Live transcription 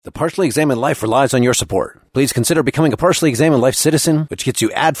The Partially Examined Life relies on your support. Please consider becoming a Partially Examined Life citizen, which gets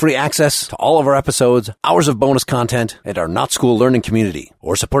you ad-free access to all of our episodes, hours of bonus content, and our Not School Learning community.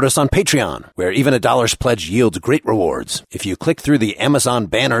 Or support us on Patreon, where even $1 pledge yields great rewards. If you click through the Amazon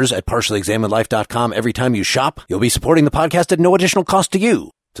banners at partiallyexaminedlife.com every time you shop, you'll be supporting the podcast at no additional cost to you.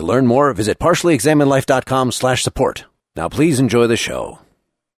 To learn more, visit partiallyexaminedlife.com/support. Now please enjoy the show.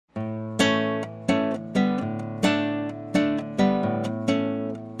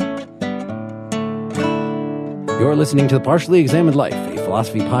 You're listening to The Partially Examined Life, a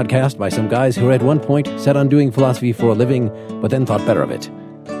philosophy podcast by some guys who at one point set on doing philosophy for a living, but then thought better of it.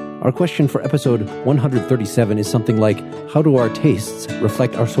 Our question for episode 137 is something like, how do our tastes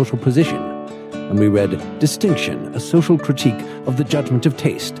reflect our social position? And we read Distinction, a Social Critique of the Judgment of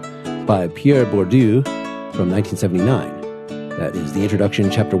Taste by Pierre Bourdieu from 1979. That is the introduction,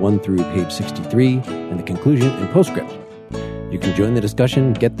 chapter 1 through page 63, and the conclusion and postscript. You can join the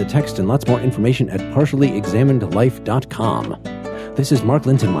discussion, get the text, and lots more information at partiallyexaminedlife.com. This is Mark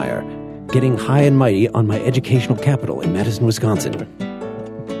Lintonmeyer, getting high and mighty on my educational capital in Madison, Wisconsin.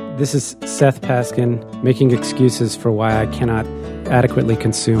 This is Seth Paskin, making excuses for why I cannot adequately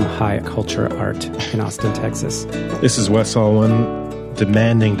consume high culture art in Austin, Texas. This is Wes Alwyn,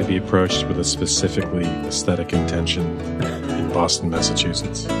 demanding to be approached with a specifically aesthetic intention in Boston,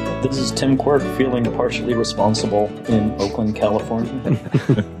 Massachusetts. This is Tim Quirk, feeling partially responsible in Oakland, California.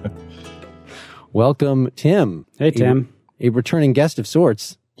 Welcome, Tim. Hey, Tim. A returning guest of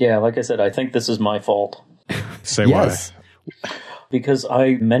sorts. Yeah, like I said, I think this is my fault. Say Yes. why. Because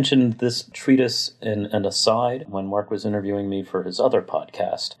I mentioned this treatise in an aside when Mark was interviewing me for his other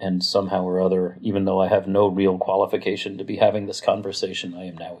podcast, and somehow or other, even though I have no real qualification to be having this conversation, I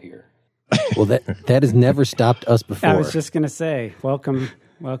am now here. Well, that has never stopped us before. I was just going to say, welcome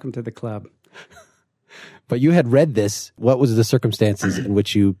to the club. But you had read this. What was the circumstances in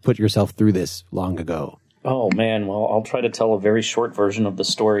which you put yourself through this long ago? Oh, man. Well, I'll try to tell a very short version of the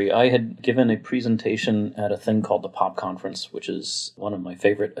story. I had given a presentation at a thing called the Pop Conference, which is one of my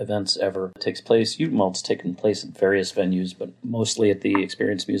favorite events ever. It takes place, it's taken place at various venues, but mostly at the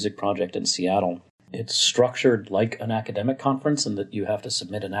Experience Music Project in Seattle. It's structured like an academic conference in that you have to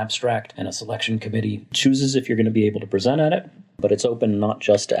submit an abstract and a selection committee chooses if you're going to be able to present at it. But it's open not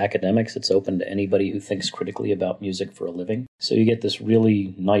just to academics, it's open to anybody who thinks critically about music for a living. So you get this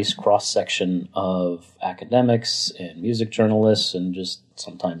really nice cross-section of academics and music journalists and just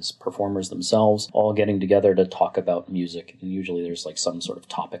sometimes performers themselves all getting together to talk about music. And usually there's like some sort of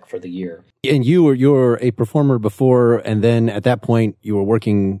topic for the year. And you were a performer before, and then at that point you were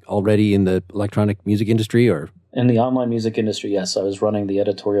working already in the electronic music industry, or? In the online music industry, yes. I was running the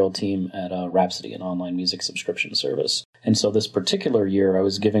editorial team at Rhapsody, an online music subscription service. And so this particular year, I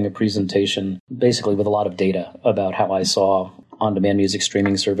was giving a presentation basically with a lot of data about how I saw on-demand music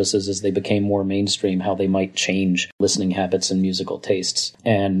streaming services as they became more mainstream, how they might change listening habits and musical tastes.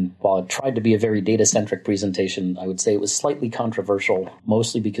 And while it tried to be a very data-centric presentation, I would say it was slightly controversial,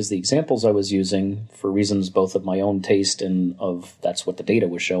 mostly because the examples I was using, for reasons both of my own taste and of that's what the data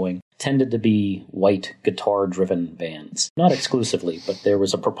was showing, tended to be white guitar-driven bands. Not exclusively, but there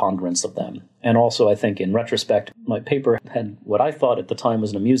was a preponderance of them. And also, I think, in retrospect, my paper had what I thought at the time was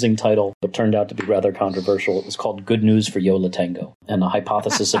an amusing title, but turned out to be rather controversial. It was called Good News for Yo La Tengo. And the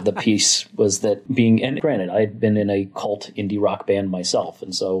hypothesis of the piece was that and granted, I had been in a cult indie rock band myself,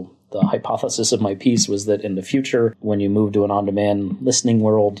 and so the hypothesis of my piece was that in the future, when you move to an on-demand listening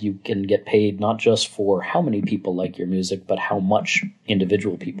world, you can get paid not just for how many people like your music, but how much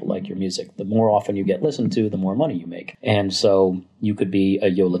individual people like your music. The more often you get listened to, the more money you make. And so you could be a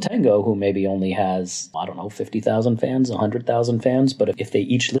Yo La Tengo who maybe only has, 50,000 fans, 100,000 fans, but if they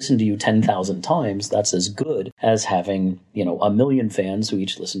each listen to you 10,000 times, that's as good as having, 1 million fans who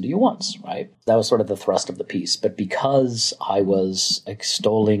each listen to you once, right? That was sort of the thrust of the piece. But because I was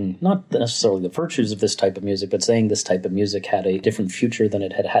extolling not necessarily the virtues of this type of music, but saying this type of music had a different future than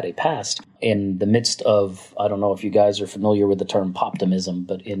it had had a past, in the midst of, I don't know if you guys are familiar with the term poptimism,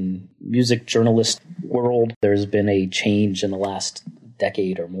 but in music journalist world, there's been a change in the last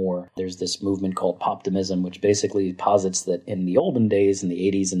decade or more. There's this movement called poptimism, which basically posits that in the olden days, in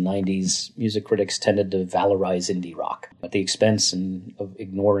the 80s and 90s, music critics tended to valorize indie rock at the expense of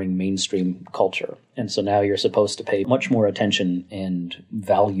ignoring mainstream culture. And so now you're supposed to pay much more attention and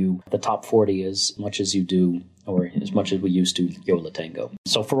value the top 40 as much as you do or as much as we used to Yo La Tengo.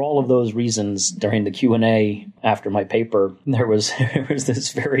 So for all of those reasons, during the Q&A after my paper, there was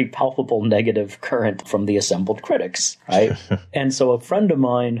this very palpable negative current from the assembled critics, right? And so a friend of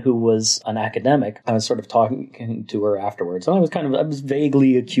mine who was an academic, I was sort of talking to her afterwards, and I was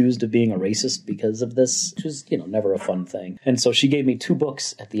vaguely accused of being a racist because of this, which was, never a fun thing. And so she gave me 2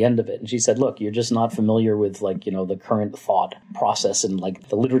 books at the end of it, and she said, look, you're just not familiar with the current thought process and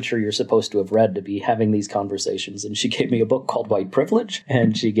the literature you're supposed to have read to be having these conversations. And she gave me a book called White Privilege,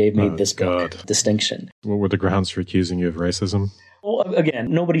 and she gave me this book, Distinction. What were the grounds for accusing you of racism? Well,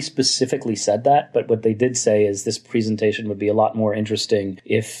 again, nobody specifically said that, but what they did say is this presentation would be a lot more interesting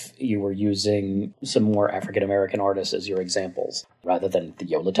if you were using some more African-American artists as your examples, rather than the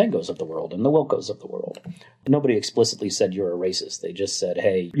Yo La Tengos of the world and the Wilcos of the world. Nobody explicitly said you're a racist. They just said,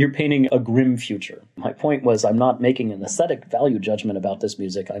 hey, you're painting a grim future. My point was, I'm not making an aesthetic value judgment about this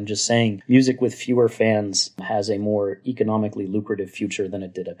music. I'm just saying music with fewer fans has a more economically lucrative future than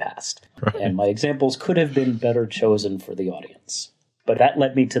it did in the past. Right. And my examples could have been better chosen for the audience. But that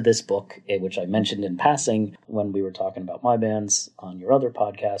led me to this book, which I mentioned in passing when we were talking about my bands on your other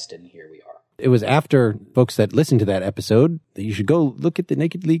podcast, and here we are. It was after folks that listened to that episode that you should go look at the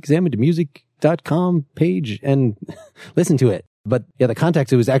nakedlyexaminedmusic.com page and listen to it. But yeah, the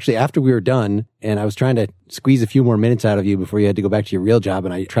context, it was actually after we were done, and I was trying to squeeze a few more minutes out of you before you had to go back to your real job,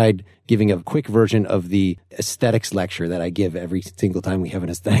 and I tried giving a quick version of the aesthetics lecture that I give every single time we have an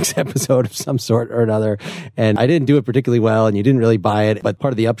aesthetics episode of some sort or another. And I didn't do it particularly well, and you didn't really buy it. But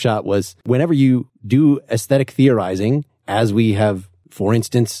part of the upshot was whenever you do aesthetic theorizing, as we have, for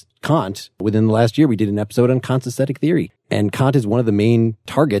instance, Kant, within the last year, we did an episode on Kant's aesthetic theory. And Kant is one of the main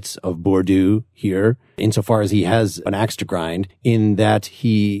targets of Bourdieu here, insofar as he has an axe to grind, in that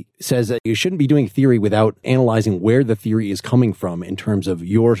he says that you shouldn't be doing theory without analyzing where the theory is coming from in terms of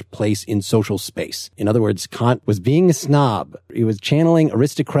your place in social space. In other words, Kant was being a snob. He was channeling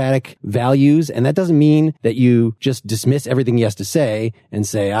aristocratic values, and that doesn't mean that you just dismiss everything he has to say and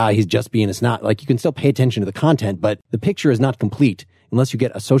say, he's just being a snob. You can still pay attention to the content, but the picture is not complete unless you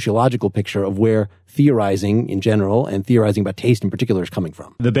get a sociological picture of where theorizing in general and theorizing about taste in particular is coming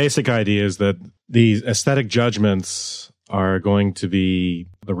from. The basic idea is that these aesthetic judgments are going to be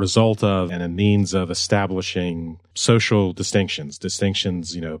the result of and a means of establishing social distinctions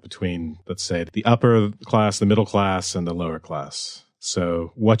between, let's say, the upper class, the middle class, and the lower class.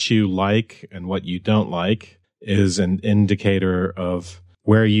 So what you like and what you don't like is an indicator of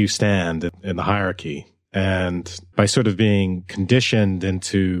where you stand in the hierarchy. And by sort of being conditioned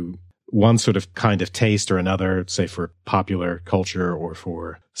into one sort of kind of taste or another, say for popular culture or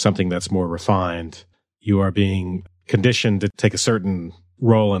for something that's more refined, you are being conditioned to take a certain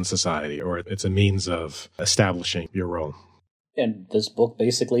role in society, or it's a means of establishing your role. And this book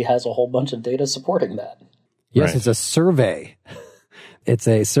basically has a whole bunch of data supporting that. Yes, Right. It's a survey. It's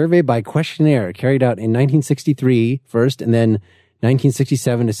a survey by questionnaire carried out in 1963 first, and then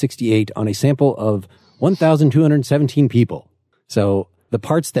 1967 to 68 on a sample of 1,217 people. So the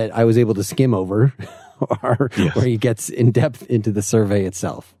parts that I was able to skim over are where he gets in depth into the survey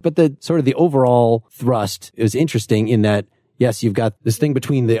itself. But the sort of the overall thrust is interesting in that, yes, you've got this thing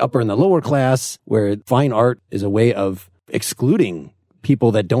between the upper and the lower class where fine art is a way of excluding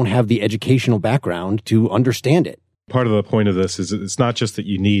people that don't have the educational background to understand it. Part of the point of this is it's not just that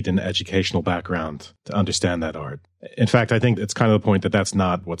you need an educational background to understand that art. In fact, I think it's kind of the point that that's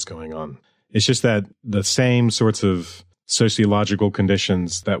not what's going on. It's just that the same sorts of sociological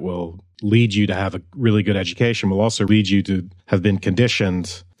conditions that will lead you to have a really good education will also lead you to have been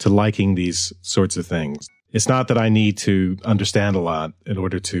conditioned to liking these sorts of things. It's not that I need to understand a lot in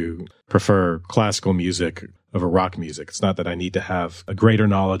order to prefer classical music over rock music. It's not that I need to have a greater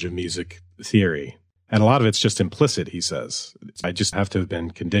knowledge of music theory. And a lot of it's just implicit, he says. I just have to have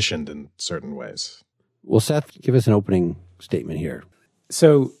been conditioned in certain ways. Well, Seth, give us an opening statement here.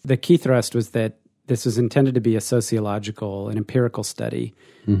 So the key thrust was that this was intended to be a sociological and empirical study,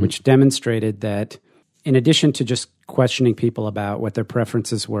 which demonstrated that in addition to just questioning people about what their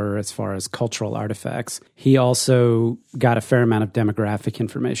preferences were as far as cultural artifacts, he also got a fair amount of demographic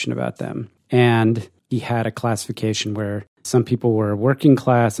information about them. And he had a classification where some people were working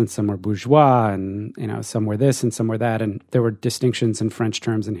class and some were bourgeois and, some were this and some were that. And there were distinctions in French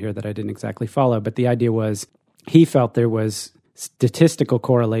terms in here that I didn't exactly follow. But the idea was he felt there was statistical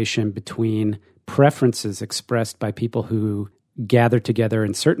correlation between preferences expressed by people who gathered together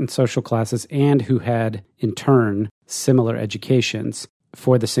in certain social classes and who had, in turn, similar educations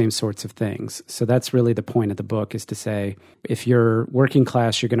for the same sorts of things. So that's really the point of the book, is to say, if you're working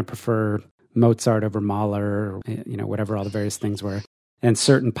class, you're going to prefer Mozart over Mahler, or, whatever all the various things were. and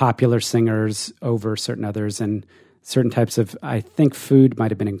certain popular singers over certain others, and certain types of, I think food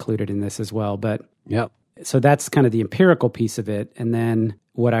might have been included in this as well. But Yep. so that's kind of the empirical piece of it. And then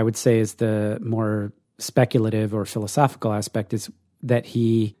what I would say is the more speculative or philosophical aspect is that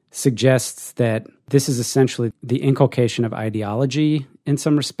he suggests that this is essentially the inculcation of ideology in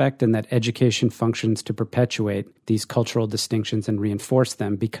some respect, and that education functions to perpetuate these cultural distinctions and reinforce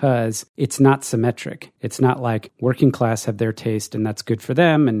them because it's not symmetric. It's not like working class have their taste and that's good for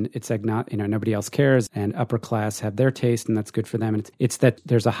them, and it's like not, nobody else cares, and upper class have their taste and that's good for them. And it's that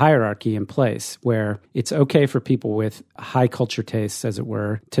there's a hierarchy in place where it's okay for people with high culture tastes, as it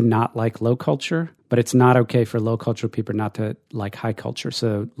were, to not like low culture, but it's not okay for low culture people not to like high culture.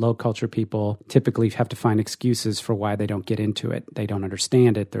 So low culture people typically have to find excuses for why they don't get into it. They don't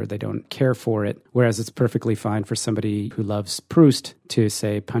understand it or they don't care for it. Whereas it's perfectly fine for somebody who loves Proust to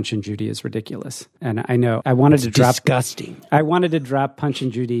say Punch and Judy is ridiculous. And I know I wanted to drop disgusting. I wanted to drop Punch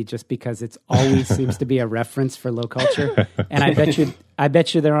and Judy just because it's always seems to be a reference for low culture. And I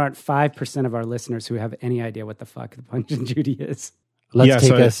bet you there aren't 5% of our listeners who have any idea what the fuck the Punch and Judy is.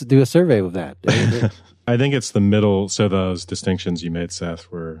 Let's do a survey with that. I think it's the middle. So those distinctions you made, Seth,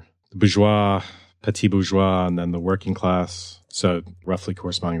 were the bourgeois, petit bourgeois, and then the working class. So roughly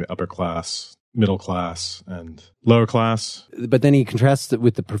corresponding to upper class, middle class, and lower class. But then he contrasts it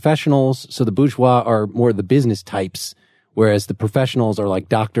with the professionals. So the bourgeois are more the business types, whereas the professionals are like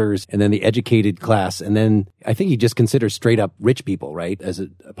doctors, and then the educated class. And then I think he just considers straight up rich people, right?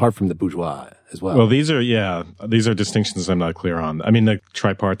 Apart from the bourgeois as well. Well, these are distinctions I'm not clear on. I mean, the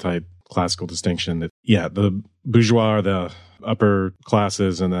tripartite classical distinction that, the bourgeois are the upper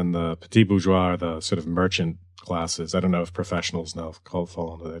classes, and then the petit bourgeois are the sort of merchant classes. I don't know if professionals now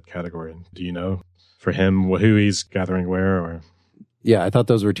fall into that category. Do you know for him who he's gathering where, or? Yeah, I thought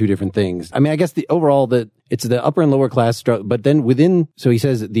those were two different things. I mean, I guess it's the upper and lower class, but then so he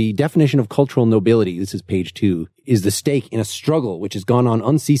says the definition of cultural nobility, this is page 2, is the stake in a struggle which has gone on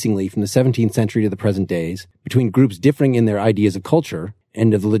unceasingly from the 17th century to the present days between groups differing in their ideas of culture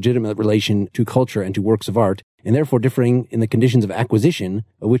and of the legitimate relation to culture and to works of art, and therefore differing in the conditions of acquisition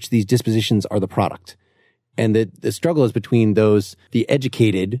of which these dispositions are the product. And the struggle is between the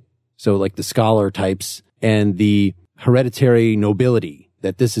educated, so like the scholar types, and the hereditary nobility,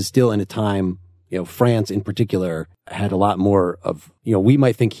 that this is still in a time, France in particular had a lot more of, we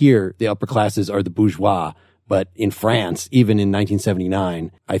might think here the upper classes are the bourgeois, but in France, even in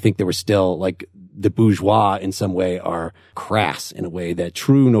 1979, I think there were still like the bourgeois in some way are crass in a way that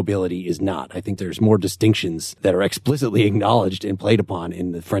true nobility is not. I think there's more distinctions that are explicitly acknowledged and played upon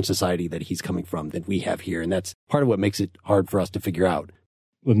in the French society that he's coming from than we have here. And that's part of what makes it hard for us to figure out.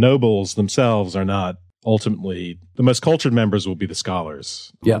 The nobles themselves are not ultimately, the most cultured members will be the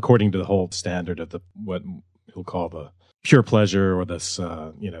scholars, according to the whole standard of what he'll call the pure pleasure, or this,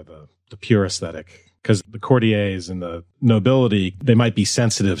 the pure aesthetic. Because the courtiers and the nobility, they might be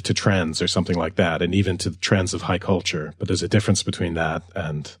sensitive to trends or something like that, and even to the trends of high culture. But there's a difference between that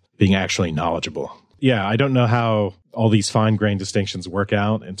and being actually knowledgeable. Yeah, I don't know how all these fine-grained distinctions work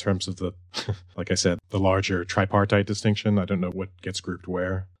out in terms of the, like I said, the larger tripartite distinction. I don't know what gets grouped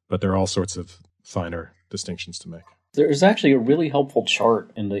where, but there are all sorts of finer distinctions to make. There's actually a really helpful chart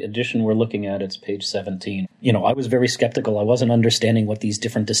in the edition we're looking at. It's page 17. I was very skeptical. I wasn't understanding what these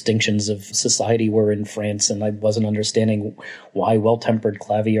different distinctions of society were in France, and I wasn't understanding why well-tempered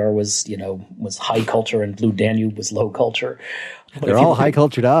clavier was high culture and Blue Danube was low culture. But they're all high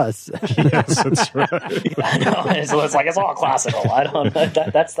culture to us. Yes, that's right. I know. So it's like, it's all classical. I don't know.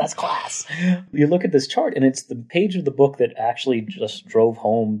 That's class. You look at this chart, and it's the page of the book that actually just drove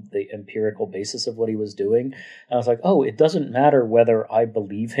home the empirical basis of what he was doing. And I was like, it doesn't matter whether I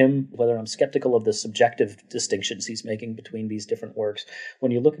believe him, whether I'm skeptical of the subjective distinctions he's making between these different works.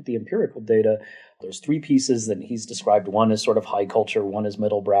 When you look at the empirical data, there's 3 pieces that he's described. One is sort of high culture, one is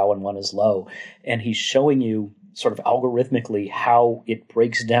middle brow, and one is low. And he's showing you sort of algorithmically how it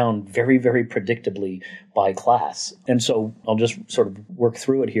breaks down very, very predictably by class. And so I'll just sort of work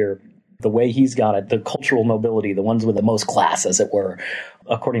through it here. The way he's got it, the cultural nobility, the ones with the most class, as it were,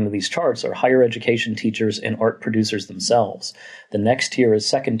 according to these charts, are higher education teachers and art producers themselves. The next tier is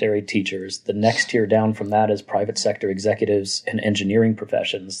secondary teachers. The next tier down from that is private sector executives and engineering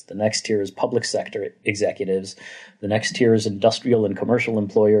professions. The next tier is public sector executives. The next tier is industrial and commercial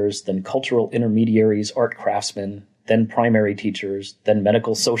employers, then cultural intermediaries, art craftsmen, then primary teachers, then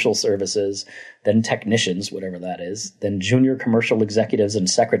medical social services, then technicians, whatever that is, then junior commercial executives and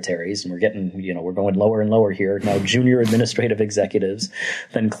secretaries, and we're going lower and lower here, now junior administrative executives,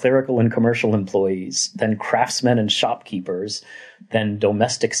 then clerical and commercial employees, then craftsmen and shopkeepers, then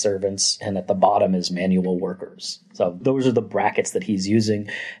domestic servants, and at the bottom is manual workers. So those are the brackets that he's using.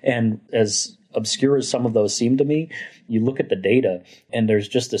 And as obscure as some of those seem to me, you look at the data and there's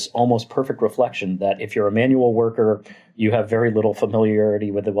just this almost perfect reflection that if you're a manual worker, you have very little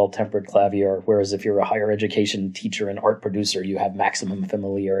familiarity with the well-tempered clavier, whereas if you're a higher education teacher and art producer, you have maximum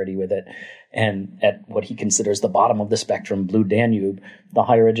familiarity with it. And at what he considers the bottom of the spectrum, Blue Danube, the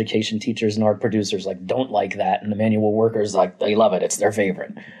higher education teachers and art producers don't like that, and the manual workers they love it, it's their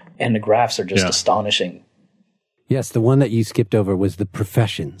favorite. And the graphs are just astonishing. Yes, the one that you skipped over was the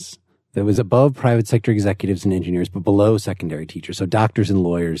professions. That was above private sector executives and engineers, but below secondary teachers. So doctors and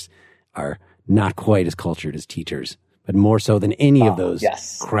lawyers are not quite as cultured as teachers, but more so than any of those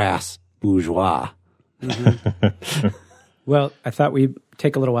crass bourgeois. Mm-hmm. Well, I thought we'd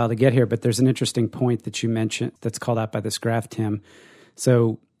take a little while to get here, but there's an interesting point that you mentioned that's called out by this graph, Tim.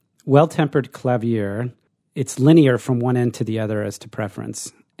 So well-tempered clavier, it's linear from one end to the other as to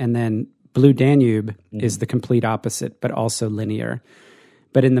preference. And then Blue Danube is the complete opposite, but also linear.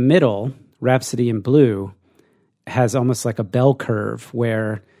 But in the middle, Rhapsody in Blue has almost like a bell curve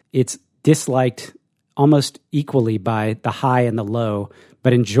where it's disliked almost equally by the high and the low,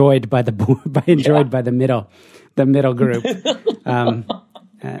 but enjoyed by the by the middle group.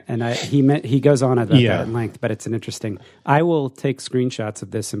 He goes on about that at length, but it's an interesting. I will take screenshots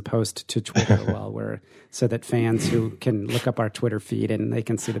of this and post to Twitter so that fans who can look up our Twitter feed and they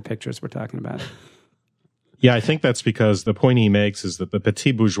can see the pictures we're talking about. Yeah, I think that's because the point he makes is that the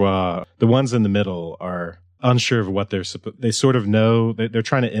petit bourgeois, the ones in the middle, are unsure of what they sort of know. They're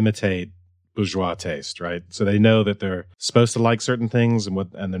trying to imitate bourgeois taste, right? So they know that they're supposed to like certain things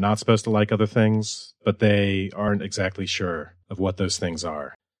and they're not supposed to like other things, but they aren't exactly sure of what those things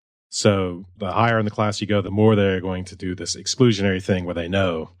are. So the higher in the class you go, the more they're going to do this exclusionary thing where they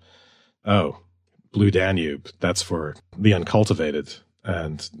know, Blue Danube, that's for the uncultivated.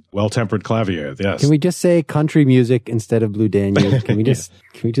 And well-tempered clavier, yes. Can we just say country music instead of Blue Danube? Can we just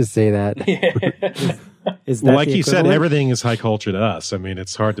say that? Is that like you said, everything is high culture to us. I mean,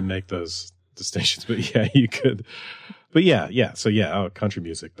 it's hard to make those distinctions, but yeah, you could. But country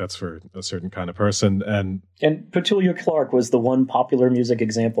music, that's for a certain kind of person. And Petulia Clark was the one popular music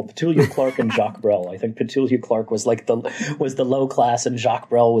example. Petulia Clark and Jacques Brel. I think Petulia Clark was the low class and Jacques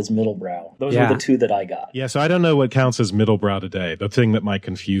Brel was middle brow. Those were the two that I got. Yeah, so I don't know what counts as middle brow today. The thing that might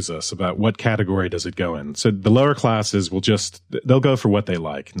confuse us about what category does it go in. So the lower classes they'll go for what they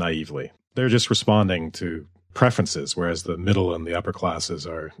like naively. They're just responding to preferences, whereas the middle and the upper classes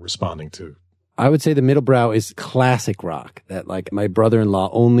are responding to. I would say the middle brow is classic rock. That my brother-in-law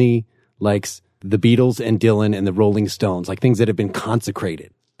only likes the Beatles and Dylan and the Rolling Stones, things that have been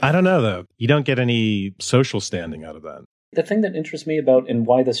consecrated. I don't know, though. You don't get any social standing out of that. The thing that interests me about and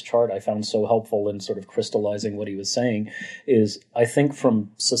why this chart I found so helpful in sort of crystallizing what he was saying is I think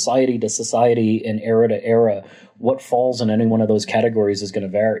from society to society and era to era, what falls in any one of those categories is going to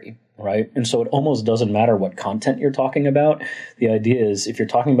vary, right? And so it almost doesn't matter what content you're talking about. The idea is if you're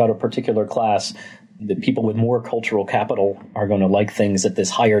talking about a particular class, the people with more cultural capital are going to like things at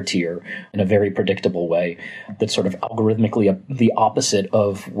this higher tier in a very predictable way that's sort of algorithmically the opposite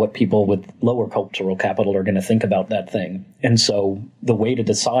of what people with lower cultural capital are going to think about that thing. And so the way to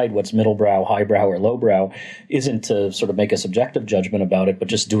decide what's middlebrow, highbrow, or lowbrow isn't to sort of make a subjective judgment about it, but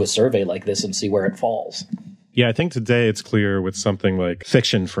just do a survey like this and see where it falls. Yeah, I think today it's clear with something like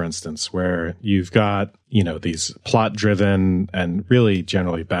fiction, for instance, where you've got, these plot-driven and really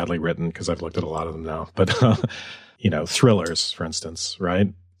generally badly written, because I've looked at a lot of them now, but, thrillers, for instance,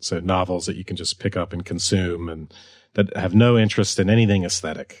 right? So novels that you can just pick up and consume and that have no interest in anything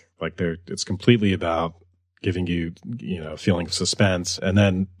aesthetic. It's completely about giving you, a feeling of suspense. And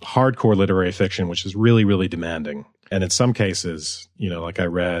then hardcore literary fiction, which is really, really demanding. And in some cases, I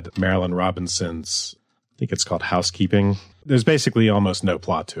read Marilyn Robinson's, I think it's called Housekeeping. There's basically almost no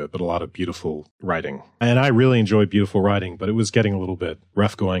plot to it, but a lot of beautiful writing. And I really enjoy beautiful writing, but it was getting a little bit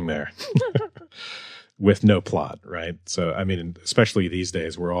rough going there with no plot, right? So, I mean, especially these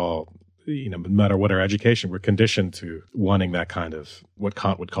days, we're all, no matter what our education, we're conditioned to wanting that kind of what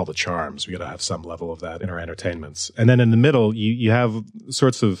Kant would call the charms. We got to have some level of that in our entertainments. And then in the middle, you have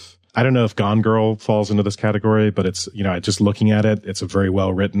sorts of, I don't know if Gone Girl falls into this category, but it's, just looking at it, it's a very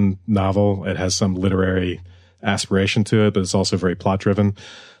well written novel. It has some literary aspiration to it, but it's also very plot driven.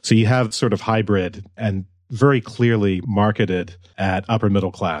 So you have sort of hybrid and very clearly marketed at upper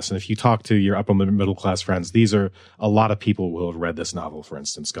middle class. And if you talk to your upper middle class friends, these are a lot of people who will have read this novel, for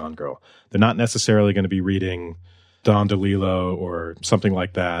instance, Gone Girl. They're not necessarily going to be reading Don DeLillo or something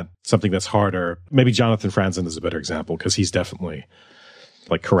like that, something that's harder. Maybe Jonathan Franzen is a better example because he's definitely,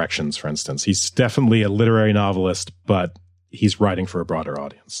 like Corrections, for instance. He's definitely a literary novelist, but he's writing for a broader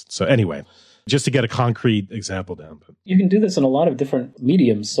audience. So anyway, just to get a concrete example down. You can do this in a lot of different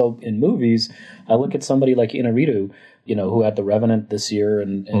mediums. So in movies, I look at somebody like Inarritu, who had The Revenant this year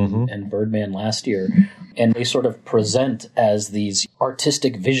and Birdman last year, and they sort of present as these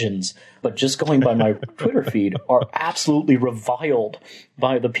artistic visions, but just going by my Twitter feed are absolutely reviled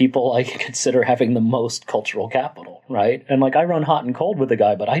by the people I consider having the most cultural capital, right? And I run hot and cold with the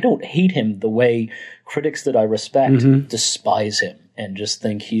guy, but I don't hate him the way critics that I respect despise him and just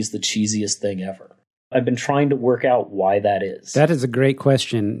think he's the cheesiest thing ever. I've been trying to work out why that is. That is a great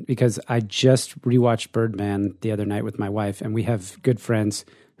question, because I just rewatched Birdman the other night with my wife, and we have good friends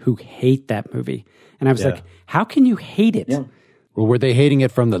who hate that movie. And I was like, how can you hate it? Yeah. Well, were they hating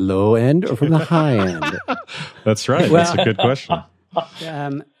it from the low end or from the high end? That's right. That's a good question.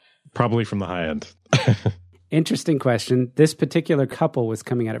 Probably from the high end. Interesting question. This particular couple was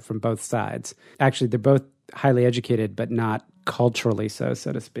coming at it from both sides. Actually, they're both highly educated, but not culturally so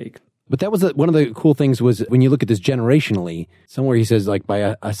to speak. But that was one of the cool things was when you look at this generationally, somewhere he says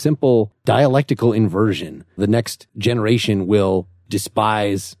by a simple dialectical inversion, the next generation will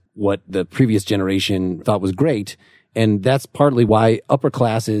despise what the previous generation thought was great. And that's partly why upper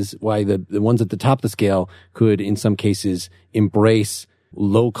classes, why the ones at the top of the scale could in some cases embrace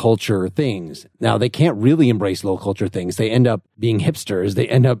low culture things. Now, they can't really embrace low culture things. They end up being hipsters. They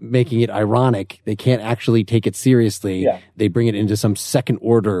end up making it ironic. They can't actually take it seriously. Yeah. They bring it into some second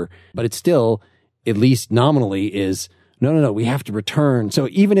order, but it still, at least nominally, is no, we have to return. So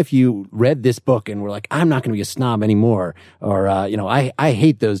even if you read this book and were like, I'm not going to be a snob anymore, or, I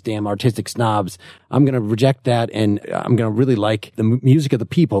hate those damn artistic snobs. I'm going to reject that. And I'm going to really like the music of the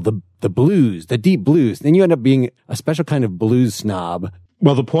people, the blues, the deep blues. Then you end up being a special kind of blues snob.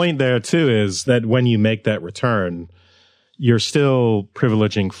 Well, the point there too is that when you make that return, you're still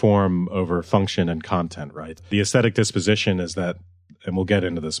privileging form over function and content, right? The aesthetic disposition is that, and we'll get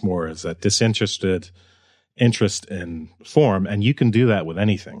into this more, is that disinterested interest in form, and you can do that with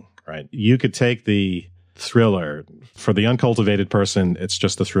anything, right? You could take the thriller. For the uncultivated person, it's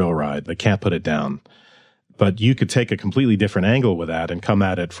just a thrill ride. They can't put it down. But you could take a completely different angle with that and come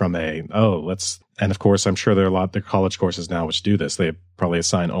at it from and of course, I'm sure there are there are college courses now which do this. They probably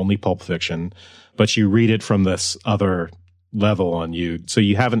assign only Pulp Fiction, but you read it from this other level on you. So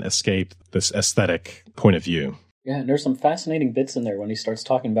you haven't escaped this aesthetic point of view. Yeah, and there's some fascinating bits in there when he starts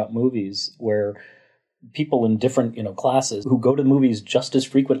talking about movies where people in different, classes who go to movies just as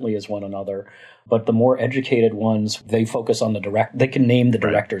frequently as one another, but the more educated ones, they focus on they can name the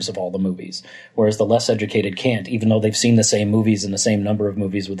directors of all the movies, whereas the less educated can't, even though they've seen the same movies and the same number of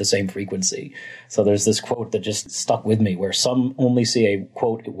movies with the same frequency. So there's this quote that just stuck with me, where some only see a,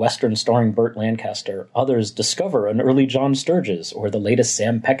 quote, Western starring Burt Lancaster, others discover an early John Sturges or the latest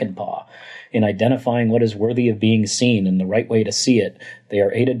Sam Peckinpah. In identifying what is worthy of being seen and the right way to see it, they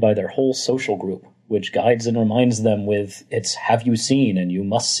are aided by their whole social group, which guides and reminds them with its have you seen and you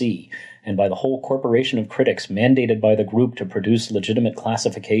must see, and by the whole corporation of critics mandated by the group to produce legitimate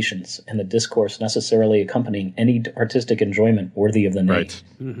classifications and the discourse necessarily accompanying any artistic enjoyment worthy of the name. Right.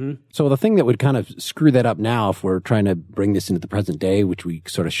 Mm-hmm. So the thing that would kind of screw that up now, if we're trying to bring this into the present day, which we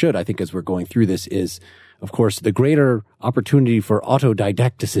sort of should, I think, as we're going through this, is, of course, the greater opportunity for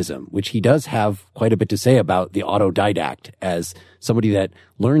autodidacticism, which he does have quite a bit to say about the autodidact as somebody that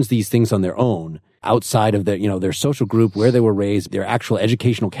learns these things on their own, outside of their social group where they were raised. Their actual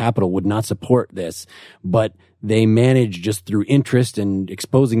educational capital would not support this, but they manage just through interest and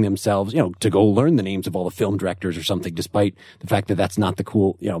exposing themselves, to go learn the names of all the film directors or something, despite the fact that that's not the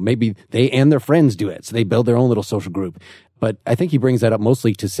cool, maybe they and their friends do it. So they build their own little social group. But I think he brings that up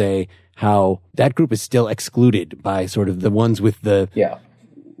mostly to say how that group is still excluded by sort of the ones with the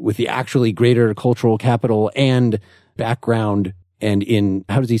actually greater cultural capital and background. And in,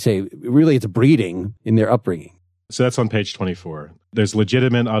 how does he say, really it's breeding in their upbringing. So that's on page 24. There's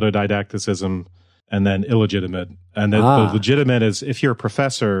legitimate autodidacticism and then illegitimate. And the legitimate is if you're a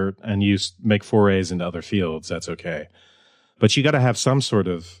professor and you make forays into other fields, that's okay. But you got to have some sort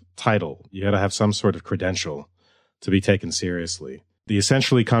of title. You got to have some sort of credential to be taken seriously. The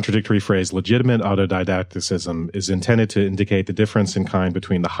essentially contradictory phrase legitimate autodidacticism is intended to indicate the difference in kind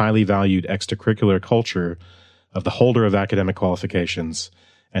between the highly valued extracurricular culture of the holder of academic qualifications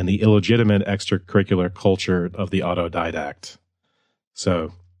and the illegitimate extracurricular culture of the autodidact.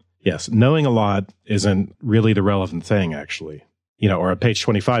 So, yes, knowing a lot isn't really the relevant thing, actually. Or on page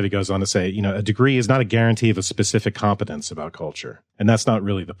 25, he goes on to say, a degree is not a guarantee of a specific competence about culture. And that's not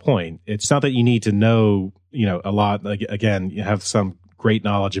really the point. It's not that you need to know, a lot. Again, you have some great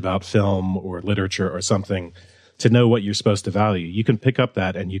knowledge about film or literature or something to know what you're supposed to value. You can pick up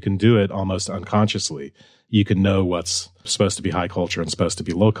that and you can do it almost unconsciously. You can know what's supposed to be high culture and supposed to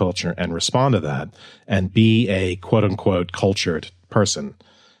be low culture and respond to that and be a quote unquote cultured person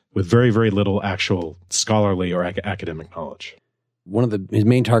with very, very little actual scholarly or academic knowledge. One of his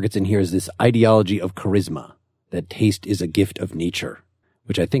main targets in here is this ideology of charisma, that taste is a gift of nature,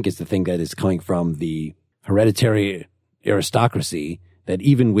 which I think is the thing that is coming from the hereditary aristocracy, that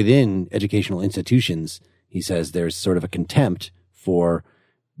even within educational institutions, he says there's sort of a contempt for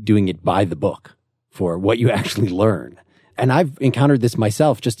doing it by the book, for what you actually learn. And I've encountered this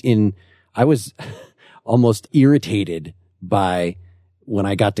myself I was almost irritated by when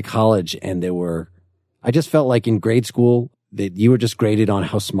I got to college and I just felt like in grade school that you were just graded on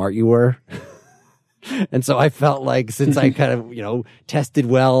how smart you were. And so I felt like since I kind of, tested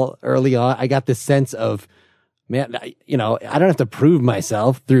well early on, I got this sense of, man, I don't have to prove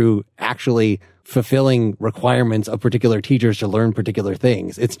myself through actually fulfilling requirements of particular teachers to learn particular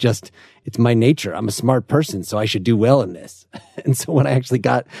things. It's my nature. I'm a smart person, so I should do well in this. And so when I actually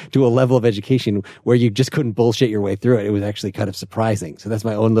got to a level of education where you just couldn't bullshit your way through it was actually kind of surprising. So that's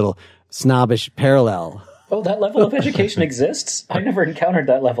my own little snobbish parallel. Oh, that level of education exists? I never encountered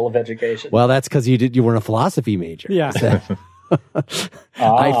that level of education. Well, that's because you weren't a philosophy major. Yeah. So,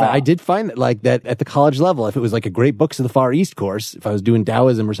 I did find that like that at the college level, if it was like a Great Books of the Far East course, if I was doing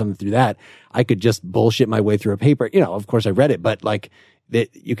Taoism or something through that, I could just bullshit my way through a paper. Of course I read it, but like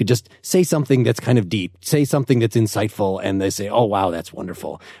that you could just say something that's kind of deep, say something that's insightful, and they say, oh, wow, that's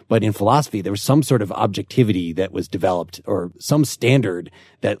wonderful. But in philosophy, there was some sort of objectivity that was developed or some standard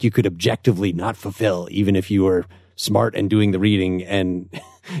that you could objectively not fulfill, even if you were smart and doing the reading, and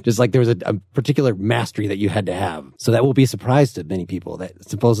just like there was a particular mastery that you had to have. So that will be a surprise to many people that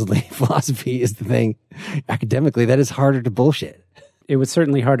supposedly philosophy is the thing. Academically, that is harder to bullshit. It was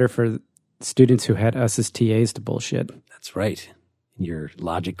certainly harder for students who had us as TAs to bullshit. That's right. In your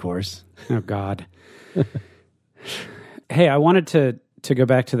logic course. Oh, God. Hey, I wanted to go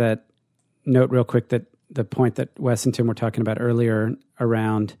back to that note real quick, that the point that Wes and Tim were talking about earlier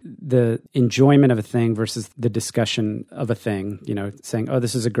around the enjoyment of a thing versus the discussion of a thing, saying, oh,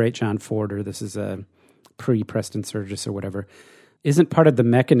 this is a great John Ford, or this is a pre-Preston Sturges or whatever. Isn't part of the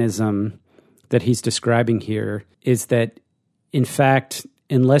mechanism that he's describing here is that, in fact,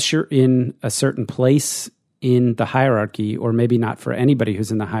 unless you're in a certain place in the hierarchy, or maybe not for anybody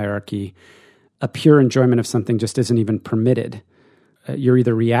who's in the hierarchy, a pure enjoyment of something just isn't even permitted. You're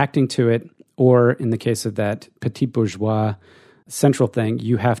either reacting to it, or in the case of that petit bourgeois central thing,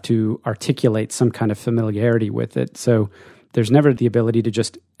 you have to articulate some kind of familiarity with it. So there's never the ability to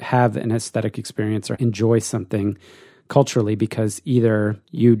just have an aesthetic experience or enjoy something culturally, because either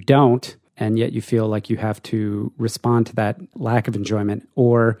you don't, and yet you feel like you have to respond to that lack of enjoyment,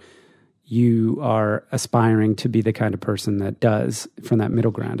 or you are aspiring to be the kind of person that does, from that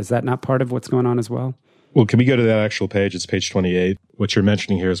middle ground. Is that not part of what's going on as well? Well, can we go to that actual page? It's page 28. What you're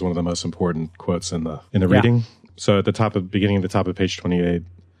mentioning here is one of the most important quotes in the reading. So at beginning of the top of page 28,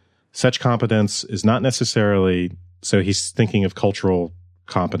 such competence is not necessarily, so he's thinking of cultural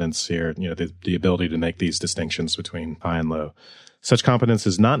competence here, the ability to make these distinctions between high and low. Such competence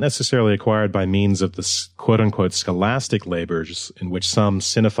is not necessarily acquired by means of the quote-unquote scholastic labors in which some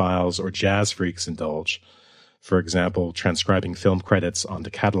cinephiles or jazz freaks indulge. For example, transcribing film credits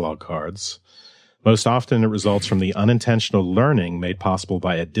onto catalog cards. Most often it results from the unintentional learning made possible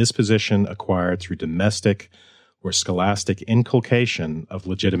by a disposition acquired through domestic or scholastic inculcation of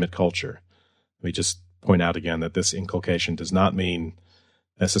legitimate culture. Let me just point out again that this inculcation does not mean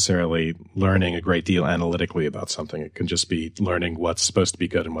necessarily learning a great deal analytically about something. It can just be learning what's supposed to be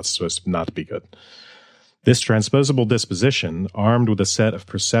good and what's supposed to not to be good. This transposable disposition, armed with a set of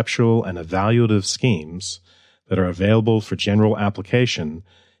perceptual and evaluative schemes that are available for general application,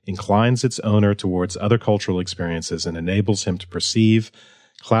 inclines its owner towards other cultural experiences and enables him to perceive,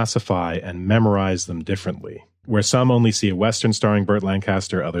 classify, and memorize them differently. Where some only see a Western starring Burt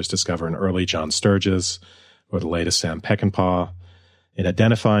Lancaster, others discover an early John Sturges or the latest Sam Peckinpah. In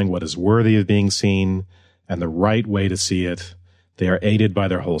identifying what is worthy of being seen and the right way to see it, they are aided by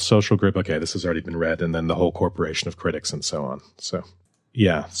their whole social group. Okay, this has already been read, and then the whole corporation of critics and so on. So,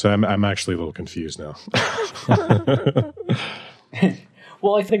 yeah, I'm actually a little confused now.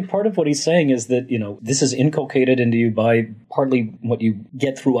 Well, I think part of what he's saying is that, this is inculcated into you by partly what you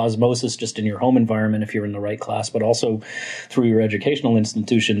get through osmosis just in your home environment if you're in the right class, but also through your educational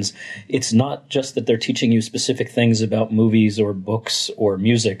institutions. It's not just that they're teaching you specific things about movies or books or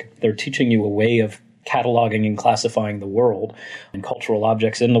music. They're teaching you a way of cataloging and classifying the world and cultural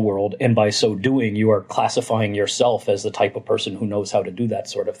objects in the world. And by so doing, you are classifying yourself as the type of person who knows how to do that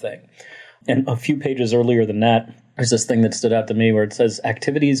sort of thing. And a few pages earlier than that, there's this thing that stood out to me where it says,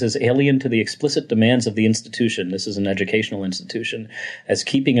 activities as alien to the explicit demands of the institution, this is an educational institution, as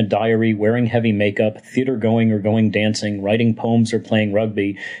keeping a diary, wearing heavy makeup, theater going or going dancing, writing poems or playing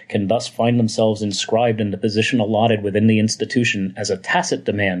rugby, can thus find themselves inscribed in the position allotted within the institution as a tacit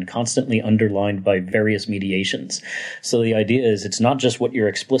demand constantly underlined by various mediations. So the idea is it's not just what you're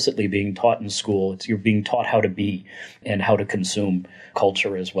explicitly being taught in school, it's you're being taught how to be and how to consume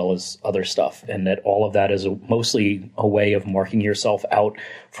culture as well as other stuff, and that all of that is mostly a way of marking yourself out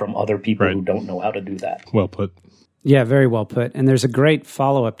from other people who don't know how to do that. Well put. Yeah, very well put. And there's a great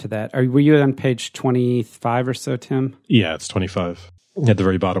follow-up to that. Were you on page 25 or so, Tim? Yeah, it's 25 at the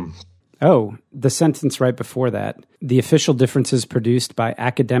very bottom. Oh, the sentence right before that. The official differences produced by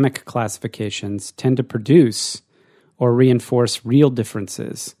academic classifications tend to produce or reinforce real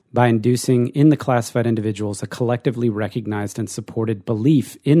differences by inducing in the classified individuals a collectively recognized and supported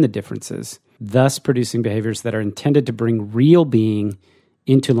belief in the differences, thus producing behaviors that are intended to bring real being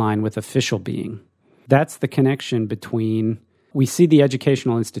into line with official being. That's the connection between, we see the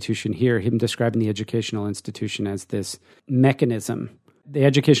educational institution here, him describing the educational institution as this mechanism. The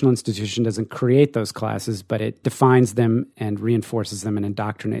educational institution doesn't create those classes, but it defines them and reinforces them and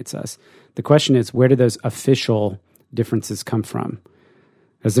indoctrinates us. The question is, where do those official differences come from?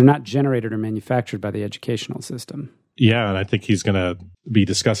 As they're not generated or manufactured by the educational system. Yeah, and I think he's going to be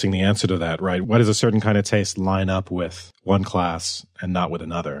discussing the answer to that, right? Why does a certain kind of taste line up with one class and not with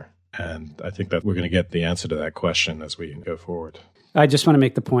another? And I think that we're going to get the answer to that question as we go forward. I just want to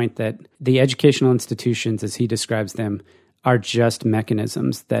make the point that the educational institutions, as he describes them, are just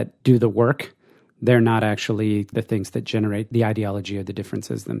mechanisms that do the work. They're not actually the things that generate the ideology or the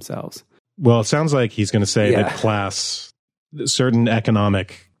differences themselves. Well, it sounds like he's going to say that class, certain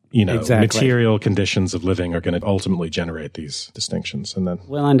economic, material conditions of living are going to ultimately generate these distinctions. And then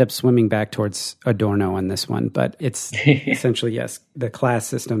we'll end up swimming back towards Adorno on this one, but it's essentially, yes, the class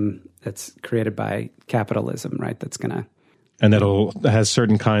system that's created by capitalism, right? That's going to... And that has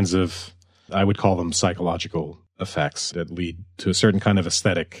certain kinds of, I would call them psychological effects that lead to a certain kind of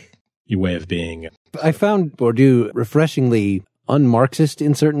aesthetic way of being. I found Bourdieu refreshingly un-Marxist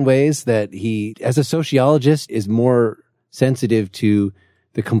in certain ways, that he, as a sociologist, is more sensitive to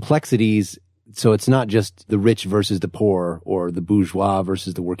the complexities. So it's not just the rich versus the poor or the bourgeois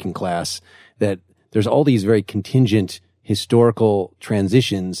versus the working class, that there's all these very contingent historical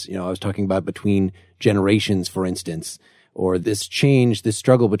transitions. I was talking about between generations, for instance, or this change, this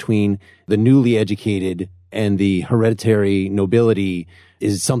struggle between the newly educated and the hereditary nobility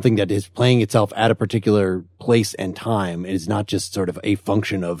is something that is playing itself at a particular place and time. It is not just sort of a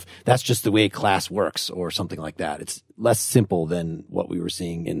function of that's just the way class works or something like that. It's less simple than what we were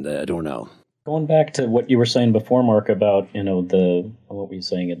seeing in the Adorno. Going back to what you were saying before, Mark, about, what were you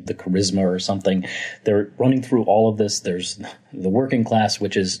saying, the charisma or something, they're running through all of this. There's the working class,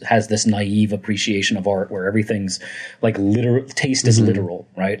 which has this naive appreciation of art where everything's like literal, taste is literal,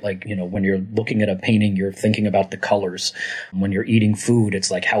 right? Like, when you're looking at a painting, you're thinking about the colors. When you're eating food,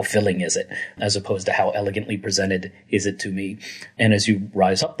 it's like, how filling is it? As opposed to how elegantly presented is it to me? And as you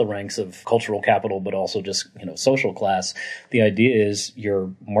rise up the ranks of cultural capital, but also just, social class, the idea is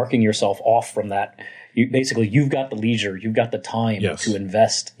you're marking yourself off from that. You've got the leisure, you've got the time to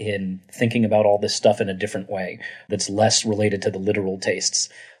invest in thinking about all this stuff in a different way that's less related to the literal tastes.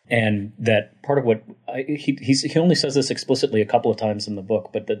 And that part of what he only says this explicitly a couple of times in the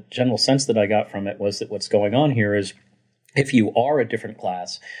book, but the general sense that I got from it was that what's going on here is if you are a different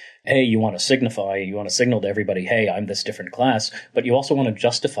class, hey, you want to signal to everybody, hey, I'm this different class, but you also want to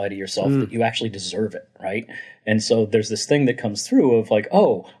justify to yourself that you actually deserve it, right? And so there's this thing that comes through of like,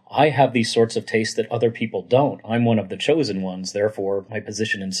 oh, I have these sorts of tastes that other people don't. I'm one of the chosen ones, therefore my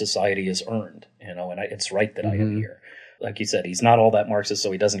position in society is earned, and it's right that I am here. Like you said, he's not all that Marxist,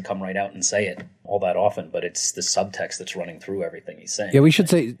 so he doesn't come right out and say it all that often, but it's the subtext that's running through everything he's saying. Yeah, we should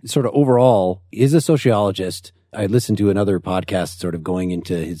say sort of overall, he's a sociologist. I listened to another podcast sort of going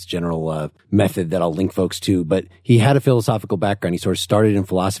into his general method that I'll link folks to, but he had a philosophical background. He sort of started in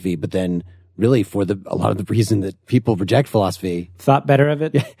philosophy, but then really for a lot of the reason that people reject philosophy. Thought better of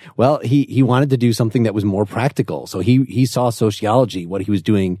it? Well, he wanted to do something that was more practical. So he saw sociology, what he was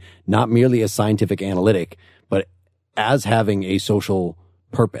doing, not merely as scientific analytic, but as having a social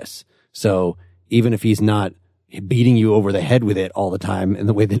purpose. So even if he's not beating you over the head with it all the time in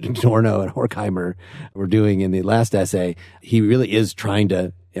the way that Adorno and Horkheimer were doing in the last essay, he really is trying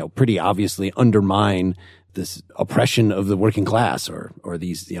to, pretty obviously undermine this oppression of the working class or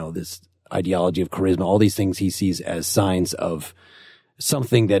these, this ideology of charisma, all these things he sees as signs of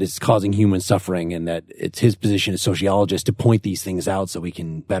something that is causing human suffering, and that it's his position as sociologist to point these things out so we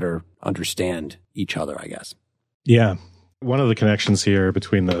can better understand each other, I guess. Yeah. One of the connections here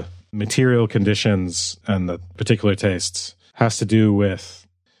between the material conditions and the particular tastes has to do with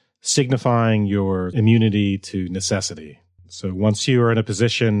signifying your immunity to necessity. So once you are in a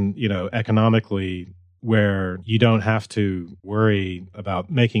position, economically, where you don't have to worry about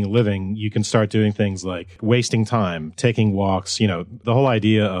making a living, you can start doing things like wasting time, taking walks, the whole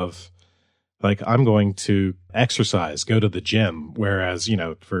idea of like, I'm going to exercise, go to the gym. Whereas,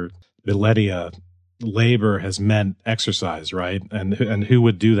 for millennia, labor has meant exercise, right? And who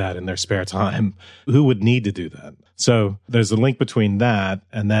would do that in their spare time? Who would need to do that? So there's a link between that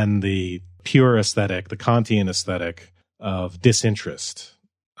and then the pure aesthetic, the Kantian aesthetic of disinterest,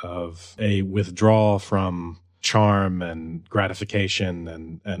 of a withdrawal from charm and gratification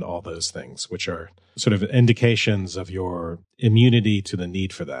and all those things, which are sort of indications of your immunity to the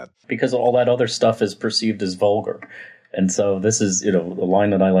need for that. Because all that other stuff is perceived as vulgar. And so this is, the line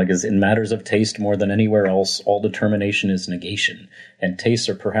that I like is, in matters of taste more than anywhere else, all determination is negation. And tastes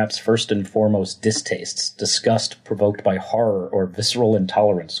are perhaps first and foremost distastes, disgust provoked by horror or visceral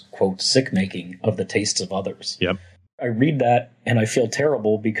intolerance, quote, sick-making of the tastes of others. Yep. I read that and I feel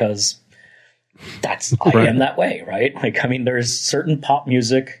terrible because I am that way, right? There's certain pop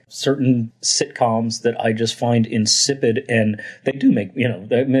music, certain sitcoms that I just find insipid, and they do make,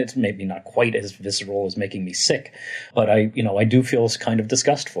 it's maybe not quite as visceral as making me sick, but I do feel kind of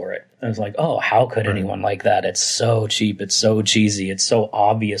disgust for it. I was like, oh, how could anyone like that? It's so cheap. It's so cheesy. It's so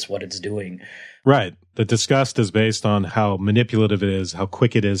obvious what it's doing. Right. The disgust is based on how manipulative it is, how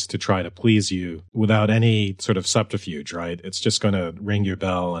quick it is to try to please you without any sort of subterfuge, right? It's just going to ring your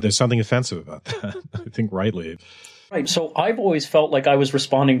bell. And there's something offensive about that, I think rightly. Right. So I've always felt like I was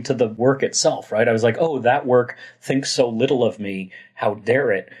responding to the work itself, right? I was like, oh, that work thinks so little of me. How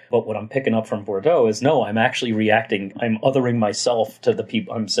dare it? But what I'm picking up from Bourdieu is, no, I'm actually reacting. I'm othering myself to the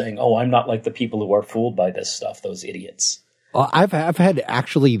people. I'm saying, oh, I'm not like the people who are fooled by this stuff, those idiots. I've had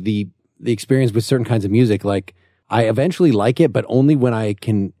actually the experience with certain kinds of music. Like, I eventually like it, but only when I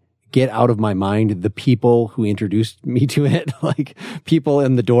can get out of my mind the people who introduced me to it, like people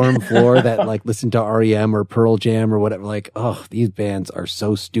in the dorm floor that like listen to REM or Pearl Jam or whatever. Like, oh, these bands are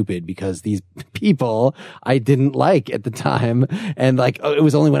so stupid because these people I didn't like at the time. And like, it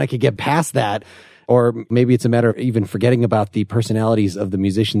was only when I could get past that. Or maybe it's a matter of even forgetting about the personalities of the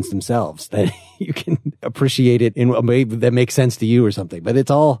musicians themselves, that you can appreciate it in a way that makes sense to you or something. But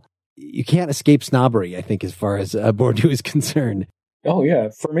it's all, you can't escape snobbery, I think, as far as Bourdieu is concerned. Oh, yeah.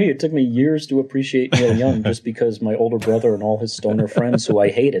 For me, it took me years to appreciate Neil Young just because my older brother and all his stoner friends who I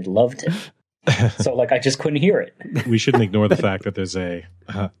hated loved him. So, like, I just couldn't hear it. We shouldn't ignore the fact that there's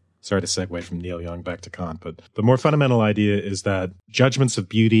sorry to segue from Neil Young back to Kant, but the more fundamental idea is that judgments of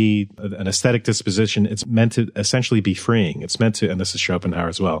beauty, an aesthetic disposition, it's meant to essentially be freeing. It's meant to, and this is Schopenhauer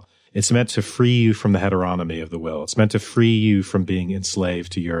as well, it's meant to free you from the heteronomy of the will. It's meant to free you from being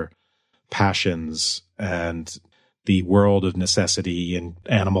enslaved to your passions and the world of necessity and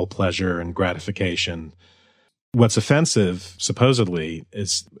animal pleasure and gratification. What's offensive, supposedly,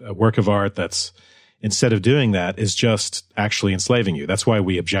 is a work of art that's, instead of doing that, is just actually enslaving you. That's why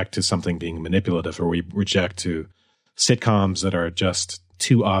we object to something being manipulative, or we reject to sitcoms that are just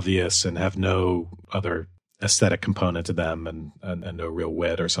too obvious and have no other aesthetic component to them and no real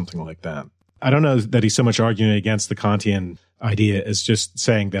wit or something like that. I don't know that he's so much arguing against the Kantian idea as just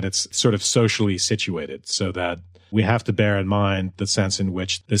saying that it's sort of socially situated, so that we have to bear in mind the sense in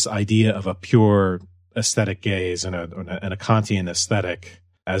which this idea of a pure aesthetic gaze and a Kantian aesthetic,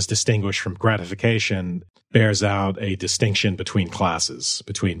 as distinguished from gratification, bears out a distinction between classes,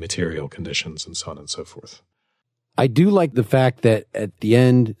 between material conditions, and so on and so forth. I do like the fact that at the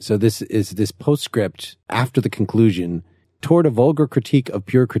end, so this is this postscript after the conclusion, toward a vulgar critique of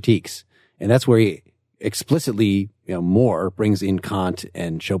pure critiques. And that's where he explicitly, more brings in Kant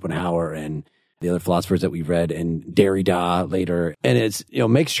and Schopenhauer and the other philosophers that we've read, and Derrida later. And it's,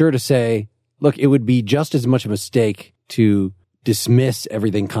 makes sure to say, look, it would be just as much a mistake to dismiss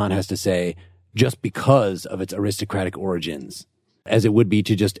everything Kant has to say just because of its aristocratic origins, as it would be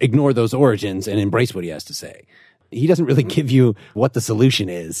to just ignore those origins and embrace what he has to say. He doesn't really give you what the solution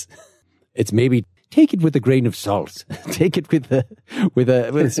is. It's maybe take it with a grain of salt. Take it with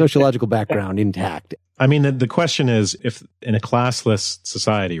a sociological background intact. I mean, the question is, if in a classless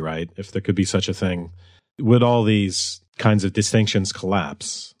society, right, if there could be such a thing, would all these kinds of distinctions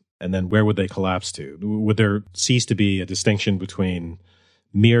collapse? And then where would they collapse to? Would there cease to be a distinction between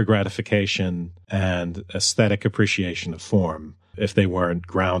mere gratification and aesthetic appreciation of form if they weren't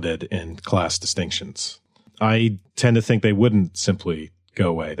grounded in class distinctions? I tend to think they wouldn't simply go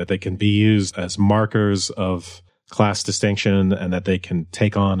away, that they can be used as markers of class distinction and that they can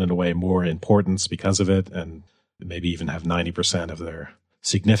take on, in a way, more importance because of it and maybe even have 90% of their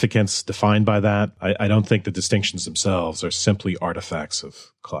significance defined by that. I don't think the distinctions themselves are simply artifacts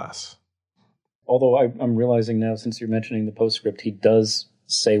of class. Although I'm realizing now, since you're mentioning the postscript, he does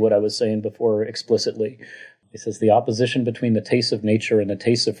say what I was saying before explicitly. He says, the opposition between the tastes of nature and the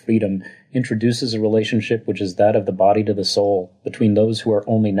tastes of freedom introduces a relationship which is that of the body to the soul, between those who are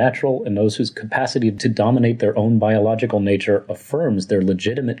only natural and those whose capacity to dominate their own biological nature affirms their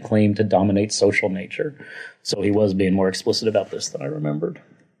legitimate claim to dominate social nature. So he was being more explicit about this than I remembered.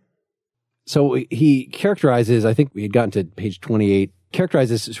 So he characterizes, I think we had gotten to page 28,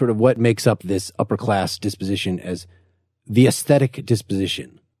 characterizes sort of what makes up this upper class disposition as the aesthetic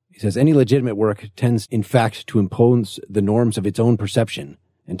disposition. He says, any legitimate work tends, in fact, to impose the norms of its own perception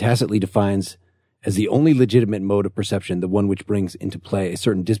and tacitly defines as the only legitimate mode of perception the one which brings into play a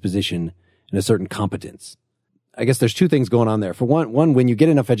certain disposition and a certain competence. I guess there's two things going on there. For one, when you get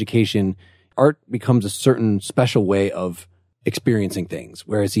enough education, art becomes a certain special way of experiencing things.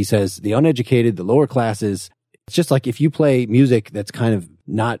 Whereas he says the uneducated, the lower classes, it's just like if you play music that's kind of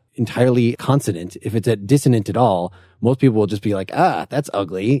not entirely consonant, if it's dissonant at all, most people will just be like, that's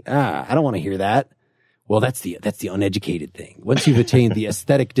ugly. I don't want to hear that. Well, that's the uneducated thing. Once you've attained the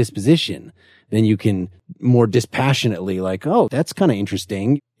aesthetic disposition, then you can more dispassionately like, oh, that's kind of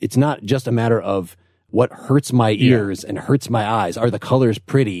interesting. It's not just a matter of what hurts my ears and hurts my eyes. Are the colors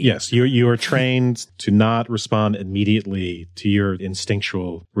pretty? Yes, you are trained to not respond immediately to your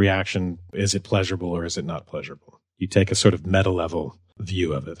instinctual reaction. Is it pleasurable or is it not pleasurable? You take a sort of meta-level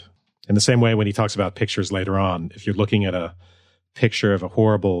view of it. In the same way, when he talks about pictures later on, if you're looking at a picture of a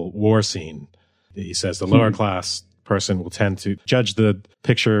horrible war scene, he says the lower class person will tend to judge the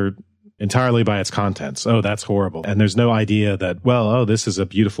picture entirely by its contents. Oh, that's horrible. And there's no idea that, this is a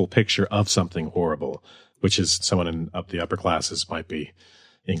beautiful picture of something horrible, which is someone in the upper classes might be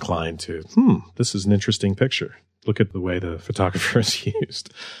inclined to, this is an interesting picture. Look at the way the photographer has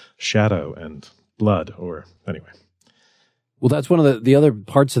used shadow and blood, or anyway. Well, that's one of the other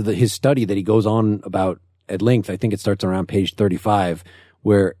parts of his study that he goes on about at length. I think it starts around page 35,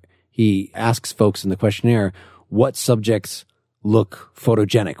 where he asks folks in the questionnaire, what subjects look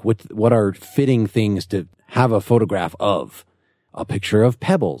photogenic? What are fitting things to have a photograph of? A picture of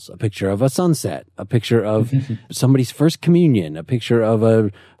pebbles, a picture of a sunset, a picture of somebody's first communion, a picture of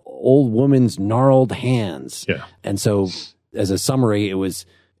a old woman's gnarled hands. Yeah. And so as a summary, it was,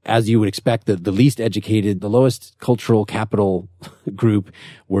 as you would expect, the least educated, the lowest cultural capital group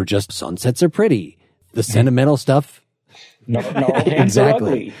were just sunsets are pretty. The sentimental stuff. Gnarled hands are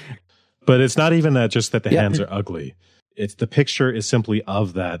ugly. But it's not even that just that the hands are ugly. It's the picture is simply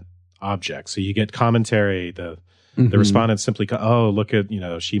of that object. So you get commentary, the respondent simply, look at,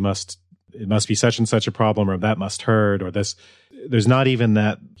 it must be such and such a problem, or that must hurt, or this. There's not even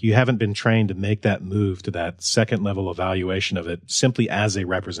that, you haven't been trained to make that move to that second level evaluation of it simply as a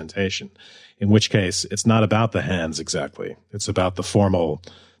representation, in which case it's not about the hands exactly. It's about the formal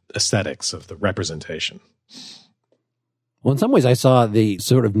aesthetics of the representation. Well, in some ways, I saw the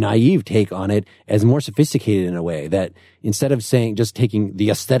sort of naive take on it as more sophisticated in a way that instead of just taking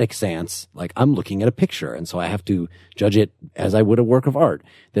the aesthetic stance, like I'm looking at a picture and so I have to judge it as I would a work of art,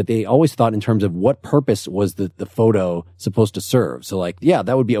 that they always thought in terms of what purpose was the photo supposed to serve. So like, yeah,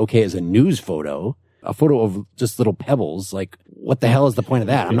 that would be okay as a news photo, a photo of just little pebbles. Like, what the hell is the point of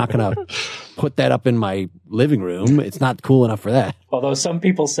that? I'm not going to put that up in my living room. It's not cool enough for that. Although some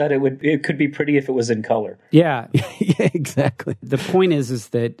people said it could be pretty if it was in color. Yeah. Yeah, exactly. The point is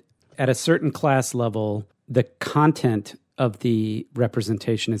that at a certain class level, the content of the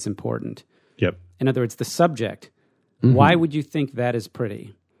representation is important. Yep. In other words, the subject. Why would you think that is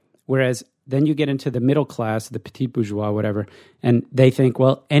pretty? Whereas then you get into the middle class, the petit bourgeois, whatever, and they think,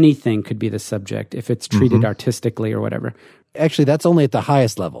 well, anything could be the subject if it's treated artistically or whatever. Actually, that's only at the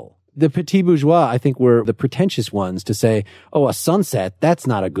highest level. The petit bourgeois, I think, were the pretentious ones to say, a sunset, that's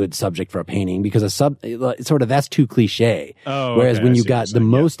not a good subject for a painting because that's too cliche. Whereas when you got the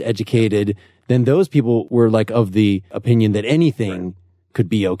most educated, then those people were like of the opinion that anything could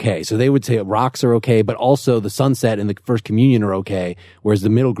be okay. So they would say rocks are okay, but also the sunset and the first communion are okay, whereas the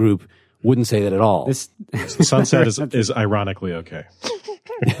middle group wouldn't say that at all. The sunset is ironically okay.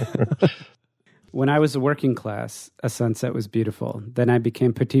 When I was a working class, a sunset was beautiful. Then I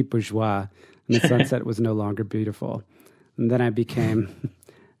became petit bourgeois, and the sunset was no longer beautiful. And then I became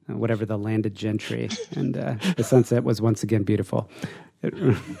whatever, the landed gentry, and the sunset was once again beautiful.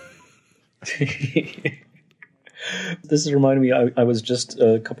 This is reminding me, I was just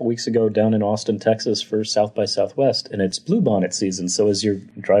a couple weeks ago down in Austin, Texas for South by Southwest, and it's bluebonnet season. So as you're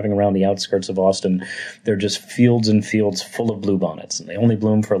driving around the outskirts of Austin, there are just fields and fields full of bluebonnets, and they only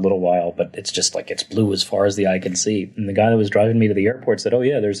bloom for a little while, but it's just like it's blue as far as the eye can see. And the guy that was driving me to the airport said, oh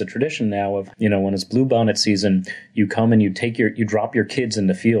yeah, there's a tradition now of, when it's bluebonnet season, you come and you drop your kids in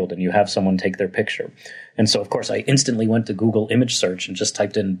the field and you have someone take their picture. And so, of course, I instantly went to Google image search and just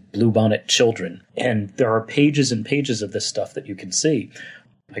typed in bluebonnet children. And there are pages and pages of this stuff that you can see.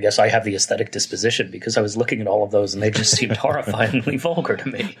 I guess I have the aesthetic disposition because I was looking at all of those and they just seemed horrifyingly vulgar to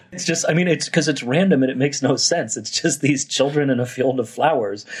me. It's just, it's because it's random and it makes no sense. It's just these children in a field of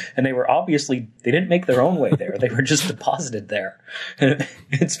flowers. And they didn't make their own way there. They were just deposited there. And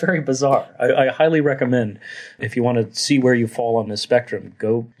it's very bizarre. I highly recommend, if you want to see where you fall on this spectrum,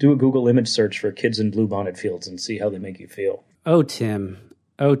 go do a Google image search for kids in bluebonnet fields and see how they make you feel. Oh, Tim.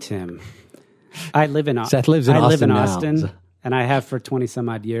 I live in Austin. Seth lives in Austin now. And I have for 20 some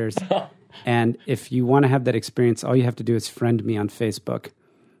odd years. And if you want to have that experience, all you have to do is friend me on Facebook.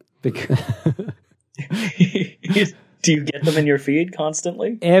 Because do you get them in your feed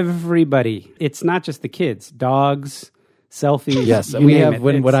constantly? Everybody. It's not just the kids. Dogs, selfies. Yes, we have.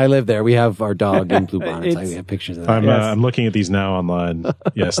 When I live there, we have our dog in bluebonnets. We have pictures of that. I'm looking at these now online.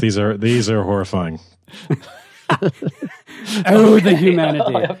 Yes, these are horrifying. Oh, the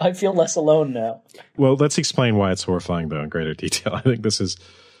humanity. I feel less alone now. Well, let's explain why it's horrifying, though, in greater detail. I think this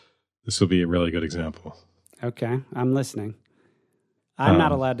will be a really good example. Okay, I'm listening. I'm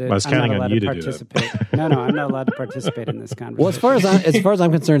not allowed to. I was counting on you to participate. do it. No, I'm not allowed to participate in this conversation. Well, as far as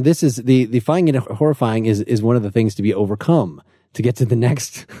I'm concerned, this is the finding it horrifying is one of the things to be overcome to get to the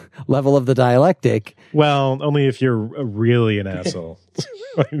next level of the dialectic. Well, only if you're really an asshole.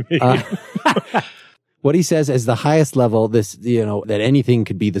 What he says as the highest level, that anything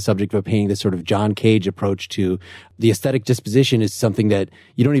could be the subject of a painting, this sort of John Cage approach to the aesthetic disposition is something that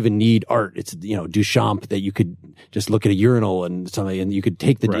you don't even need art. It's, Duchamp, that you could just look at a urinal and something, and you could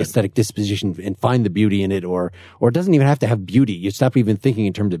take the aesthetic disposition and find the beauty in it, or it doesn't even have to have beauty. You stop even thinking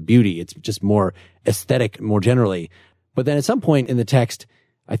in terms of beauty. It's just more aesthetic, more generally. But then at some point in the text,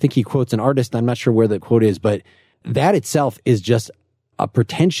 I think he quotes an artist. I'm not sure where the quote is, but that itself is just a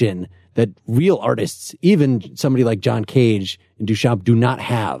pretension that real artists, even somebody like John Cage and Duchamp, do not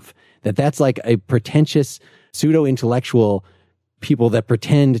have. That's like a pretentious, pseudo-intellectual people that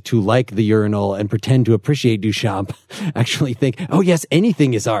pretend to like the urinal and pretend to appreciate Duchamp actually think, oh yes,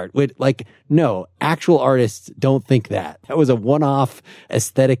 anything is art. No, actual artists don't think that. That was a one-off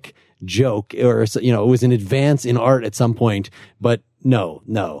aesthetic joke, or, it was an advance in art at some point, but no.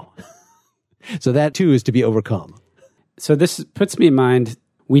 So that too is to be overcome. So this puts me in mind,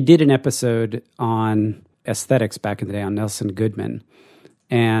 we did an episode on aesthetics back in the day on Nelson Goodman.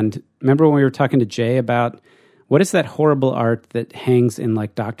 And remember when we were talking to Jay about what is that horrible art that hangs in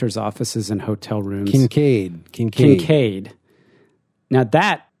like doctors' offices and hotel rooms? Kincaid. Now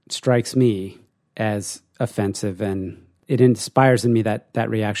that strikes me as offensive, and it inspires in me that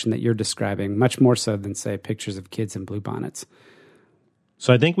reaction that you're describing, much more so than, say, pictures of kids in bluebonnets.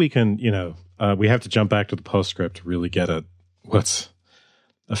 So I think we can, we have to jump back to the postscript to really get at what's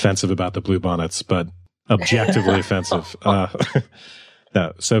offensive about the bluebonnets, but objectively offensive.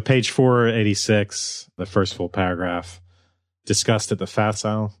 No. So page 486, the first full paragraph, discussed at the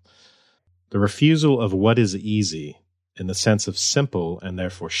facile. The refusal of what is easy in the sense of simple and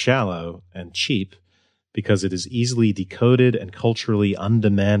therefore shallow and cheap, because it is easily decoded and culturally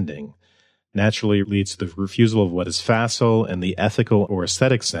undemanding, naturally leads to the refusal of what is facile in the ethical or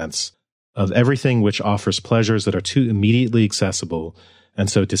aesthetic sense of everything which offers pleasures that are too immediately accessible and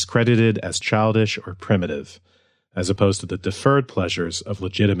so discredited as childish or primitive, as opposed to the deferred pleasures of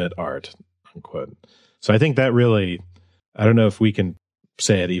legitimate art, unquote. So I think that really, I don't know if we can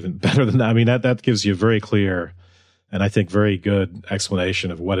say it even better than that. I mean, that gives you a very clear and I think very good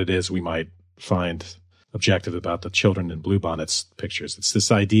explanation of what it is we might find objective about the children in bluebonnets pictures. It's this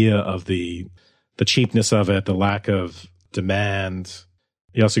idea of the cheapness of it, the lack of demand.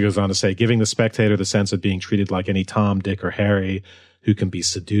 He also goes on to say, giving the spectator the sense of being treated like any Tom, Dick, or Harry who can be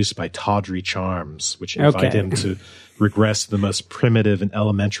seduced by tawdry charms, which invite him to regress to the most primitive and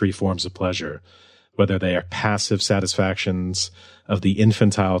elementary forms of pleasure, whether they are passive satisfactions of the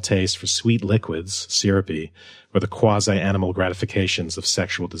infantile taste for sweet liquids, syrupy, or the quasi-animal gratifications of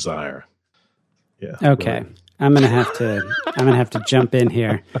sexual desire. Yeah. Okay. I'm gonna have to jump in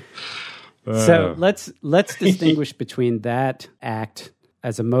here. So let's distinguish between that act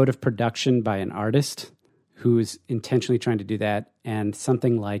as a mode of production by an artist who's intentionally trying to do that, and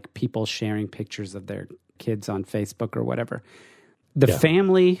something like people sharing pictures of their kids on Facebook or whatever. The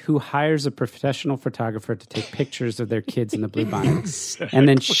family who hires a professional photographer to take pictures of their kids in the bluebonnet and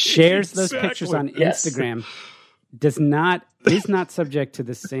then shares those pictures on Instagram is not subject to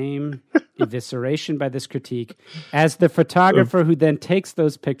the same evisceration by this critique as the photographer who then takes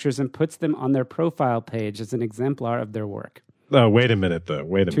those pictures and puts them on their profile page as an exemplar of their work. Oh, wait a minute, though.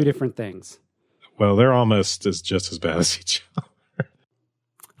 Two different things. Well, they're almost just as bad as each other.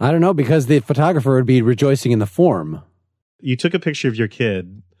 I don't know, because the photographer would be rejoicing in the form. You took a picture of your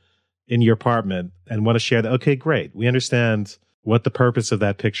kid in your apartment and want to share that. Okay, great. We understand what the purpose of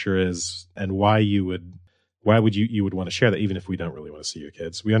that picture is and why you would want to share that, even if we don't really want to see your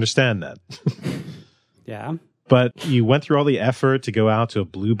kids. We understand that. Yeah. But you went through all the effort to go out to a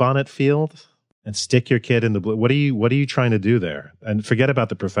bluebonnet field and stick your kid in the blue. What are you trying to do there? And forget about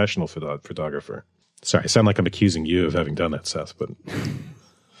the professional photographer. Sorry, I sound like I'm accusing you of having done that, Seth, but...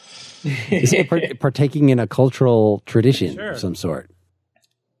 Is it partaking in a cultural tradition of some sort?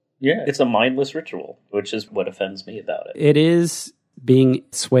 Yeah, it's a mindless ritual, which is what offends me about it. It is being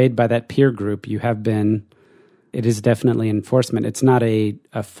swayed by that peer group. You have been, it is definitely enforcement. It's not a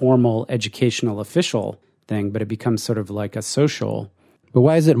formal educational official thing, but it becomes sort of like a social. But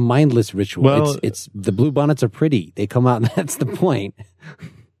why is it mindless ritual? Well, it's the bluebonnets are pretty. They come out and that's the point.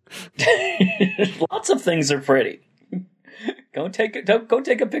 Lots of things are pretty. Go take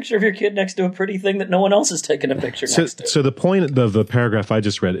a picture of your kid next to a pretty thing that no one else is taking a picture next to. So the point of the paragraph I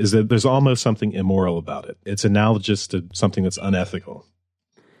just read is that there's almost something immoral about it. It's analogous to something that's unethical.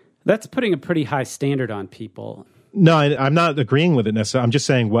 That's putting a pretty high standard on people. No, I'm not agreeing with it necessarily. I'm just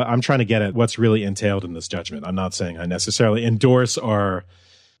saying what I'm trying to get at what's really entailed in this judgment. I'm not saying I necessarily endorse or...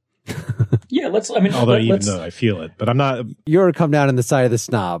 Yeah, let's... Although even though I feel it, but I'm not... You're come down on the side of the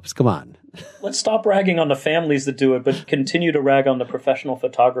snobs. Come on. Let's stop ragging on the families that do it, but continue to rag on the professional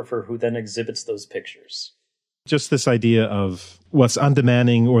photographer who then exhibits those pictures. Just this idea of what's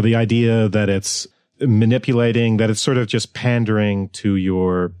undemanding, or the idea that it's manipulating, that it's sort of just pandering to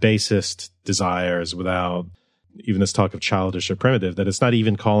your basest desires without even this talk of childish or primitive, that it's not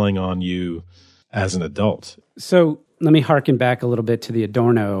even calling on you as an adult. So let me harken back a little bit to the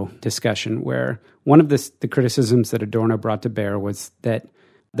Adorno discussion, where one of the criticisms that Adorno brought to bear was that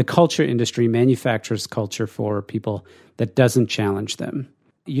the culture industry manufactures culture for people that doesn't challenge them.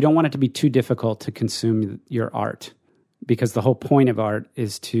 You don't want it to be too difficult to consume your art, because the whole point of art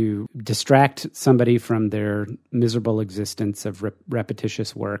is to distract somebody from their miserable existence of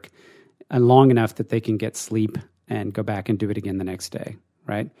repetitious work and long enough that they can get sleep and go back and do it again the next day,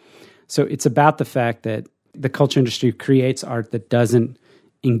 right? So it's about the fact that the culture industry creates art that doesn't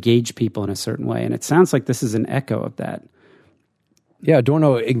engage people in a certain way. And it sounds like this is an echo of that. Yeah,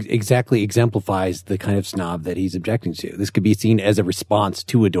 Adorno exactly exemplifies the kind of snob that he's objecting to. This could be seen as a response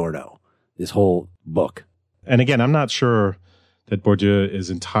to Adorno, this whole book. And again, I'm not sure that Bourdieu is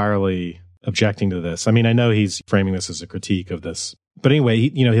entirely objecting to this. I mean, I know he's framing this as a critique of this. But anyway,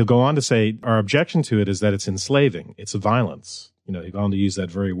 he'll go on to say, our objection to it is that it's enslaving. It's a violence. He'll go on to use that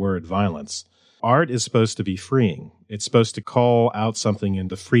very word, violence. Art is supposed to be freeing. It's supposed to call out something in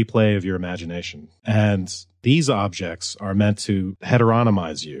the free play of your imagination. And these objects are meant to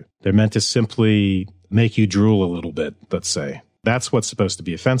heteronomize you. They're meant to simply make you drool a little bit, let's say. That's what's supposed to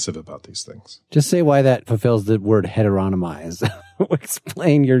be offensive about these things. Just say why that fulfills the word heteronomize.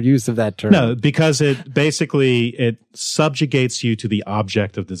 Explain your use of that term. No, because it subjugates you to the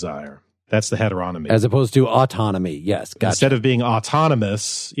object of desire. That's the heteronomy. As opposed to autonomy. Yes, gotcha. Instead of being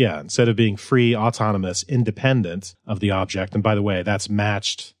autonomous, instead of being free, autonomous, independent of the object. And by the way, that's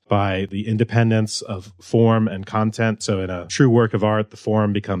matched by the independence of form and content. So in a true work of art, the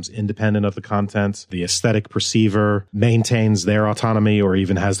form becomes independent of the content. The aesthetic perceiver maintains their autonomy, or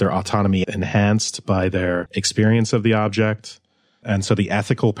even has their autonomy enhanced by their experience of the object. And so the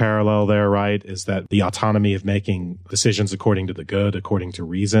ethical parallel there, right, is that the autonomy of making decisions according to the good, according to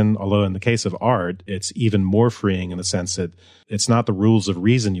reason. Although in the case of art, it's even more freeing in the sense that it's not the rules of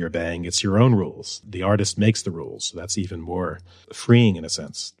reason you're obeying, it's your own rules. The artist makes the rules. So that's even more freeing in a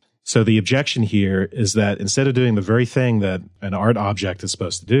sense. So the objection here is that instead of doing the very thing that an art object is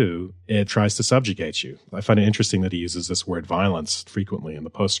supposed to do, it tries to subjugate you. I find it interesting that he uses this word violence frequently in the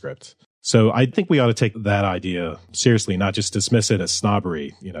postscript. So I think we ought to take that idea seriously, not just dismiss it as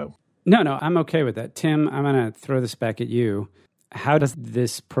snobbery, No, I'm okay with that. Tim, I'm going to throw this back at you. How does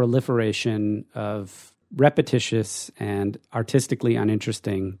this proliferation of repetitious and artistically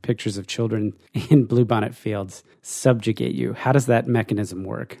uninteresting pictures of children in bluebonnet fields subjugate you? How does that mechanism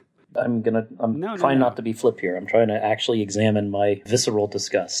work? I'm trying not to be flip here. I'm trying to actually examine my visceral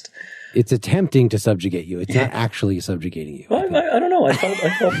disgust. It's attempting to subjugate you. It's not actually subjugating you. I don't know. I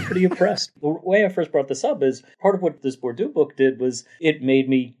felt pretty oppressed. The way I first brought this up is part of what this Bourdieu book did was it made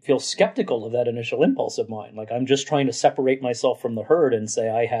me feel skeptical of that initial impulse of mine. Like, I'm just trying to separate myself from the herd and say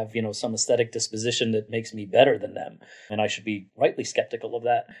I have, some aesthetic disposition that makes me better than them. And I should be rightly skeptical of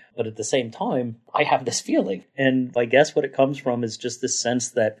that. But at the same time, I have this feeling. And I guess what it comes from is just this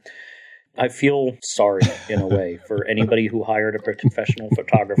sense that I feel sorry, in a way, for anybody who hired a professional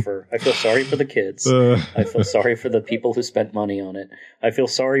photographer. I feel sorry for the kids. I feel sorry for the people who spent money on it. I feel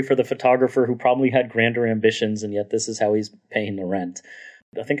sorry for the photographer who probably had grander ambitions, and yet this is how he's paying the rent.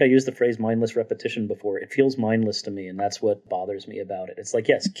 I think I used the phrase mindless repetition before. It feels mindless to me, and that's what bothers me about it. It's like,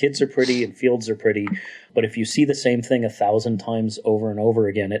 yes, kids are pretty and fields are pretty, but if you see the same thing 1,000 times over and over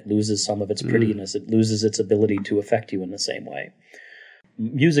again, it loses some of its prettiness. It loses its ability to affect you in the same way.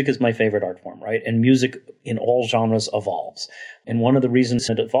 Music is my favorite art form, right? And music in all genres evolves. And one of the reasons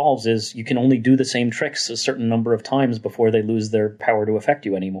it evolves is you can only do the same tricks a certain number of times before they lose their power to affect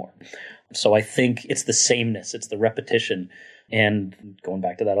you anymore. So I think it's the sameness, it's the repetition. And going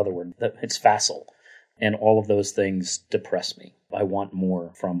back to that other word, it's facile. And all of those things depress me. I want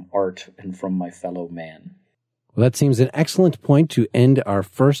more from art and from my fellow man. Well, that seems an excellent point to end our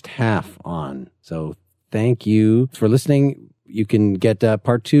first half on. So thank you for listening. You can get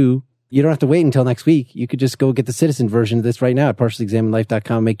part 2. You don't have to wait until next week. You could just go get the citizen version of this right now at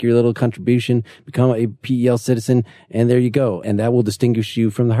partiallyexaminedlife.com. Make your little contribution, become a PEL citizen, and there you go. And that will distinguish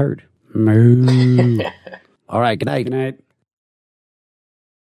you from the herd. All right, good night. Good night.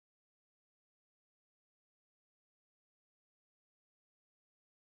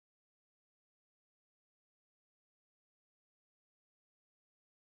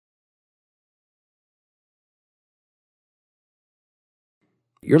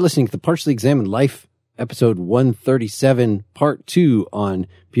 You're listening to the Partially Examined Life, episode 137, part 2 on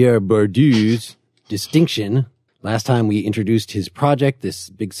Pierre Bourdieu's distinction. Last time we introduced his project,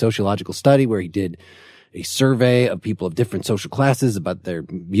 this big sociological study where he did a survey of people of different social classes about their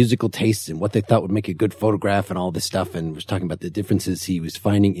musical tastes and what they thought would make a good photograph and all this stuff, and was talking about the differences he was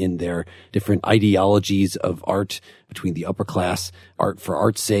finding in their different ideologies of art between the upper class, art for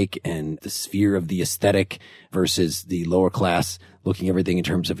art's sake, and the sphere of the aesthetic versus the lower class, looking at everything in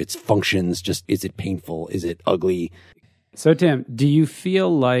terms of its functions. Just, is it painful? Is it ugly? So, Tim, do you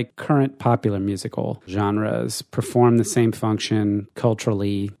feel like current popular musical genres perform the same function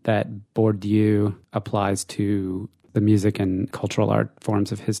culturally that Bourdieu applies to the music and cultural art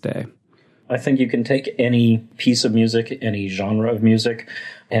forms of his day? I think you can take any piece of music, any genre of music,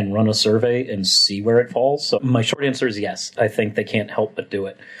 and run a survey and see where it falls. So my short answer is yes. I think they can't help but do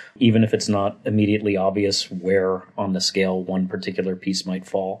it, even if it's not immediately obvious where on the scale one particular piece might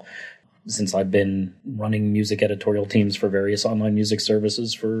fall. Since I've been running music editorial teams for various online music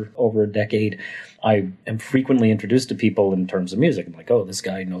services for over a decade, I am frequently introduced to people in terms of music. I'm like, oh, this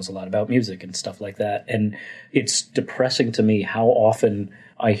guy knows a lot about music and stuff like that. And it's depressing to me how often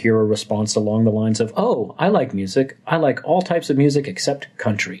I hear a response along the lines of, oh, I like music. I like all types of music except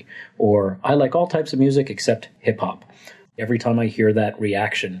country. Or I like all types of music except hip hop. Every time I hear that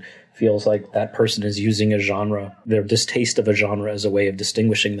reaction, feels like that person is using a genre, their distaste of a genre, as a way of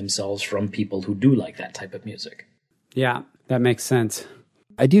distinguishing themselves from people who do like that type of music. Yeah, that makes sense.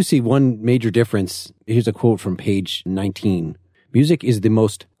 I do see one major difference. Here's a quote from page 19. Music is the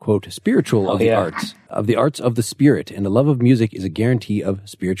most, quote, spiritual of the arts, of the spirit, and the love of music is a guarantee of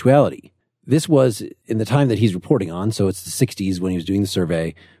spirituality. This was in the time that he's reporting on, so it's the 60s when he was doing the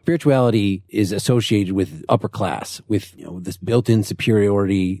survey. Spirituality is associated with upper class, with this built-in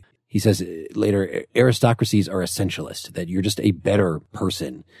superiority. He says later, aristocracies are essentialist, that you're just a better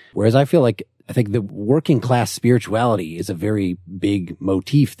person. Whereas I think the working class spirituality is a very big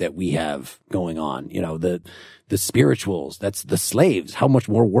motif that we have going on. The spirituals, that's the slaves. How much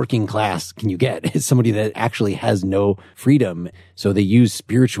more working class can you get? Is somebody that actually has no freedom. So they use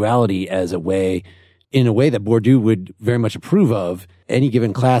spirituality as a way, in a way that Bourdieu would very much approve of. Any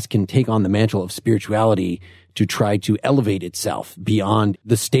given class can take on the mantle of spirituality to try to elevate itself beyond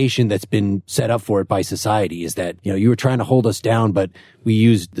the station that's been set up for it by society. Is that, you were trying to hold us down, but we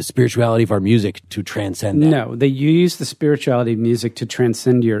used the spirituality of our music to transcend that. No, you use the spirituality of music to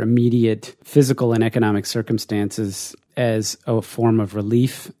transcend your immediate physical and economic circumstances as a form of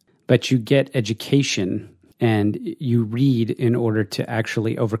relief, but you get education and you read in order to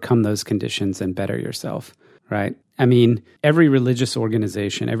actually overcome those conditions and better yourself, right? I mean, every religious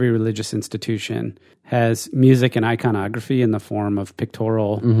organization, every religious institution has music and iconography in the form of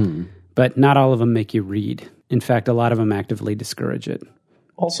pictorial, but not all of them make you read. In fact, a lot of them actively discourage it.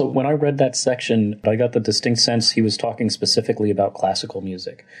 Also, when I read that section, I got the distinct sense he was talking specifically about classical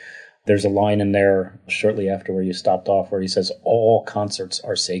music. There's a line in there shortly after where you stopped off where he says, all concerts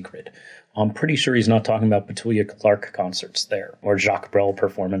are sacred. I'm pretty sure he's not talking about Petula Clark concerts there or Jacques Brel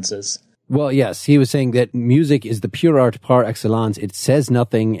performances. Well, yes, he was saying that music is the pure art par excellence. It says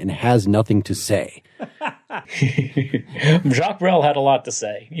nothing and has nothing to say. Jacques Brel had a lot to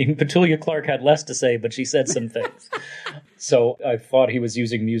say. Petula Clark had less to say, but she said some things. So I thought he was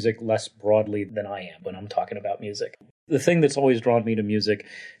using music less broadly than I am when I'm talking about music. The thing that's always drawn me to music,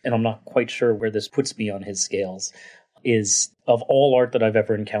 and I'm not quite sure where this puts me on his scales, is of all art that I've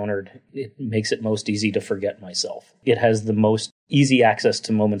ever encountered, it makes it most easy to forget myself. It has the most easy access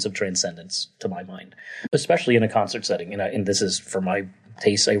to moments of transcendence, to my mind, especially in a concert setting. And this is, for my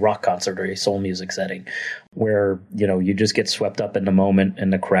taste, a rock concert or a soul music setting where, you just get swept up in the moment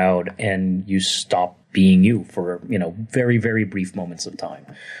and the crowd and you stop being you for, very, very brief moments of time.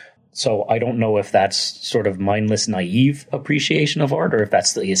 So I don't know if that's sort of mindless, naive appreciation of art or if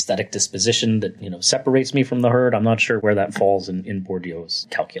that's the aesthetic disposition that, separates me from the herd. I'm not sure where that falls in Bourdieu's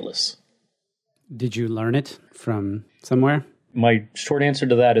calculus. Did you learn it from somewhere? My short answer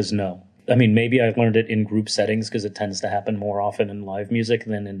to that is no. I mean, maybe I learned it in group settings because it tends to happen more often in live music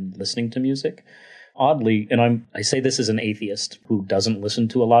than in listening to music. Oddly, and I say this as an atheist who doesn't listen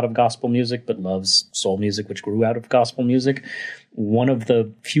to a lot of gospel music but loves soul music, which grew out of gospel music. One of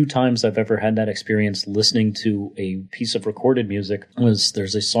the few times I've ever had that experience listening to a piece of recorded music was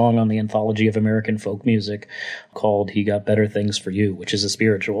there's a song on the Anthology of American Folk Music called He Got Better Things for You, which is a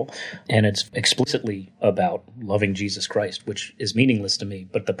spiritual. And it's explicitly about loving Jesus Christ, which is meaningless to me.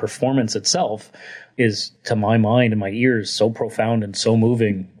 But the performance itself is, to my mind and my ears, so profound and so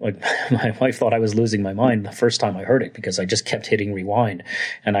moving. Like, my wife thought I was losing my mind the first time I heard it because I just kept hitting rewind.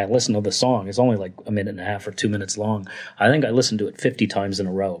 And I listened to the song. It's only like a minute and a half or 2 minutes long. I think I listened to it 50 times in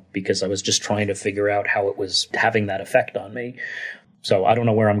a row because I was just trying to figure out how it was having that effect on me. So I don't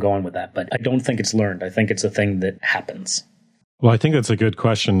know where I'm going with that, but I don't think it's learned. I think it's a thing that happens. Well, I think that's a good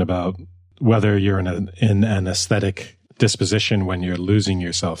question about whether you're in an aesthetic disposition when you're losing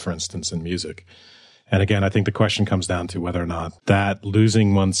yourself, for instance, in music. And again, I think the question comes down to whether or not that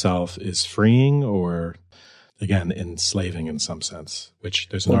losing oneself is freeing or, again, enslaving in some sense, which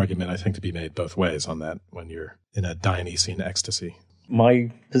there's an argument, I think, to be made both ways on that when you're in a Dionysian ecstasy. My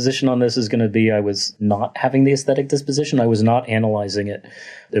position on this is going to be I was not having the aesthetic disposition. I was not analyzing it.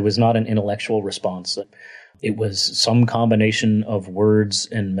 It was not an intellectual response. It was some combination of words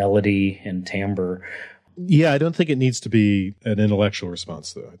and melody and timbre. Yeah, I don't think it needs to be an intellectual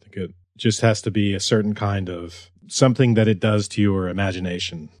response, though. I think it just has to be a certain kind of something that it does to your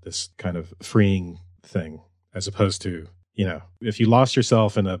imagination, this kind of freeing thing, as opposed to, if you lost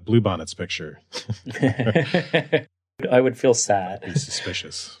yourself in a Bluebonnets picture. I would feel sad. Be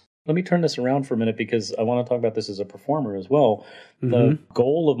suspicious. Let me turn this around for a minute because I want to talk about this as a performer as well. Mm-hmm. The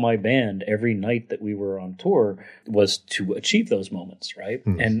goal of my band every night that we were on tour was to achieve those moments, right?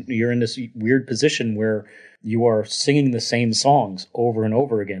 Mm-hmm. And you're in this weird position where you are singing the same songs over and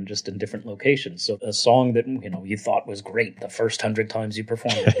over again, just in different locations. So a song that, you thought was great the first 100 times you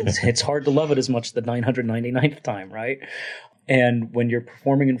performed it, it's hard to love it as much the 999th time, right? And when you're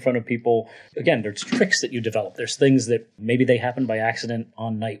performing in front of people, again, there's tricks that you develop. There's things that maybe they happen by accident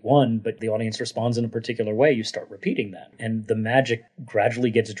on night one, but the audience responds in a particular way. You start repeating that. And the magic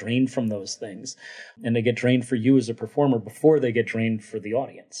gradually gets drained from those things. And they get drained for you as a performer before they get drained for the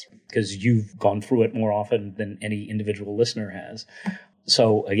audience, because you've gone through it more often than any individual listener has.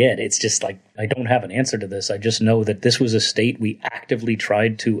 So again, it's just like, I don't have an answer to this. I just know that this was a state we actively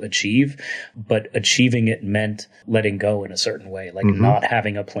tried to achieve, but achieving it meant letting go in a certain way, like not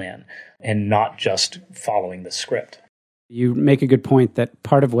having a plan and not just following the script. You make a good point that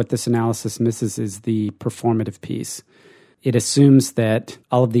part of what this analysis misses is the performative piece. It assumes that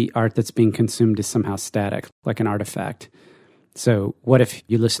all of the art that's being consumed is somehow static, like an artifact. So what if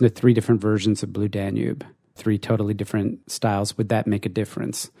you listen to 3 different versions of Blue Danube? 3 totally different styles, would that make a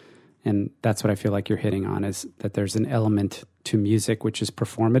difference? And that's what I feel like you're hitting on, is that there's an element to music which is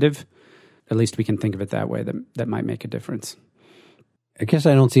performative. At least we can think of it that way, that might make a difference. I guess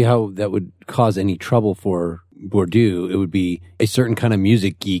I don't see how that would cause any trouble for Bourdieu. It would be a certain kind of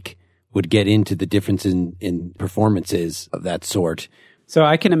music geek would get into the difference in performances of that sort. So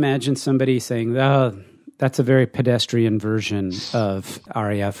I can imagine somebody saying, that's a very pedestrian version of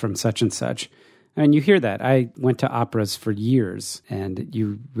aria from such and such. And you hear that. I went to operas for years, and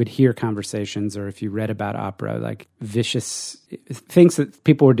you would hear conversations, or if you read about opera, like vicious things that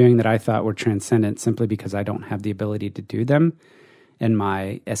people were doing that I thought were transcendent simply because I don't have the ability to do them. And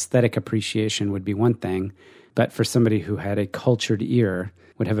my aesthetic appreciation would be one thing, but for somebody who had a cultured ear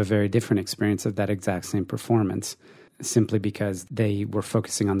would have a very different experience of that exact same performance. simply because they were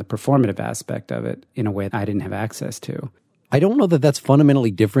focusing on the performative aspect of it in a way I didn't have access to. I don't know that that's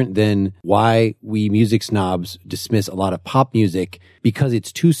fundamentally different than why we music snobs dismiss a lot of pop music, because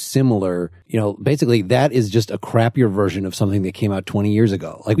it's too similar. Basically that is just a crappier version of something that came out 20 years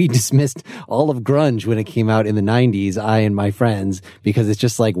ago. Like, we dismissed all of grunge when it came out in the 90s, I and my friends, because it's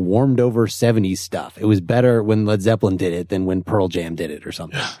just like warmed over 70s stuff. It was better when Led Zeppelin did it than when Pearl Jam did it or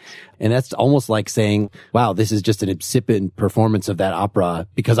something. And that's almost like saying, wow, this is just an insipid performance of that opera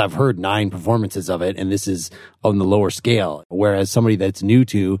because I've heard 9 performances of it and this is on the lower scale. Whereas somebody that's new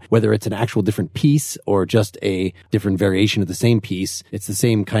to, whether it's an actual different piece or just a different variation of the same piece, it's the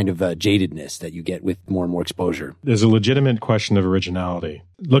same kind of jadedness that you get with more and more exposure. There's a legitimate question of originality.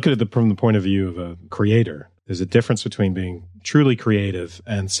 Look at it from the point of view of a creator. There's a difference between being truly creative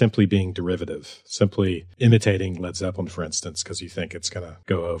and simply being derivative, simply imitating Led Zeppelin, for instance, because you think it's going to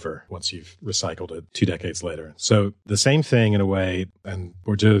go over once you've recycled it 2 decades later. So the same thing in a way, and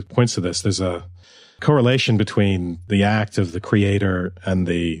Bourdieu points to this, there's a correlation between the act of the creator and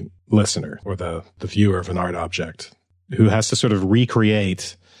the listener or the viewer of an art object, who has to sort of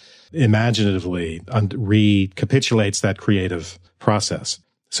recreate imaginatively and recapitulates that creative process.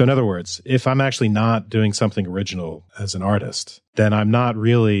 So in other words, if I'm actually not doing something original as an artist, then I'm not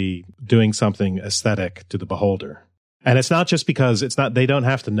really doing something aesthetic to the beholder. And it's not just because they don't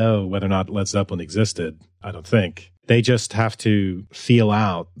have to know whether or not Led Zeppelin existed, I don't think. They just have to feel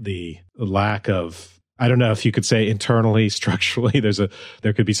out the lack of, I don't know if you could say internally, structurally,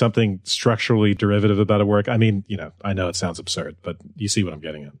 there could be something structurally derivative about a work. I mean, I know it sounds absurd, but you see what I'm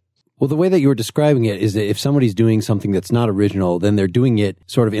getting at. Well, the way that you were describing it is that if somebody's doing something that's not original, then they're doing it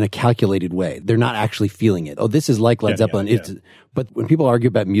sort of in a calculated way. They're not actually feeling it. Oh, this is like Led Zeppelin. Yeah. But when people argue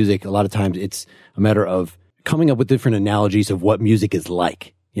about music, a lot of times it's a matter of coming up with different analogies of what music is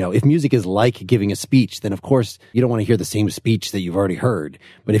like. If music is like giving a speech, then of course you don't want to hear the same speech that you've already heard.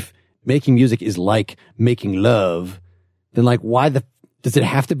 But if making music is like making love, then like does it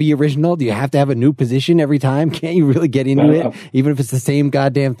have to be original? Do you have to have a new position every time? Can't you really get into it, even if it's the same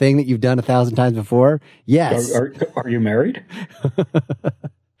goddamn thing that you've done 1,000 times before? Yes. Are you married?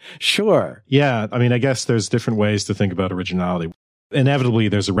 Sure. Yeah. I mean, I guess there's different ways to think about originality. Inevitably,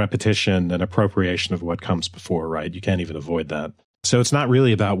 there's a repetition and appropriation of what comes before, right? You can't even avoid that. So it's not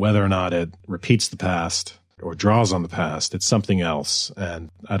really about whether or not it repeats the past or draws on the past. It's something else. And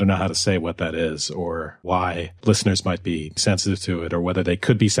I don't know how to say what that is or why listeners might be sensitive to it or whether they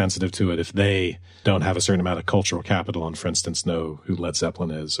could be sensitive to it if they don't have a certain amount of cultural capital and, for instance, know who Led Zeppelin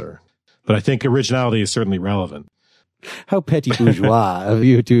is. But I think originality is certainly relevant. How petit bourgeois of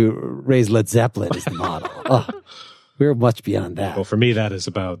you to raise Led Zeppelin as the model. Oh, we're much beyond that. Well, for me, that is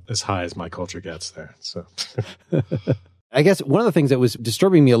about as high as my culture gets there. So I guess one of the things that was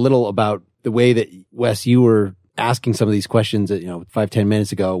disturbing me a little about the way that, Wes, you were asking some of these questions 5-10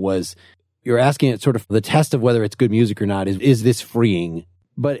 minutes ago was you're asking it sort of the test of whether it's good music or not. Is this freeing?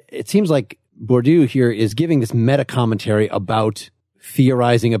 But it seems like Bourdieu here is giving this meta commentary about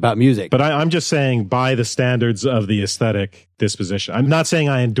theorizing about music. But I'm just saying by the standards of the aesthetic disposition. I'm not saying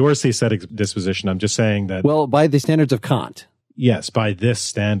I endorse the aesthetic disposition. I'm just saying that. Well, by the standards of Kant. Yes, by this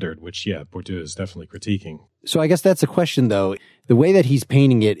standard, which, Bourdieu is definitely critiquing. So I guess that's a question, though. The way that he's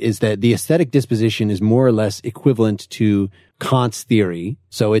painting it is that the aesthetic disposition is more or less equivalent to Kant's theory.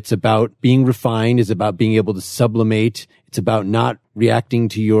 So it's about being refined, it's about being able to sublimate, it's about not reacting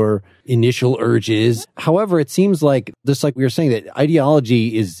to your initial urges. However, it seems like, just like we were saying, that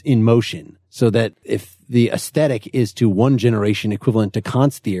ideology is in motion. So that if the aesthetic is to one generation equivalent to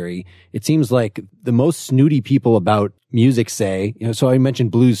Kant's theory, it seems like the most snooty people about music say, so I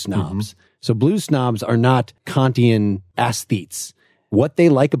mentioned blues snobs. Mm-hmm. So blues snobs are not Kantian aesthetes. What they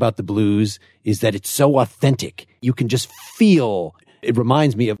like about the blues is that it's so authentic. You can just feel. It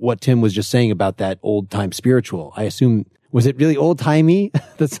reminds me of what Tim was just saying about that old time spiritual. I assume, was it really old timey,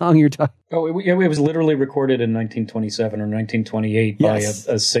 the song you're talking? Oh, it was literally recorded in 1927 or 1928 by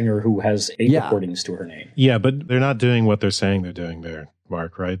a singer who has 8 recordings to her name. Yeah, but they're not doing what they're saying they're doing there,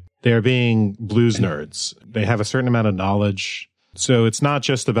 Mark, right? They're being blues nerds. They have a certain amount of knowledge. So it's not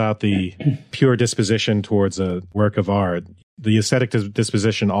just about the pure disposition towards a work of art. The aesthetic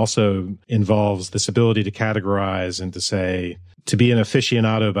disposition also involves this ability to categorize and to say, to be an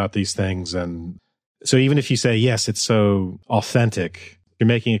aficionado about these things. And so even if you say, yes, it's so authentic, you're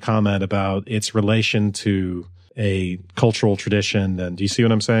making a comment about its relation to a cultural tradition. And do you see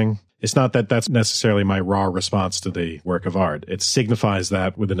what I'm saying? It's not that that's necessarily my raw response to the work of art. It signifies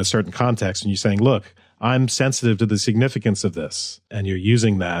that within a certain context. And you're saying, look, I'm sensitive to the significance of this. And you're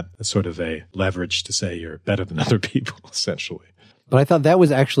using that as sort of a leverage to say you're better than other people, essentially. But I thought that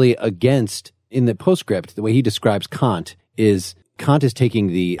was actually against in the postscript, the way he describes Kant is taking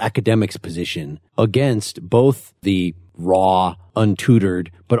the academic's position against both the raw, untutored,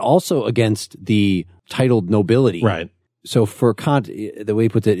 but also against the titled nobility. Right. So for Kant, the way he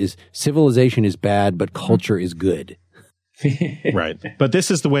puts it is civilization is bad, but culture is good. Right. But this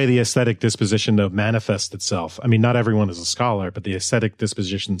is the way the aesthetic disposition manifests itself. I mean, not everyone is a scholar, but the aesthetic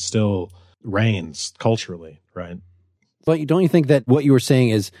disposition still reigns culturally, right? But don't you think that what you were saying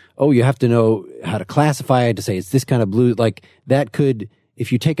is, you have to know how to classify it, to say it's this kind of blue, like that could,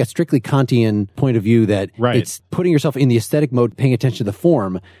 if you take a strictly Kantian point of view that it's putting yourself in the aesthetic mode, paying attention to the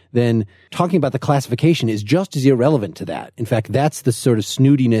form, then talking about the classification is just as irrelevant to that. In fact, that's the sort of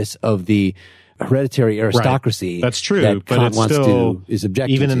snootiness of the hereditary aristocracy. Right. That's true, that but Kant it's wants still, is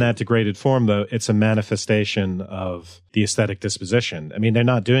objective even to. in that degraded form, though, it's a manifestation of the aesthetic disposition. I mean, they're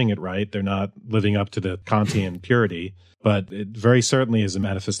not doing it right. They're not living up to the Kantian purity, but it very certainly is a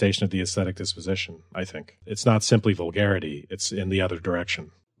manifestation of the aesthetic disposition, I think. It's not simply vulgarity. It's in the other direction.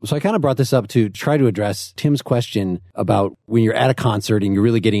 So I kind of brought this up to try to address Tim's question about when you're at a concert and you're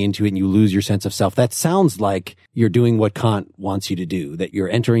really getting into it and you lose your sense of self. That sounds like you're doing what Kant wants you to do, that you're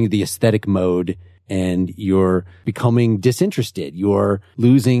entering the aesthetic mode and you're becoming disinterested. You're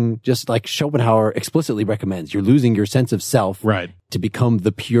losing, just like Schopenhauer explicitly recommends, you're losing your sense of self to become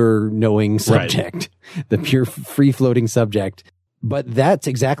the pure knowing subject, the pure free-floating subject. But that's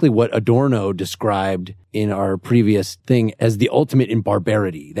exactly what Adorno described in our previous thing as the ultimate in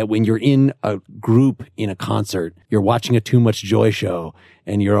barbarity, that when you're in a group in a concert, you're watching a Too Much Joy show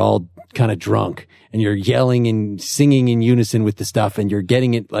and you're all kind of drunk and you're yelling and singing in unison with the stuff and you're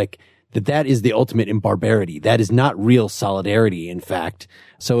getting it like that is the ultimate in barbarity. That is not real solidarity, in fact.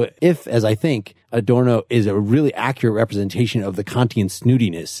 So if, as I think, Adorno is a really accurate representation of the Kantian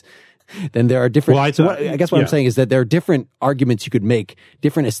snootiness, then there are different, I guess what I'm saying is that there are different arguments you could make,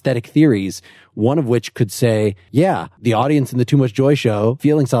 different aesthetic theories, one of which could say, the audience in the Too Much Joy show,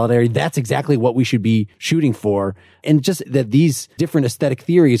 feeling solidarity, that's exactly what we should be shooting for. And just that these different aesthetic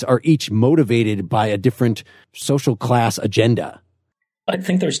theories are each motivated by a different social class agenda. I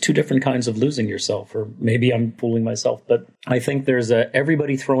think there's two different kinds of losing yourself, or maybe I'm fooling myself, but I think there's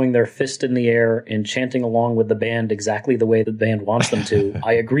everybody throwing their fist in the air and chanting along with the band exactly the way the band wants them to.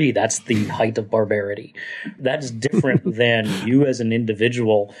 I agree, that's the height of barbarity. That's different than you as an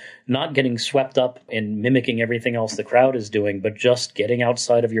individual not getting swept up and mimicking everything else the crowd is doing, but just getting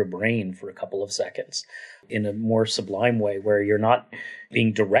outside of your brain for a couple of seconds in a more sublime way where you're not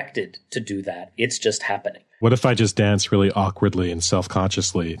being directed to do that. It's just happening. What if I just dance really awkwardly and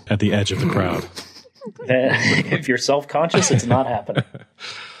self-consciously at the edge of the crowd? If you're self-conscious, it's not happening.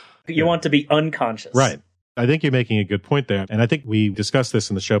 You want to be unconscious. Right. I think you're making a good point there. And I think we discussed this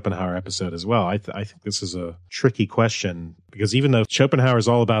in the Schopenhauer episode as well. I think this is a tricky question because even though Schopenhauer is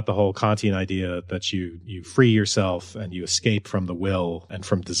all about the whole Kantian idea that you free yourself and you escape from the will and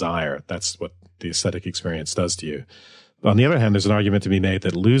from desire, that's what the aesthetic experience does to you. On the other hand, there's an argument to be made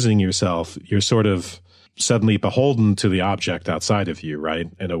that losing yourself, you're sort of suddenly beholden to the object outside of you, right?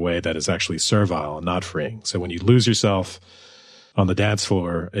 In a way that is actually servile and not freeing. So when you lose yourself on the dance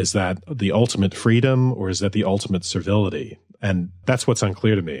floor, is that the ultimate freedom or is that the ultimate servility? And that's what's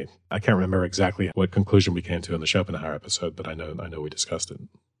unclear to me. I can't remember exactly what conclusion we came to in the Schopenhauer episode, but I know we discussed it.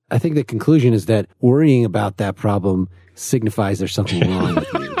 I think the conclusion is that worrying about that problem signifies there's something wrong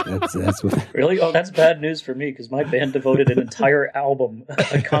with you. That's what. Really? Oh, that's bad news for me because my band devoted an entire album,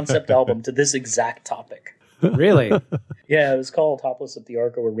 a concept album, to this exact topic. Really? Yeah, it was called Topless at the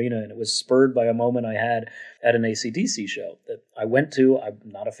Arco Arena, and it was spurred by a moment I had at an AC/DC show that I went to. I'm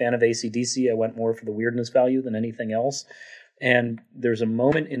not a fan of AC/DC. I went more for the weirdness value than anything else. And there's a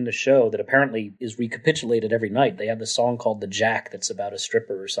moment in the show that apparently is recapitulated every night. They have this song called The Jack that's about a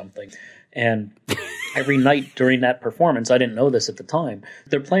stripper or something. And every night during that performance, I didn't know this at the time,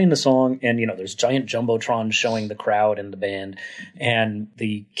 they're playing the song and, there's giant jumbotrons showing the crowd and the band. And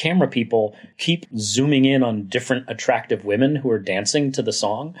the camera people keep zooming in on different attractive women who are dancing to the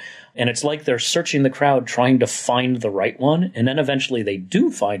song. And it's like they're searching the crowd trying to find the right one. And then eventually they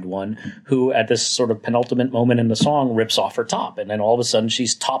do find one who at this sort of penultimate moment in the song rips off her top. And then all of a sudden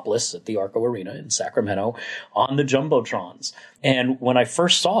she's topless at the Arco Arena in Sacramento on the jumbotrons. And when I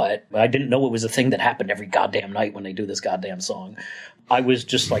first saw it, I didn't know it was a thing that happened every goddamn night when they do this goddamn song. I was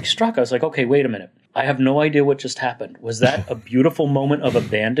just struck. I was like, okay, wait a minute. I have no idea what just happened. Was that a beautiful moment of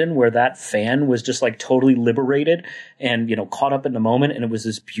abandon where that fan was just totally liberated and, caught up in the moment and it was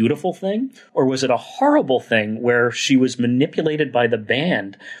this beautiful thing? Or was it a horrible thing where she was manipulated by the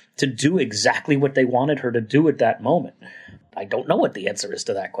band to do exactly what they wanted her to do at that moment? I don't know what the answer is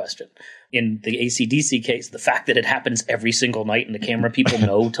to that question. In the AC/DC case, the fact that it happens every single night and the camera people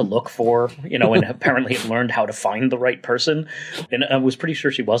know to look for, and apparently have learned how to find the right person, and I was pretty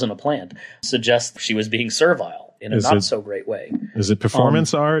sure she wasn't a plant, suggests she was being servile in a not-so-great way. Is it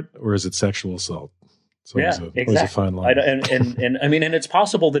performance art or is it sexual assault? Exactly. A fine line. And it's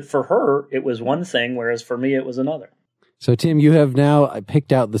possible that for her, it was one thing, whereas for me, it was another. So, Tim, you have now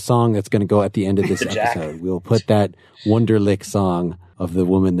picked out the song that's going to go at the end of this episode. We'll put that Wonderlick song of the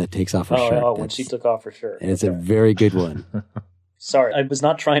woman that takes off her shirt. Oh, when she took off her shirt. And it's a very good one. Sorry, I was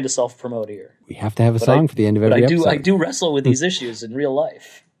not trying to self-promote here. We have to have a song for the end of every episode. I do wrestle with these issues in real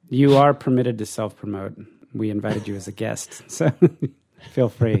life. You are permitted to self-promote. We invited you as a guest, so feel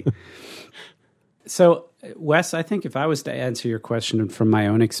free. So, Wes, I think if I was to answer your question from my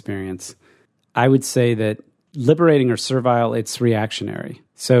own experience, I would say that liberating or servile, it's reactionary.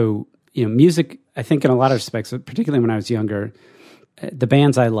 So, music, I think in a lot of respects, particularly when I was younger, the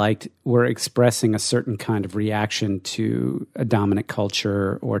bands I liked were expressing a certain kind of reaction to a dominant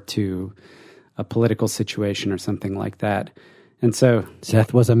culture or to a political situation or something like that. And so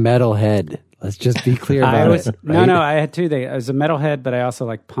Seth was a metalhead. Let's just be clear about it. Right? No, I had two. I was a metalhead, but I also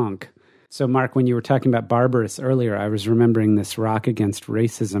like punk. So, Mark, when you were talking about Barbarous earlier, I was remembering this Rock Against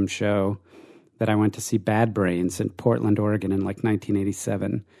Racism show that I went to see, Bad Brains, in Portland, Oregon in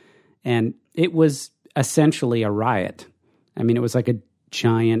 1987. And it was essentially a riot. I mean, it was like a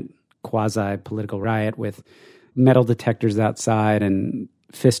giant quasi-political riot with metal detectors outside and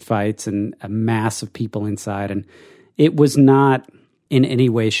fist fights and a mass of people inside. And it was not in any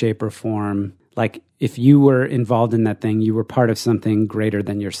way, shape, or form like if you were involved in that thing, you were part of something greater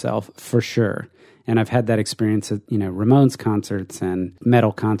than yourself, for sure. And I've had that experience at, Ramones concerts and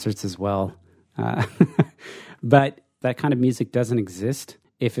metal concerts as well. But that kind of music doesn't exist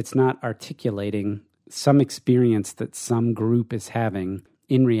if it's not articulating some experience that some group is having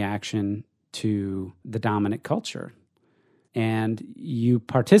in reaction to the dominant culture. And you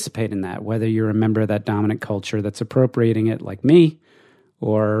participate in that, whether you're a member of that dominant culture that's appropriating it like me,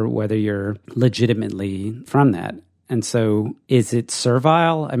 or whether you're legitimately from that. And so is it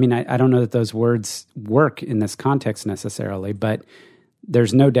servile? I mean, I don't know that those words work in this context necessarily, but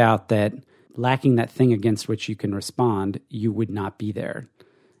there's no doubt that lacking that thing against which you can respond, you would not be there.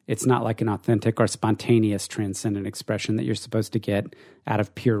 It's not like an authentic or spontaneous transcendent expression that you're supposed to get out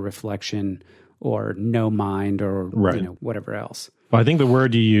of pure reflection or no mind or whatever else. Well, I think the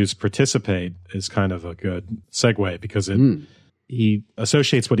word you use, participate, is kind of a good segue because he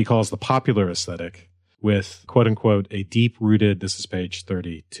associates what he calls the popular aesthetic with, quote unquote, a deep-rooted, this is page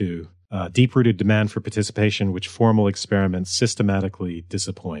 32, deep-rooted demand for participation which formal experiment systematically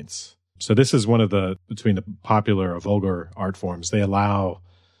disappoints. So this is one of between the popular or vulgar art forms, they allow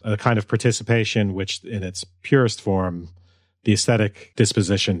a kind of participation which in its purest form, the aesthetic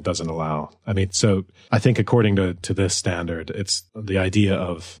disposition doesn't allow. I mean, so I think according to this standard, it's the idea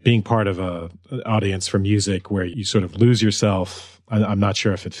of being part of an audience for music where you sort of lose yourself. I'm not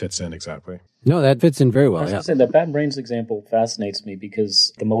sure if it fits in exactly. No, that fits in very well. I was going to say, that Bad Brains example fascinates me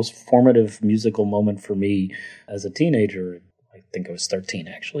because the most formative musical moment for me as a teenager, I think I was 13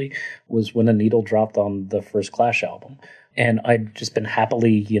 actually, was when a needle dropped on the first Clash album. And I'd just been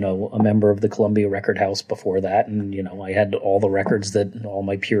happily, a member of the Columbia Record House before that. And, I had all the records that all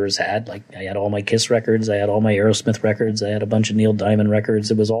my peers had. Like, I had all my Kiss records. I had all my Aerosmith records. I had a bunch of Neil Diamond records.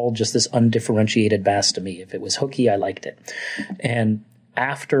 It was all just this undifferentiated mass to me. If it was hooky, I liked it. And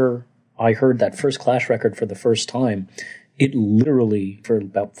after I heard that first Clash record for the first time, it literally, for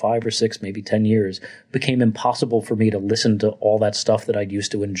about 5 or 6, maybe 10 years, became impossible for me to listen to all that stuff that I'd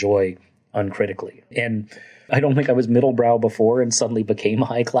used to enjoy uncritically. And I don't think I was middlebrow before and suddenly became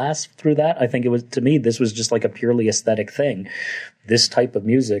high class through that. I think it was, to me, this was just like a purely aesthetic thing. This type of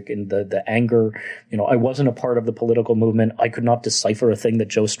music and the anger, I wasn't a part of the political movement. I could not decipher a thing that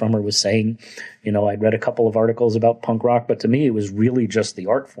Joe Strummer was saying. I'd read a couple of articles about punk rock, but to me, it was really just the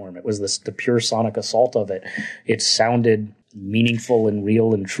art form. It was the pure sonic assault of it. It sounded meaningful and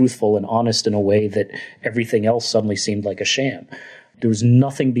real and truthful and honest in a way that everything else suddenly seemed like a sham. There was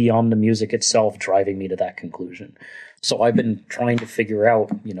nothing beyond the music itself driving me to that conclusion. So I've been trying to figure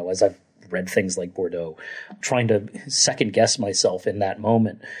out, as I've read things like Bourdieu, trying to second guess myself in that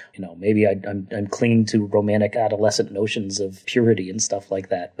moment. Maybe I'm clinging to romantic adolescent notions of purity and stuff like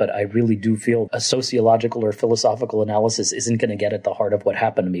that. But I really do feel a sociological or philosophical analysis isn't going to get at the heart of what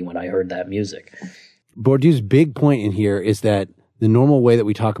happened to me when I heard that music. Bourdieu's big point in here is that the normal way that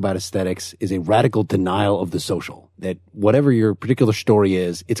we talk about aesthetics is a radical denial of the social, that whatever your particular story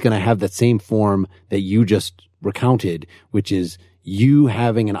is, it's going to have that same form that you just recounted, which is you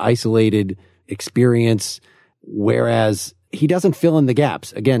having an isolated experience, whereas he doesn't fill in the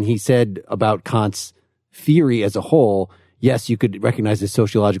gaps. Again, he said about Kant's theory as a whole, yes, you could recognize the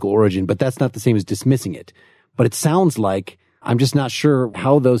sociological origin, but that's not the same as dismissing it. But it sounds like I'm just not sure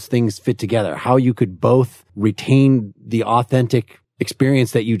how those things fit together, how you could both retain the authentic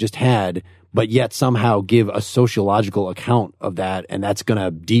experience that you just had, but yet somehow give a sociological account of that, and that's going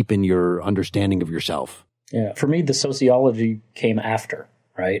to deepen your understanding of yourself. Yeah, for me, the sociology came after,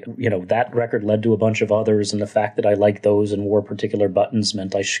 right? That record led to a bunch of others, and the fact that I liked those and wore particular buttons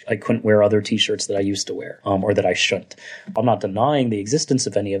meant I couldn't wear other T-shirts that I used to wear, or that I shouldn't. I'm not denying the existence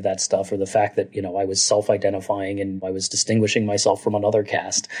of any of that stuff, or the fact that, I was self-identifying and I was distinguishing myself from another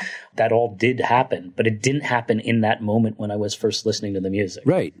caste. That all did happen, but it didn't happen in that moment when I was first listening to the music.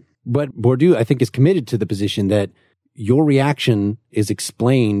 Right. But Bourdieu, I think, is committed to the position that your reaction is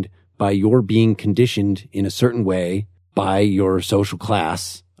explained by your being conditioned in a certain way by your social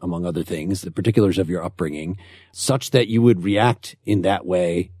class, among other things, the particulars of your upbringing, such that you would react in that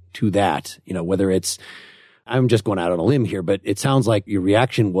way to that, whether it's, I'm just going out on a limb here, but it sounds like your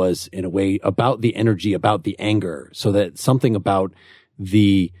reaction was in a way about the energy, about the anger, so that something about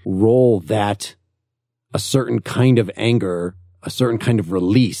the role that a certain kind of anger, a certain kind of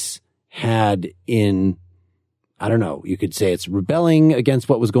release had in, I don't know, you could say it's rebelling against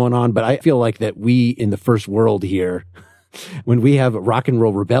what was going on, but I feel like that we in the first world here, when we have rock and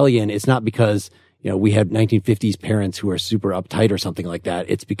roll rebellion, it's not because, we have 1950s parents who are super uptight or something like that.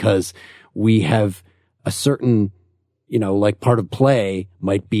 It's because we have a certain, like part of play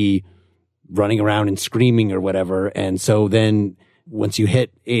might be running around and screaming or whatever. And so then once you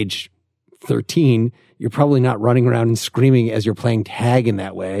hit age 13, you're probably not running around and screaming as you're playing tag in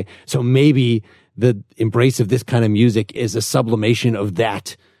that way. So maybe the embrace of this kind of music is a sublimation of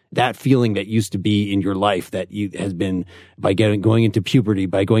that feeling that used to be in your life that has been by going into puberty,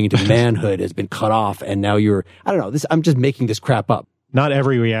 by going into manhood has been cut off. And now I'm just making this crap up. Not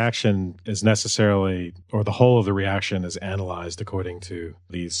every reaction is necessarily, or the whole of the reaction is analyzed according to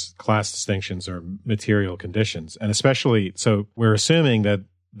these class distinctions or material conditions. And especially, so we're assuming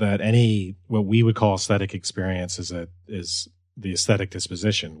that any, what we would call aesthetic experience is the aesthetic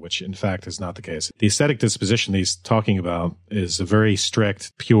disposition, which in fact is not the case. The aesthetic disposition he's talking about is a very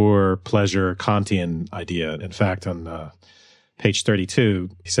strict, pure pleasure Kantian idea. In fact, on page 32,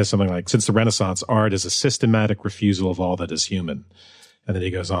 he says something like, since the Renaissance, art is a systematic refusal of all that is human. And then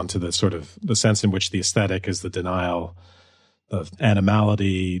he goes on to the sort of the sense in which the aesthetic is the denial of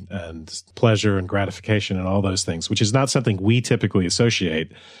animality and pleasure and gratification and all those things, which is not something we typically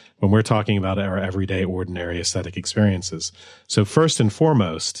associate when we're talking about our everyday, ordinary aesthetic experiences. So first and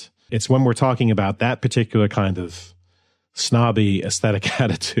foremost, it's when we're talking about that particular kind of snobby aesthetic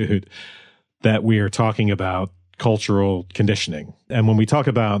attitude that we are talking about cultural conditioning. And when we talk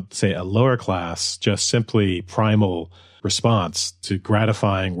about, say, a lower class, just simply primal response to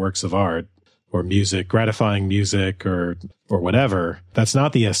gratifying works of art or music, gratifying music or whatever, that's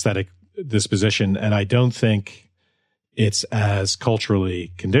not the aesthetic disposition. And I don't think it's as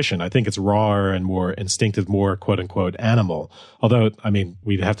culturally conditioned. I think it's rawer and more instinctive, more quote unquote animal. Although, I mean,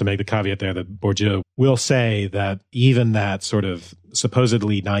 we'd have to make the caveat there that Bourdieu will say that even that sort of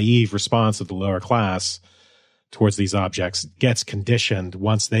supposedly naive response of the lower class towards these objects gets conditioned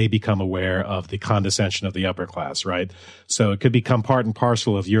once they become aware of the condescension of the upper class, right? So it could become part and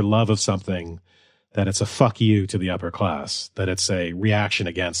parcel of your love of something, that it's a fuck you to the upper class, that it's a reaction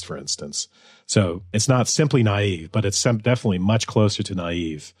against, for instance. So it's not simply naive, but it's definitely much closer to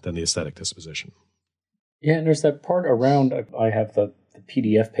naive than the aesthetic disposition. Yeah, and there's that part around, I have the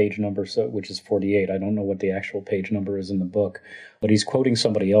PDF page number, which is 48. I don't know what the actual page number is in the book, but he's quoting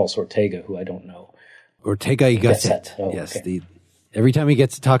somebody else, Ortega, who I don't know. Ortega y Gasset. Oh, yes. Okay. Every time he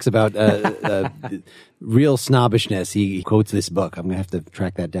talks about real snobbishness, he quotes this book. I'm going to have to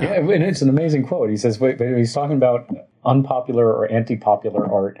track that down. Yeah, and it's an amazing quote. He says, he's talking about unpopular or anti-popular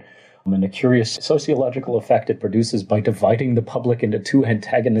art and the curious sociological effect it produces by dividing the public into two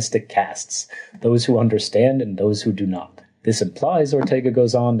antagonistic castes, those who understand and those who do not. This implies, Ortega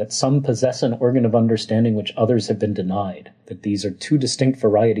goes on, that some possess an organ of understanding which others have been denied, that these are two distinct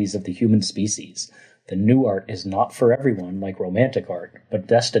varieties of the human species. The new art is not for everyone, like romantic art, but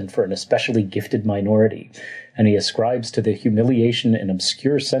destined for an especially gifted minority, and he ascribes to the humiliation and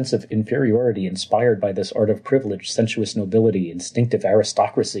obscure sense of inferiority inspired by this art of privilege, sensuous nobility, instinctive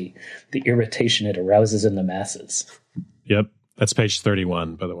aristocracy, the irritation it arouses in the masses. Yep, that's page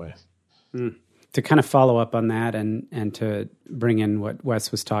 31, by the way. To kind of follow up on that and to bring in what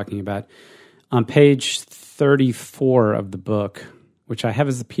Wes was talking about, on page 34 of the book, which I have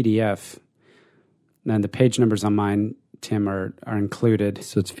as a PDF, and the page numbers on mine, Tim, are included.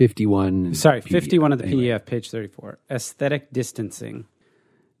 So it's 51. Sorry, PDF, 51 of the anyway. PDF, page 34. Aesthetic distancing.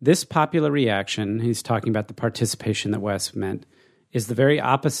 This popular reaction, he's talking about the participation that Wes meant, is the very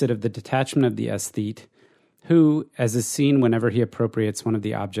opposite of the detachment of the aesthete, who, as is seen whenever he appropriates one of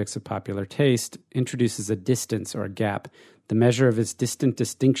the objects of popular taste, introduces a distance or a gap, the measure of his distant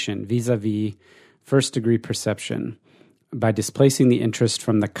distinction vis-a-vis first-degree perception, by displacing the interest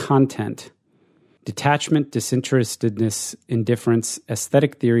from the content. Detachment, disinterestedness, indifference,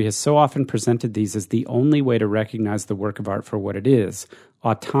 aesthetic theory has so often presented these as the only way to recognize the work of art for what it is,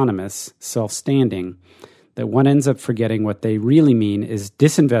 autonomous, self-standing, that one ends up forgetting what they really mean is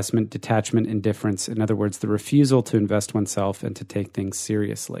disinvestment, detachment, indifference. In other words, the refusal to invest oneself and to take things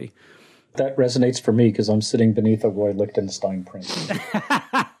seriously. That resonates for me because I'm sitting beneath a Roy Lichtenstein print.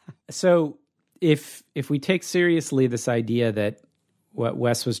 So if we take seriously this idea that what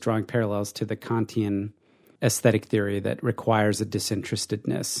Wes was drawing parallels to the Kantian aesthetic theory that requires a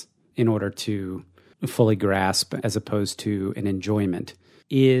disinterestedness in order to fully grasp as opposed to an enjoyment,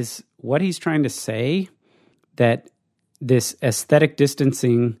 is what he's trying to say that this aesthetic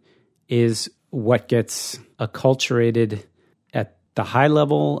distancing is what gets acculturated at the high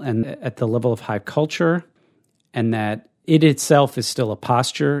level and at the level of high culture, and that it itself is still a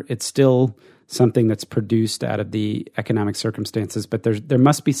posture. It's still something that's produced out of the economic circumstances, but there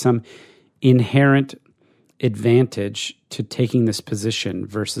must be some inherent advantage to taking this position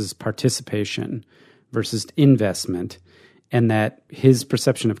versus participation versus investment, and that his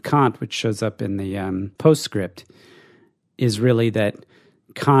perception of Kant, which shows up in the postscript, is really that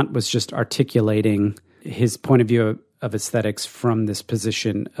Kant was just articulating his point of view of aesthetics from this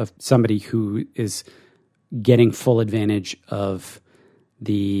position of somebody who is getting full advantage of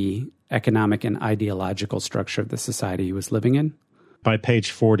the economic and ideological structure of the society he was living in. By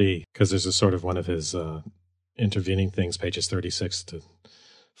page 40, because there's a sort of one of his intervening things, pages 36 to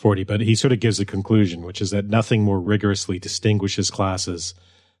 40, but he sort of gives a conclusion, which is that nothing more rigorously distinguishes classes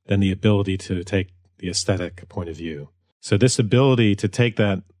than the ability to take the aesthetic point of view. So this ability to take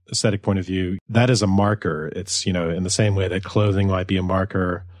that aesthetic point of view, that is a marker. It's, you know, in the same way that clothing might be a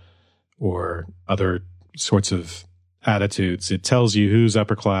marker or other sorts of attitudes. It tells you who's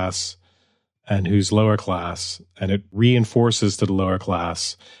upper class and who's lower class, and it reinforces to the lower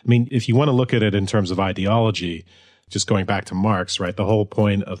class. I mean, if you want to look at it in terms of ideology, just going back to Marx, right, the whole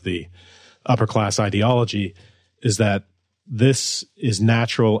point of the upper class ideology is that this is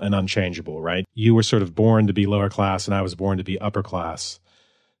natural and unchangeable, right? You were sort of born to be lower class and I was born to be upper class.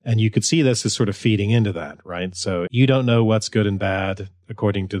 And you could see this as sort of feeding into that, right? So you don't know what's good and bad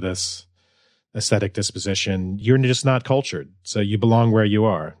according to this aesthetic disposition. You're just not cultured. So you belong where you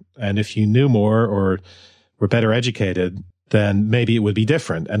are. And if you knew more or were better educated, then maybe it would be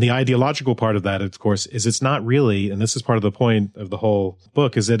different. And the ideological part of that, of course, is it's not really, and this is part of the point of the whole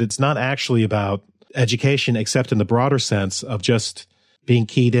book, is that it's not actually about education except in the broader sense of just being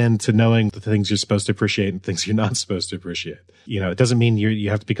keyed in to knowing the things you're supposed to appreciate and things you're not supposed to appreciate. You know, it doesn't mean you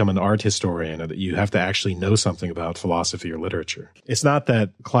have to become an art historian or that you have to actually know something about philosophy or literature. It's not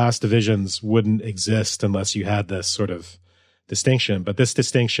that class divisions wouldn't exist unless you had this sort of distinction, but this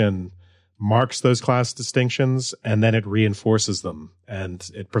distinction marks those class distinctions and then it reinforces them,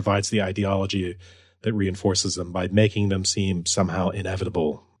 and it provides the ideology that reinforces them by making them seem somehow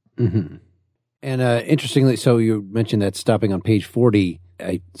inevitable. Mm-hmm. And interestingly, so you mentioned that stopping on page 40,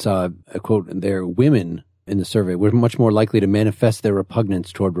 I saw a quote in there, women in the survey were much more likely to manifest their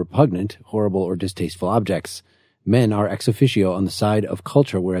repugnance toward repugnant, horrible, or distasteful objects. Men are ex officio on the side of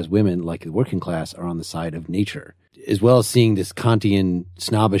culture, whereas women, like the working class, are on the side of nature. As well as seeing this Kantian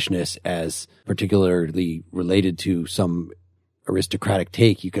snobbishness as particularly related to some aristocratic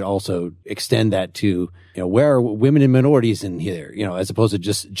take, you could also extend that to, you know, where are women and minorities in here, you know, as opposed to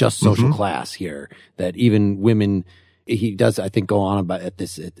just social class here, that even women, he does, I think, go on about at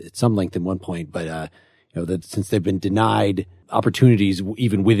this at some length in one point, but, you know, that since they've been denied opportunities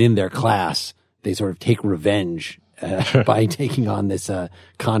even within their class, they sort of take revenge by taking on this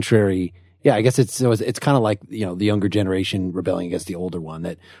contrary. Yeah, I guess it's kind of like, you know, the younger generation rebelling against the older one,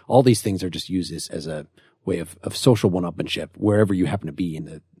 that all these things are just used as a way of social one-upmanship wherever you happen to be in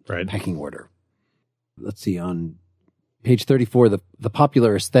the pecking order. Let's see, on page 34, the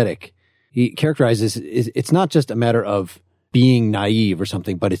popular aesthetic, he characterizes, it's not just a matter of being naive or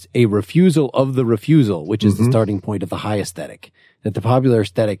something, but it's a refusal of the refusal, which is the starting point of the high aesthetic. That the popular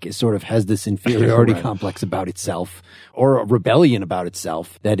aesthetic is sort of has this inferiority complex about itself, or a rebellion about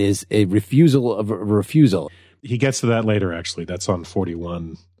itself, that is a refusal of a refusal. He gets to that later, actually. That's on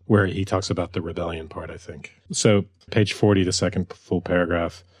 41, where he talks about the rebellion part, I think. So page 40, the second full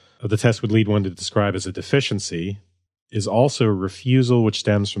paragraph. The test would lead one to describe as a deficiency is also a refusal which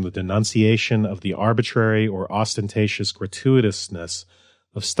stems from the denunciation of the arbitrary or ostentatious gratuitousness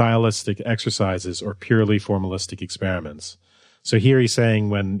of stylistic exercises or purely formalistic experiments. So here he's saying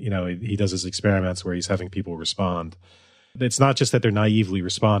when, he does his experiments where he's having people respond, it's not just that they're naively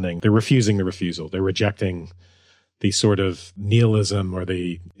responding, they're refusing the refusal. They're rejecting the sort of nihilism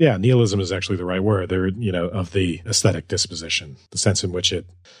nihilism is actually the right word. They're, of the aesthetic disposition, the sense in which it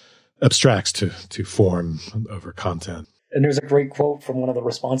abstracts to form over content. And there's a great quote from one of the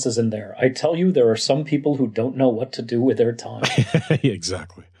responses in there. I tell you, there are some people who don't know what to do with their time.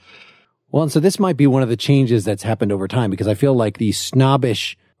 Exactly. Well, and so this might be one of the changes that's happened over time, because I feel like the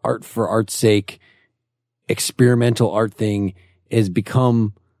snobbish art for art's sake, experimental art thing has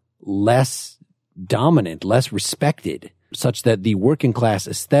become less dominant, less respected, such that the working class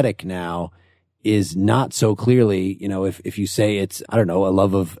aesthetic now is not so clearly, if you say it's, I don't know, a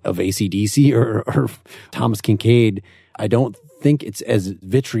love of AC/DC or Thomas Kincaid, I don't think it's as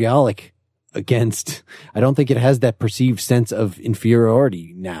vitriolic against, I don't think it has that perceived sense of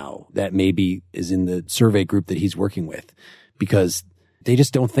inferiority now that maybe is in the survey group that he's working with, because they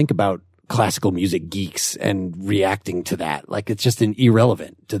just don't think about classical music geeks and reacting to that. Like, it's just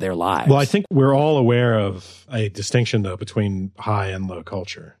irrelevant to their lives. Well, I think we're all aware of a distinction, though, between high and low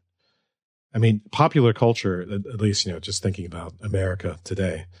culture. I mean, popular culture, at least, just thinking about America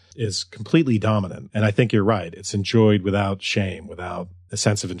today, is completely dominant. And I think you're right. It's enjoyed without shame, without a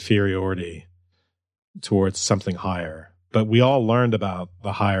sense of inferiority towards something higher. But we all learned about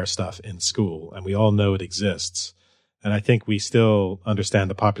the higher stuff in school, and we all know it exists. And I think we still understand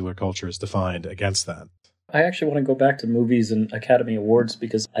the popular culture is defined against that. I actually want to go back to movies and Academy Awards,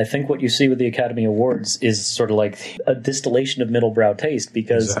 because I think what you see with the Academy Awards is sort of like a distillation of middlebrow taste,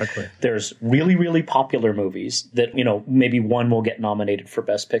 because there's really, really popular movies that, maybe one will get nominated for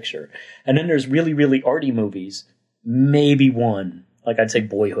Best Picture. And then there's really, really arty movies, maybe one, like I'd say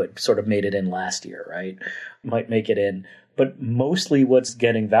Boyhood sort of made it in last year, right? Might make it in. But mostly what's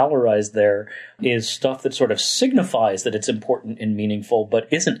getting valorized there is stuff that sort of signifies that it's important and meaningful,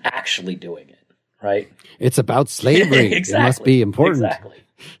 but isn't actually doing it. Right? It's about slavery. Exactly. It must be important. Exactly.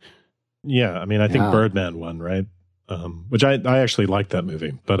 Yeah, I mean, I think Birdman won, right? Which I actually liked that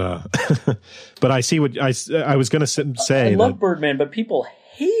movie, but but I see what I was going to say. I love Birdman, but people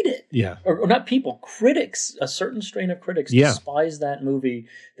hate it. Yeah, or not people, critics. A certain strain of critics despise that movie.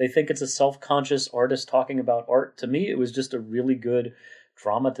 They think it's a self-conscious artist talking about art. To me, it was just a really good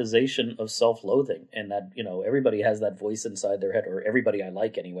dramatization of self-loathing, and that everybody has that voice inside their head, or everybody I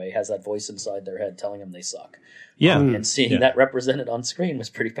like anyway has that voice inside their head telling them they suck. Yeah, and seeing that represented on screen was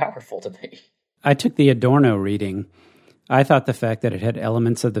pretty powerful to me. I took the Adorno reading. I thought the fact that it had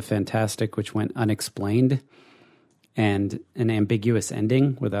elements of the fantastic which went unexplained, and an ambiguous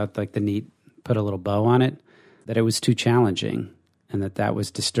ending without like the neat put a little bow on it, that it was too challenging, and that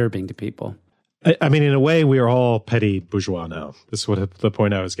was disturbing to people. I mean, in a way, we are all petty bourgeois now. This is what the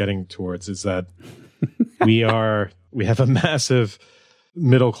point I was getting towards, is that we have a massive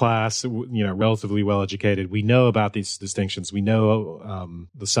middle class, relatively well educated. We know about these distinctions. We know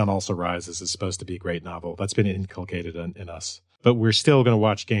The Sun Also Rises is supposed to be a great novel. That's been inculcated in us. But we're still going to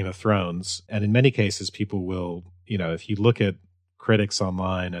watch Game of Thrones. And in many cases, people will, if you look at critics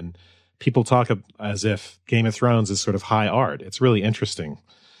online, and people talk as if Game of Thrones is sort of high art. It's really interesting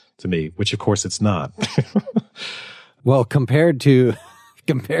to me, which of course it's not. Well, compared to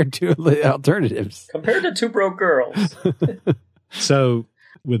the alternatives. Compared to Two Broke Girls. So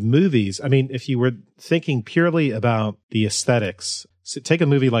with movies, I mean, if you were thinking purely about the aesthetics, take a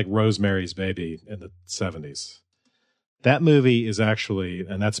movie like Rosemary's Baby in the 70s. That movie is actually,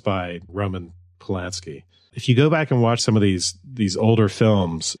 and that's by Roman Polanski. If you go back and watch some of these older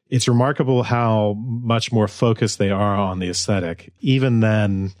films, it's remarkable how much more focused they are on the aesthetic, even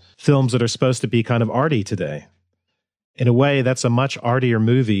than films that are supposed to be kind of arty today. In a way, that's a much artier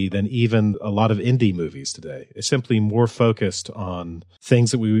movie than even a lot of indie movies today. It's simply more focused on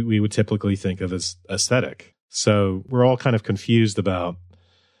things that we would typically think of as aesthetic. So we're all kind of confused about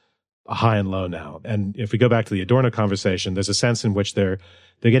a high and low now. And if we go back to the Adorno conversation, there's a sense in which they're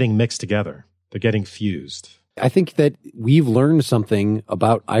getting mixed together. They're getting fused. I think that we've learned something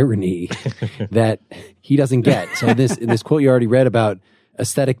about irony that he doesn't get. So in this quote you already read about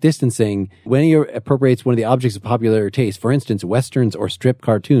aesthetic distancing, when he appropriates one of the objects of popular taste, for instance, Westerns or strip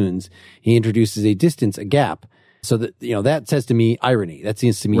cartoons, he introduces a distance, a gap. So that, that says to me irony. That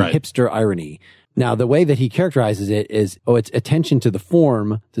seems to me hipster irony. Now, the way that he characterizes it is, it's attention to the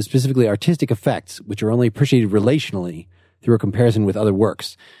form, to specifically artistic effects, which are only appreciated relationally through a comparison with other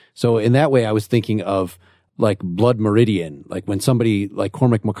works. So in that way, I was thinking of like Blood Meridian, like when somebody like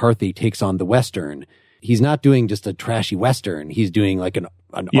Cormac McCarthy takes on the Western, he's not doing just a trashy Western. He's doing like an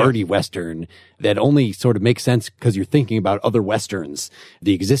arty Western that only sort of makes sense because you're thinking about other Westerns,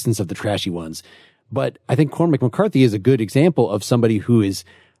 the existence of the trashy ones. But I think Cormac McCarthy is a good example of somebody who is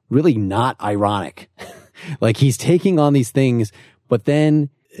really not ironic. Like he's taking on these things, but then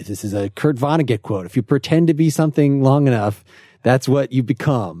this is a Kurt Vonnegut quote. If you pretend to be something long enough, that's what you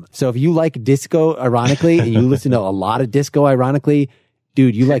become. So if you like disco ironically and you listen to a lot of disco ironically,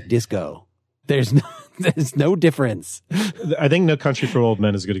 dude, you like disco. There's no difference. I think No Country for Old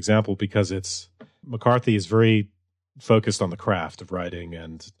Men is a good example because McCarthy is very focused on the craft of writing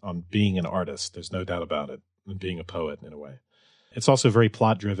and on being an artist. There's no doubt about it, and being a poet in a way. It's also very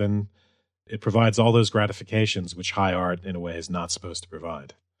plot driven. It provides all those gratifications which high art in a way is not supposed to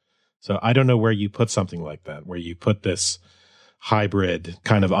provide. So I don't know where you put something like that, where you put this hybrid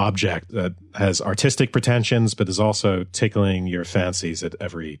kind of object that has artistic pretensions but is also tickling your fancies at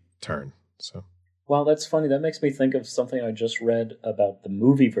every turn. So, wow, that's funny. That makes me think of something I just read about the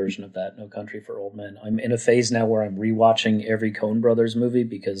movie version of that, No Country for Old Men. I'm in a phase now where I'm rewatching every Coen Brothers movie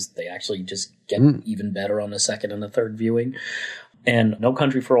because they actually just get even better on the second and the third viewing. And No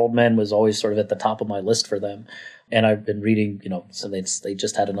Country for Old Men was always sort of at the top of my list for them. And I've been reading, so they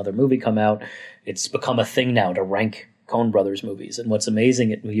just had another movie come out. It's become a thing now to rank Coen Brothers movies. And what's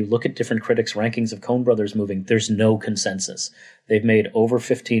amazing, when you look at different critics' rankings of Coen Brothers movies, there's no consensus. They've made over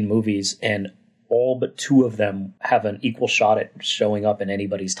 15 movies, and all but 2 of them have an equal shot at showing up in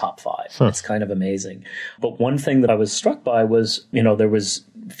anybody's top 5. It's kind of amazing. But one thing that I was struck by was, there was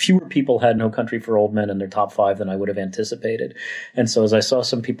fewer people had No Country for Old Men in their top 5 than I would have anticipated. And so as I saw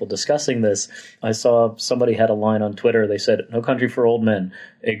some people discussing this, I saw somebody had a line on Twitter. They said, No Country for Old Men,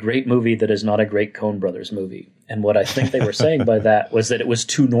 a great movie that is not a great Coen Brothers movie. And what I think they were saying by that was that it was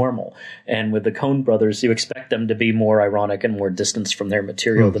too normal. And with the Coen Brothers, you expect them to be more ironic and more distanced from their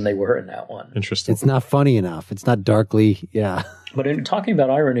material than they were in that one. Interesting. It's not funny enough. It's not darkly, yeah. But in talking about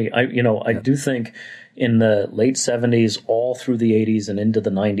irony, I do think in the late 70s, all through the 80s and into the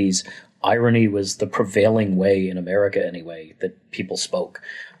 90s, irony was the prevailing way in America anyway that people spoke,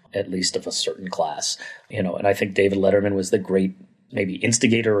 at least of a certain class. And I think David Letterman was the great maybe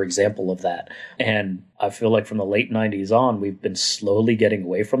instigator or example of that. And I feel like from the late 90s on, we've been slowly getting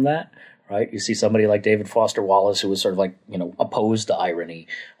away from that. Right? You see somebody like David Foster Wallace, who was sort of like, opposed to irony,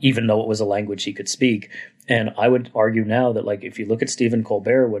 even though it was a language he could speak. And I would argue now that, like, if you look at Stephen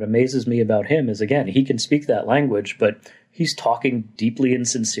Colbert, what amazes me about him is, again, he can speak that language, but he's talking deeply and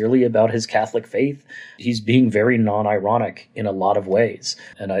sincerely about his Catholic faith. He's being very non-ironic in a lot of ways.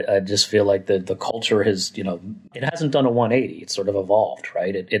 And I just feel like the culture has, it hasn't done a 180. It's sort of evolved,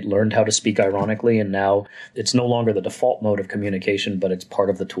 right? It learned how to speak ironically, and now it's no longer the default mode of communication, but it's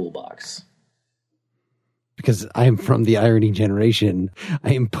part of the toolbox. Because I am from the irony generation,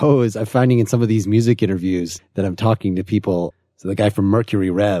 I'm finding in some of these music interviews that I'm talking to people. So the guy from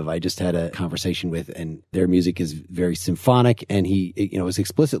Mercury Rev, I just had a conversation with, and their music is very symphonic. And he, was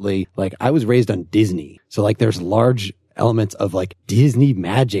explicitly like, I was raised on Disney. So like there's large elements of like Disney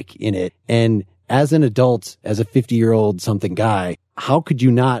magic in it. And as an adult, as a 50-year-old something guy, how could you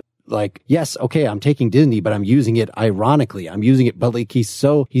not like, yes, okay, I'm taking Disney, but I'm using it ironically. I'm using it, but like he's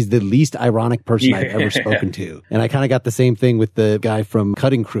the least ironic person I've ever spoken to. And I kind of got the same thing with the guy from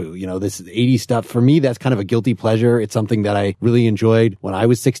Cutting Crew, this 80s stuff. For me, that's kind of a guilty pleasure. It's something that I really enjoyed. When I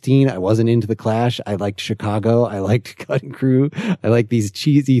was 16, I wasn't into The Clash. I liked Chicago. I liked Cutting Crew. I like these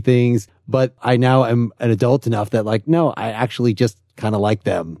cheesy things, but I now am an adult enough that like, no, I actually just kind of like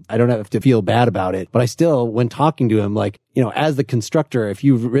them. I don't have to feel bad about it, but I still, when talking to him, like, as the constructor, if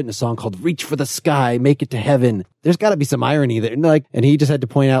you've written a song called Reach for the Sky, Make It to Heaven, there's got to be some irony there. And he just had to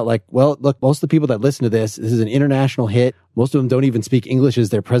point out like, well, look, most of the people that listen to this is an international hit. Most of them don't even speak English as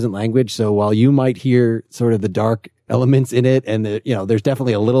their present language. So while you might hear sort of the dark elements in it, and there's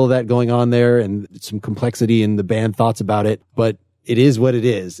definitely a little of that going on there and some complexity in the band thoughts about it, but it is what it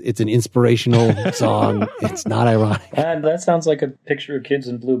is. It's an inspirational song. It's not ironic. And that sounds like a picture of kids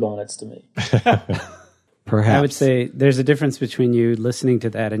in bluebonnets to me. Perhaps. I would say there's a difference between you listening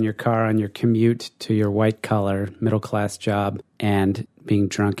to that in your car on your commute to your white-collar, middle-class job and being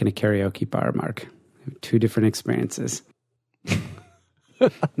drunk in a karaoke bar, Mark. 2 different experiences.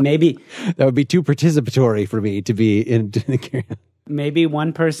 Maybe. That would be too participatory for me to be in the karaoke. Maybe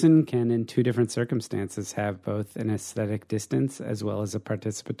one person can, in 2 different circumstances, have both an aesthetic distance as well as a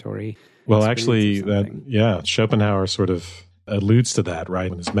participatory. Well, actually, Schopenhauer sort of alludes to that,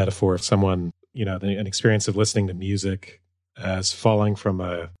 right? In his metaphor of someone, an experience of listening to music as falling from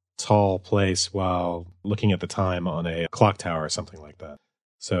a tall place while looking at the time on a clock tower or something like that.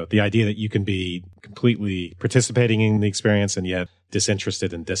 So the idea that you can be completely participating in the experience and yet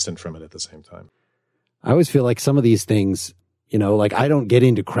disinterested and distant from it at the same time. I always feel like some of these things, like I don't get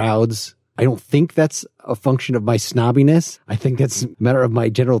into crowds. I don't think that's a function of my snobbiness. I think that's a matter of my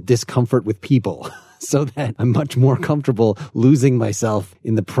general discomfort with people. So that I'm much more comfortable losing myself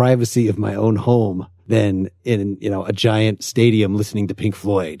in the privacy of my own home than in, a giant stadium listening to Pink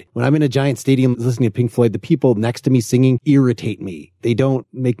Floyd. When I'm in a giant stadium listening to Pink Floyd, the people next to me singing irritate me. They don't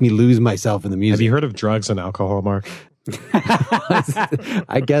make me lose myself in the music. Have you heard of drugs and alcohol, Mark?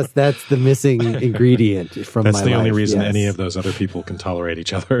 I guess that's the missing ingredient from my life. That's the only reason yes. any of those other people can tolerate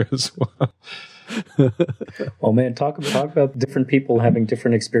each other as well. Oh man, talk about different people having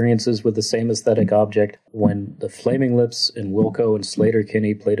different experiences with the same aesthetic object. When the Flaming Lips and Wilco and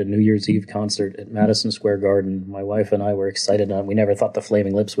Slater-Kinney played a New Year's Eve concert at Madison Square Garden, my wife and I were excited. We never thought the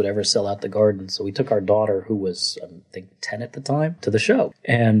Flaming Lips would ever sell out the Garden, so we took our daughter, who was, I think, 10 at the time, to the show.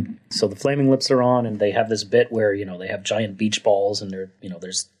 And so the Flaming Lips are on, and they have this bit where, they have giant beach balls, and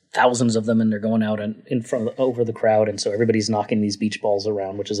there's thousands of them, and they're going out in front over the crowd, and so everybody's knocking these beach balls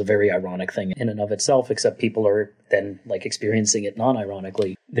around, which is a very ironic thing in and of itself, except people are then experiencing it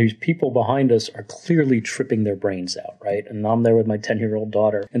non-ironically. These people behind us are clearly tripping their brains out, right? And I'm there with my 10-year-old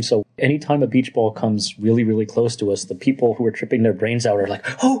daughter, and so anytime a beach ball comes really, really close to us, the people who are tripping their brains out are like,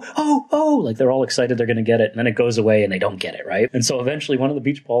 oh, like they're all excited they're going to get it, and then it goes away and they don't get it, right? And so eventually one of the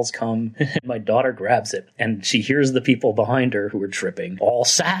beach balls come, and my daughter grabs it, and she hears the people behind her who are tripping all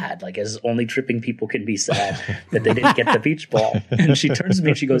sad, as only tripping people can be sad, that they didn't get the beach ball. And she turns to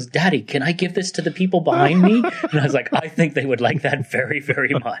me and she goes, "Daddy, can I give this to the people behind me?" And I was like, "I think they would like that very,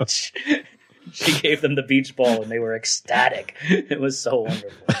 very much." She gave them the beach ball and they were ecstatic. It was so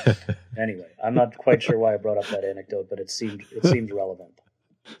wonderful. Anyway, I'm not quite sure why I brought up that anecdote, but it seemed relevant.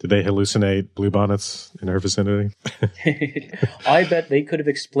 Did they hallucinate bluebonnets in her vicinity? I bet they could have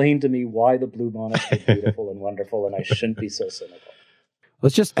explained to me why the bluebonnets were beautiful and wonderful, and I shouldn't be so cynical.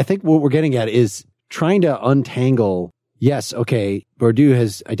 I think what we're getting at is trying to untangle. Yes, okay, Bourdieu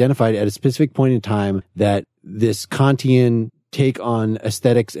has identified at a specific point in time that this Kantian take on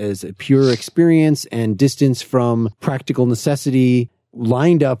aesthetics as a pure experience and distance from practical necessity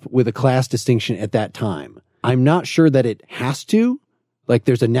lined up with a class distinction at that time. I'm not sure that it has to.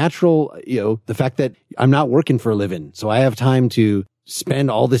 There's a natural, the fact that I'm not working for a living, so I have time to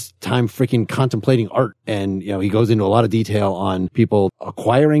spend all this time freaking contemplating art. And, he goes into a lot of detail on people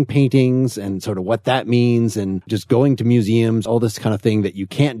acquiring paintings and sort of what that means and just going to museums, all this kind of thing that you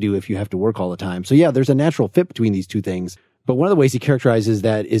can't do if you have to work all the time. So yeah, there's a natural fit between these two things. But one of the ways he characterizes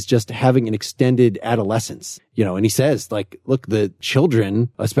that is just having an extended adolescence, and he says, look, the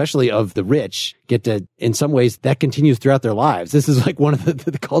children, especially of the rich, get to, in some ways, that continues throughout their lives. This is one of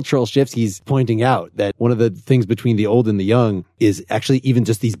the cultural shifts he's pointing out, that one of the things between the old and the young is actually even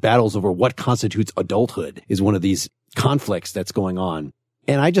just these battles over what constitutes adulthood is one of these conflicts that's going on.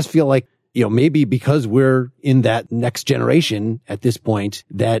 And I just feel like, maybe because we're in that next generation at this point,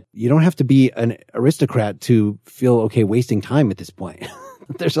 that you don't have to be an aristocrat to feel okay wasting time at this point.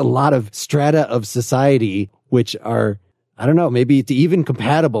 There's a lot of strata of society which are, I don't know, maybe even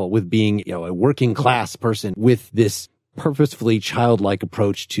compatible with being, a working class person with this purposefully childlike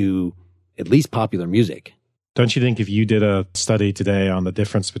approach to at least popular music. Don't you think if you did a study today on the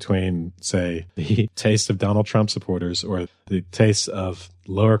difference between, say, the taste of Donald Trump supporters or the taste of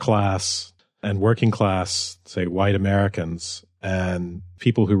lower class and working class, say, white Americans and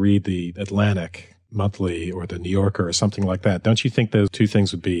people who read the Atlantic Monthly or the New Yorker or something like that, don't you think those two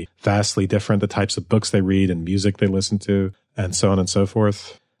things would be vastly different, the types of books they read and music they listen to and so on and so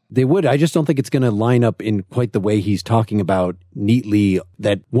forth? They would. I just don't think it's going to line up in quite the way he's talking about neatly,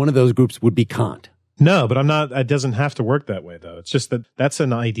 that one of those groups would be Kant. No, but it doesn't have to work that way, though. It's just that that's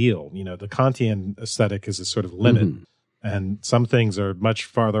an ideal. The Kantian aesthetic is a sort of limit, and some things are much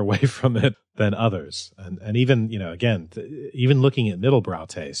farther away from it than others. And even, again, even looking at middlebrow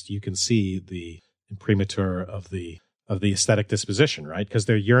taste, you can see the imprimatur of the aesthetic disposition, right? Because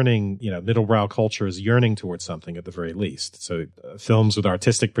they're yearning, middlebrow culture is yearning towards something at the very least. So films with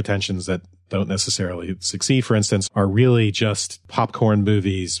artistic pretensions that don't necessarily succeed, for instance, are really just popcorn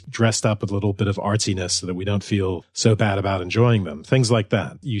movies dressed up with a little bit of artsiness so that we don't feel so bad about enjoying them. Things like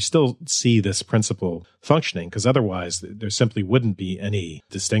that. You still see this principle functioning because otherwise there simply wouldn't be any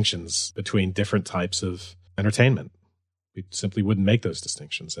distinctions between different types of entertainment. We simply wouldn't make those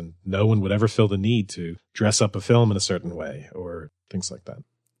distinctions, and no one would ever feel the need to dress up a film in a certain way or things like that.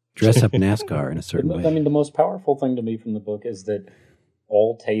 Dress up NASCAR in a certain way. I mean, the most powerful thing to me from the book is that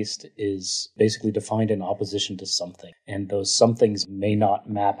all taste is basically defined in opposition to something, and those somethings may not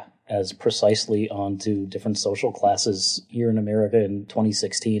map as precisely onto different social classes here in America in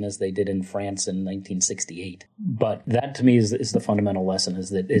 2016 as they did in France in 1968. But that to me is the fundamental lesson,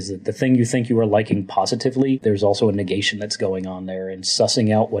 is that the thing you think you are liking positively, there's also a negation that's going on there, and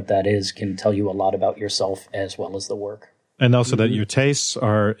sussing out what that is can tell you a lot about yourself as well as the work. And also that your tastes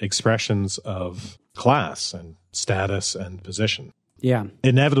are expressions of class and status and position. Yeah.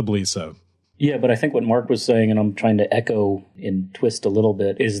 Inevitably so. Yeah, but I think what Mark was saying, and I'm trying to echo and twist a little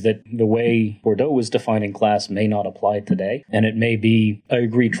bit, is that the way Bourdieu was defining class may not apply today. And it may be, I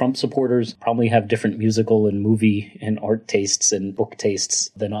agree, Trump supporters probably have different musical and movie and art tastes and book tastes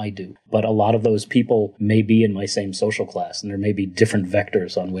than I do. But a lot of those people may be in my same social class, and there may be different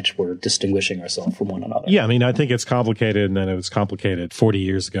vectors on which we're distinguishing ourselves from one another. Yeah, I mean, I think it's complicated, and then it was complicated 40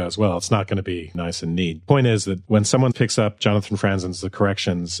 years ago as well. It's not going to be nice and neat. Point is that when someone picks up Jonathan Franzen's The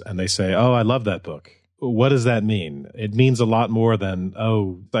Corrections and they say, oh, I love that book. What does that mean? It means a lot more than,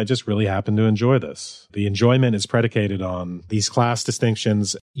 oh, I just really happen to enjoy this. The enjoyment is predicated on these class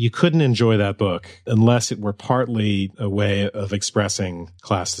distinctions. You couldn't enjoy that book unless it were partly a way of expressing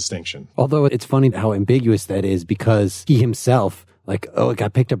class distinction. Although it's funny how ambiguous that is, because he himself, like, oh, it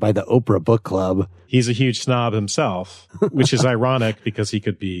got picked up by the Oprah Book Club. He's a huge snob himself, which is ironic because he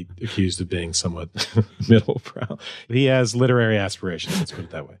could be accused of being somewhat middle-brow. He has literary aspirations, let's put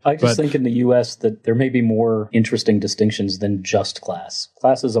it that way. I just think in the U.S. that there may be more interesting distinctions than just class.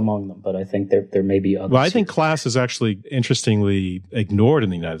 Class is among them, but I think there may be others. Well, I think class is actually interestingly ignored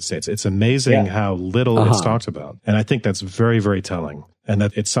in the United States. It's amazing how little it's talked about. And I think that's very, very telling. And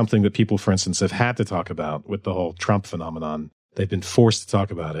that it's something that people, for instance, have had to talk about with the whole Trump phenomenon. They've been forced to talk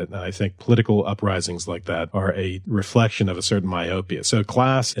about it. And I think political uprisings like that are a reflection of a certain myopia. So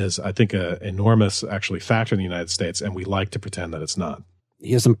class is, I think, an enormous actually factor in the United States, and we like to pretend that it's not.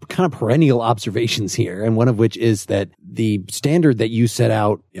 He has some kind of perennial observations here, and one of which is that the standard that you set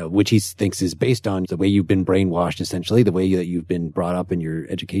out, which he thinks is based on the way you've been brainwashed, essentially, the way that you've been brought up in your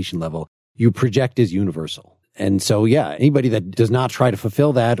education level, you project as universal. And so, yeah, anybody that does not try to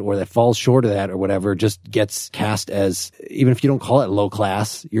fulfill that or that falls short of that or whatever just gets cast as, even if you don't call it low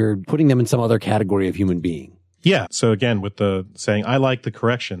class, you're putting them in some other category of human being. Yeah. So again, with the saying, I like the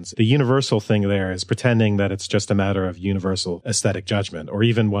corrections, the universal thing there is pretending that it's just a matter of universal aesthetic judgment or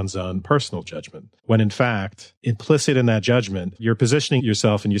even one's own personal judgment. When in fact, implicit in that judgment, you're positioning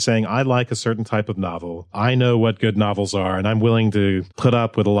yourself and you're saying, I like a certain type of novel. I know what good novels are, and I'm willing to put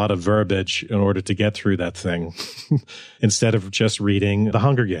up with a lot of verbiage in order to get through that thing instead of just reading The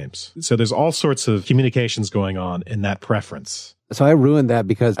Hunger Games. So there's all sorts of communications going on in that preference. So I ruined that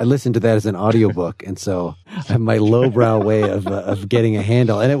because I listened to that as an audiobook. And so I have my lowbrow way of getting a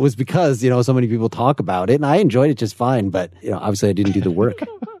handle. And it was because, so many people talk about it and I enjoyed it just fine. But, obviously I didn't do the work.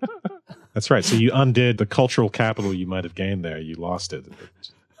 That's right. So you undid the cultural capital you might have gained there. You lost it.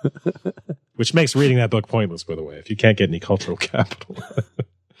 Which makes reading that book pointless, by the way, if you can't get any cultural capital.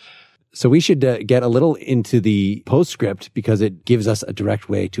 So we should get a little into the postscript because it gives us a direct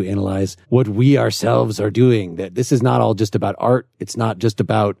way to analyze what we ourselves are doing. That this is not all just about art. It's not just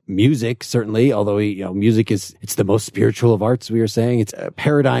about music, certainly, although, music it's the most spiritual of arts, we are saying. It's a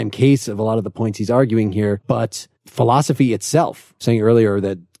paradigm case of a lot of the points he's arguing here. But philosophy itself, saying earlier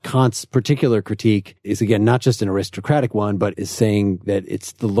that Kant's particular critique is, again, not just an aristocratic one, but is saying that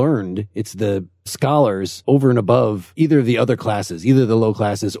it's the learned, it's the scholars over and above either the other classes, either the low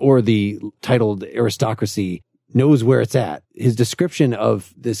classes or the titled aristocracy, knows where it's at. His description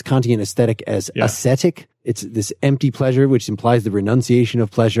of this Kantian aesthetic as ascetic, it's this empty pleasure, which implies the renunciation of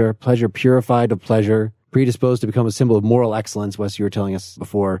pleasure, pleasure purified of pleasure, predisposed to become a symbol of moral excellence, Wes, you were telling us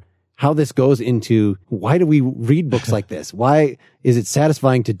before. How this goes into, why do we read books like this? Why is it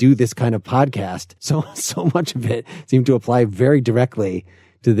satisfying to do this kind of podcast? So much of it seemed to apply very directly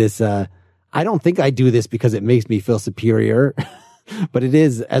to this. I don't think I do this because it makes me feel superior, but it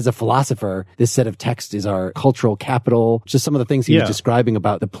is, as a philosopher, this set of text is our cultural capital. Just some of the things he was describing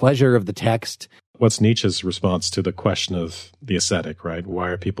about the pleasure of the text. What's Nietzsche's response to the question of the ascetic, right? Why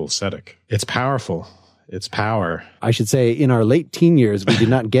are people ascetic? It's powerful. It's power. I should say in our late teen years, we did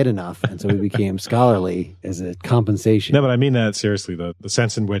not get enough. And so we became scholarly as a compensation. No, but I mean that seriously, though. The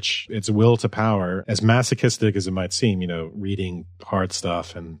sense in which it's will to power, as masochistic as it might seem, reading hard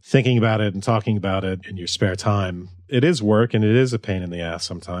stuff and thinking about it and talking about it in your spare time. It is work and it is a pain in the ass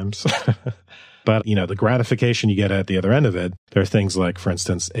sometimes. But, the gratification you get at the other end of it, there are things like, for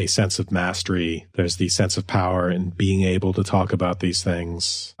instance, a sense of mastery. There's the sense of power in being able to talk about these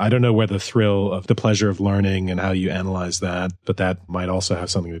things. I don't know where the thrill of the pleasure of learning and how you analyze that, but that might also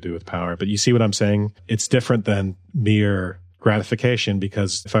have something to do with power. But you see what I'm saying? It's different than mere gratification,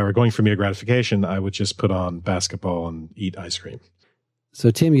 because if I were going for mere gratification, I would just put on basketball and eat ice cream. So,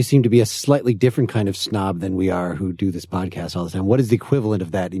 Tim, you seem to be a slightly different kind of snob than we are who do this podcast all the time. What is the equivalent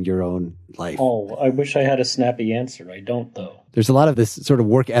of that in your own life? Oh, I wish I had a snappy answer. I don't, though. There's a lot of this sort of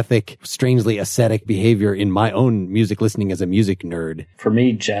work ethic, strangely ascetic behavior in my own music listening as a music nerd. For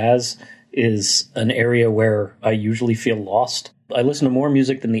me, jazz is an area where I usually feel lost. I listen to more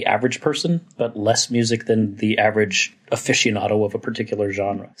music than the average person, but less music than the average aficionado of a particular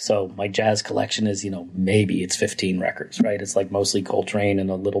genre. So my jazz collection is, maybe it's 15 records, right? It's like mostly Coltrane and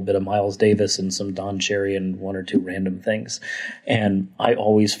a little bit of Miles Davis and some Don Cherry and one or two random things. And I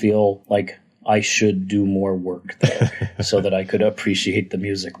always feel like I should do more work there so that I could appreciate the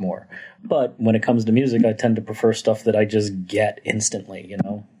music more. But when it comes to music, I tend to prefer stuff that I just get instantly,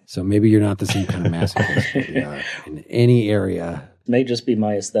 So maybe you're not the same kind of masochist in any area. It may just be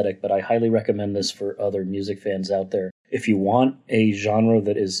my aesthetic, but I highly recommend this for other music fans out there. If you want a genre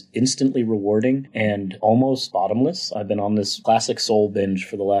that is instantly rewarding and almost bottomless, I've been on this classic soul binge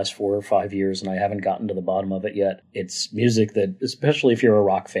for the last 4 or 5 years, and I haven't gotten to the bottom of it yet. It's music that, especially if you're a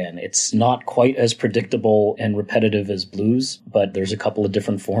rock fan, it's not quite as predictable and repetitive as blues, but there's a couple of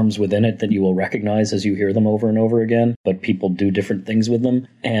different forms within it that you will recognize as you hear them over and over again, but people do different things with them.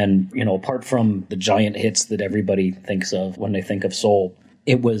 And, apart from the giant hits that everybody thinks of when they think of soul,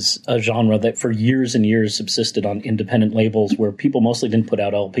 it was a genre that for years and years subsisted on independent labels where people mostly didn't put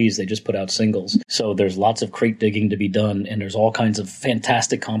out LPs, they just put out singles. So there's lots of crate digging to be done, and there's all kinds of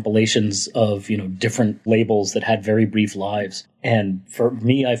fantastic compilations of, different labels that had very brief lives. And for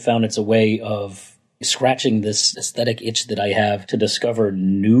me, I found it's a way of scratching this aesthetic itch that I have to discover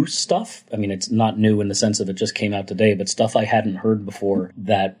new stuff. I mean, it's not new in the sense of it just came out today, but stuff I hadn't heard before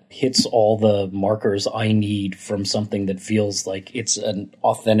that hits all the markers I need from something that feels like it's an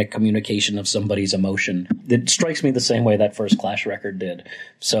authentic communication of somebody's emotion. It strikes me the same way that first Clash record did.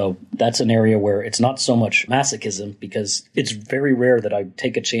 So that's an area where it's not so much masochism, because it's very rare that I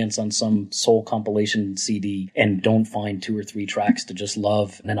take a chance on some soul compilation CD and don't find 2 or 3 tracks to just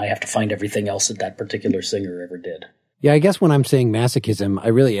love, and then I have to find everything else that particular singer ever did. Yeah, I guess when I'm saying masochism, I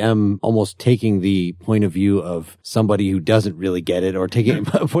really am almost taking the point of view of somebody who doesn't really get it, or taking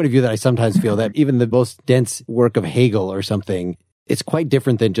a point of view that I sometimes feel that even the most dense work of Hegel or something, it's quite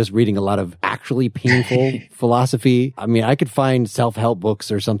different than just reading a lot of actually painful philosophy. I mean, I could find self-help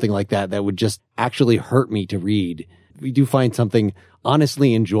books or something like that that would just actually hurt me to read. We do find something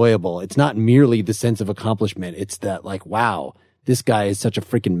honestly enjoyable. It's not merely the sense of accomplishment. It's that, like, wow, this guy is such a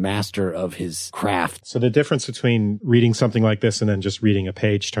freaking master of his craft. So the difference between reading something like this and then just reading a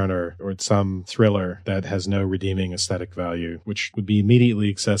page turner or some thriller that has no redeeming aesthetic value, which would be immediately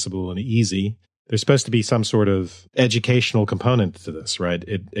accessible and easy, there's supposed to be some sort of educational component to this, right?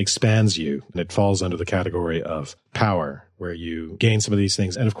 It expands you, and it falls under the category of power, where you gain some of these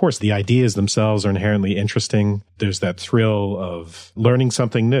things. And of course, the ideas themselves are inherently interesting. There's that thrill of learning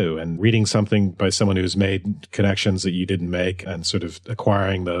something new and reading something by someone who's made connections that you didn't make, and sort of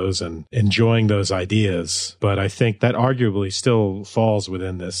acquiring those and enjoying those ideas. But I think that arguably still falls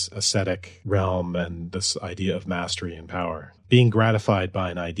within this aesthetic realm and this idea of mastery and power. Being gratified by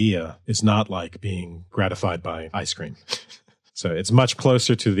an idea is not like being gratified by ice cream. So it's much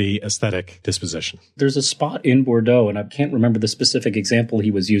closer to the aesthetic disposition. There's a spot in Bourdieu, and I can't remember the specific example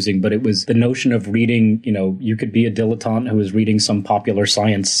he was using, but it was the notion of reading, you could be a dilettante who was reading some popular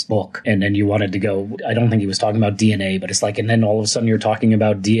science book, and then you wanted to go, I don't think he was talking about DNA, but it's like, and then all of a sudden you're talking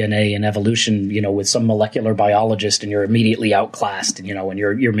about DNA and evolution, with some molecular biologist, and you're immediately outclassed, and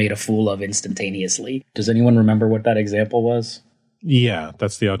you're made a fool of instantaneously. Does anyone remember what that example was? Yeah,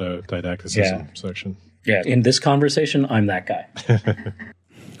 that's the autodidacticism section. Yeah, in this conversation, I'm that guy.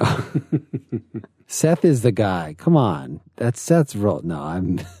 Seth is the guy. Come on. That's Seth's role.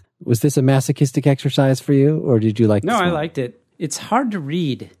 No, was this a masochistic exercise for you, or did you like No, I liked it. It's hard to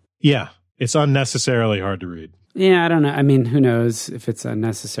read. Yeah, it's unnecessarily hard to read. Yeah, I don't know. I mean, who knows if it's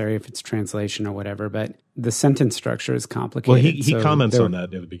unnecessary, if it's translation or whatever, but the sentence structure is complicated. Well, he comments on that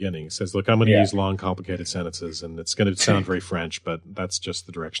at the beginning. He says, look, I'm going to use long, complicated sentences, and it's going to sound very French, but that's just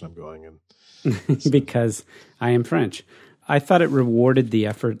the direction I'm going in. Because I am French. I thought it rewarded the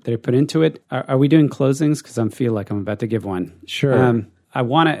effort they put into it. Are we doing closings? Because I feel like I'm about to give one. Sure. I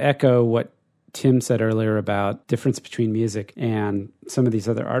want to echo what Tim said earlier about difference between music and some of these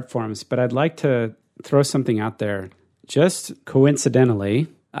other art forms, but I'd like to throw something out there. Just coincidentally,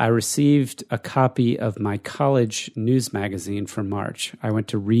 I received a copy of my college news magazine for March. I went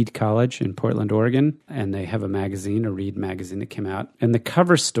to Reed College in Portland, Oregon, and they have a magazine, a Reed magazine that came out. And the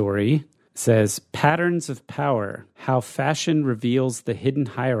cover story says, Patterns of Power, How Fashion Reveals the Hidden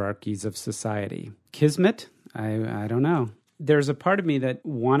Hierarchies of Society. Kismet? I don't know. There's a part of me that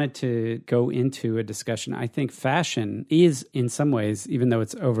wanted to go into a discussion. I think fashion is, in some ways, even though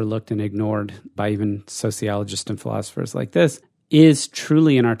it's overlooked and ignored by even sociologists and philosophers like this, is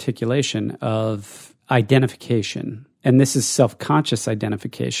truly an articulation of identification. And this is self-conscious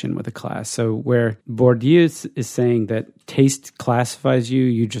identification with a class. So where Bourdieu is saying that taste classifies you,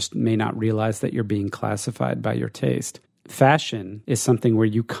 you just may not realize that you're being classified by your taste. Fashion is something where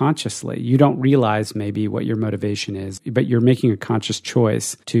you don't realize maybe what your motivation is, but you're making a conscious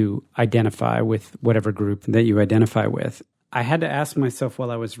choice to identify with whatever group that you identify with. I had to ask myself while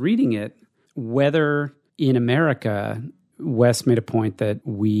I was reading it, whether in America, Wes made a point that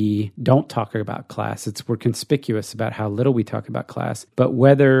we don't talk about class. We're conspicuous about how little we talk about class, but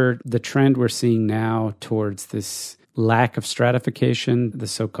whether the trend we're seeing now towards this lack of stratification, the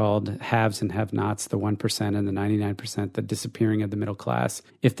so-called haves and have-nots, the 1% and the 99%, the disappearing of the middle class,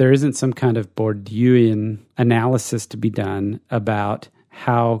 if there isn't some kind of Bourdieuian analysis to be done about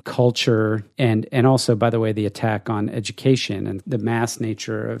how culture and also, by the way, the attack on education and the mass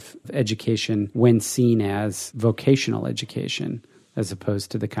nature of education when seen as vocational education, as opposed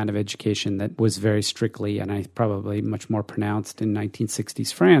to the kind of education that was very strictly, and I probably much more pronounced in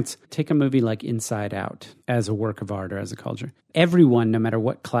 1960s France. Take a movie like Inside Out as a work of art or as a culture. Everyone, no matter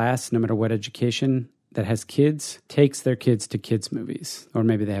what class, no matter what education, that has kids, takes their kids to kids' movies. Or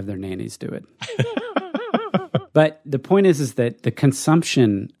maybe they have their nannies do it. But the point is that the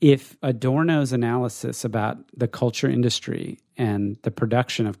consumption, if Adorno's analysis about the culture industry and the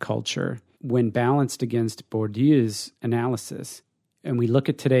production of culture, when balanced against Bourdieu's analysis, and we look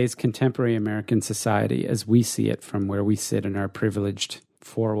at today's contemporary American society as we see it from where we sit in our privileged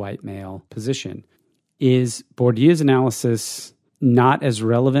four white male position, is Bourdieu's analysis not as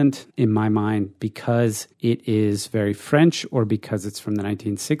relevant in my mind because it is very French or because it's from the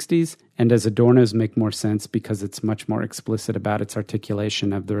 1960s? And does Adorno's make more sense because it's much more explicit about its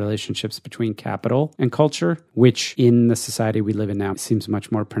articulation of the relationships between capital and culture, which in the society we live in now seems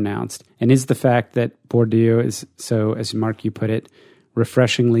much more pronounced? And is the fact that Bourdieu is so, as Mark, you put it,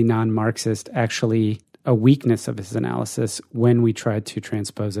 refreshingly non-Marxist actually a weakness of his analysis when we tried to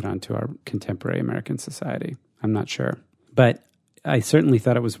transpose it onto our contemporary American society? I'm not sure. But I certainly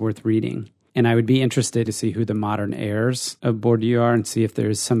thought it was worth reading. And I would be interested to see who the modern heirs of Bourdieu are and see if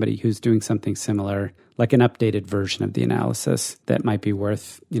there's somebody who's doing something similar, like an updated version of the analysis that might be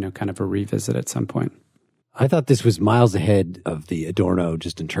worth, kind of a revisit at some point. I thought this was miles ahead of the Adorno,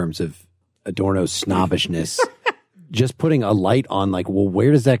 just in terms of Adorno's snobbishness. Just putting a light on,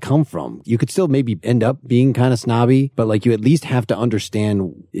 where does that come from? You could still maybe end up being kind of snobby, but you at least have to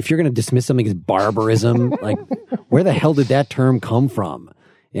understand if you're going to dismiss something as barbarism, where the hell did that term come from?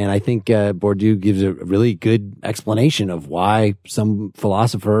 And I think Bourdieu gives a really good explanation of why some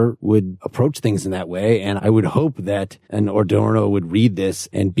philosopher would approach things in that way. And I would hope that an Adorno would read this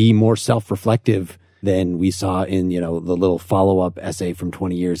and be more self-reflective than we saw in, the little follow-up essay from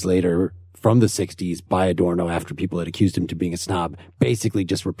 20 years later from the 60s by Adorno after people had accused him of being a snob, basically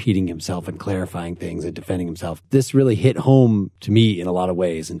just repeating himself and clarifying things and defending himself. This really hit home to me in a lot of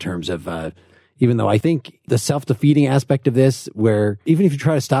ways in terms of, even though I think the self-defeating aspect of this, where even if you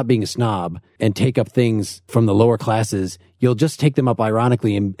try to stop being a snob and take up things from the lower classes, you'll just take them up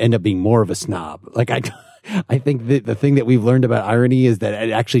ironically and end up being more of a snob. I think that the thing that we've learned about irony is that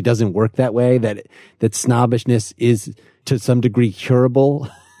it actually doesn't work that way, that snobbishness is to some degree curable.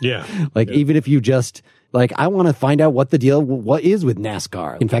 Yeah. Even if you just, I want to find out what is with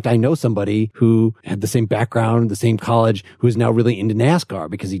NASCAR. In fact, I know somebody who had the same background, the same college, who is now really into NASCAR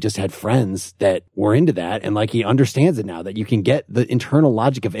because he just had friends that were into that. And he understands it now that you can get the internal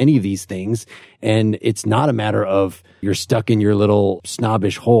logic of any of these things. And it's not a matter of you're stuck in your little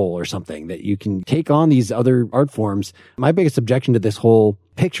snobbish hole or something, that you can take on these other art forms. My biggest objection to this whole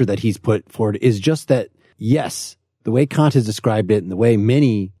picture that he's put forward is just that, yes, the way Kant has described it and the way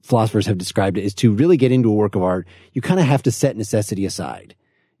many philosophers have described it is to really get into a work of art, you kind of have to set necessity aside.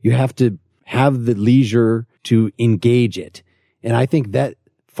 You have to have the leisure to engage it. And I think that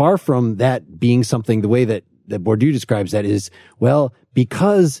far from that being something, the way that Bourdieu describes that is, well,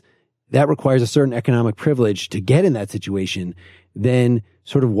 because that requires a certain economic privilege to get in that situation, then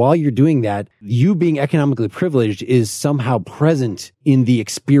sort of while you're doing that, you being economically privileged is somehow present in the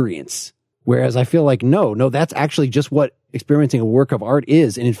experience. Whereas I feel no, that's actually just what experiencing a work of art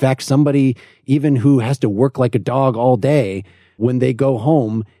is. And in fact, somebody even who has to work like a dog all day, when they go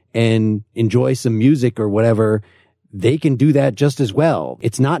home and enjoy some music or whatever, they can do that just as well.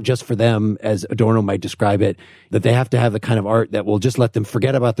 It's not just for them, as Adorno might describe it, that they have to have the kind of art that will just let them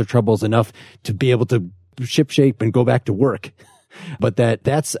forget about their troubles enough to be able to shipshape and go back to work. but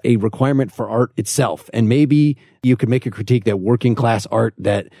that's a requirement for art itself. And maybe you could make a critique that working class art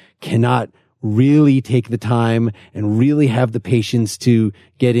that cannot really take the time and really have the patience to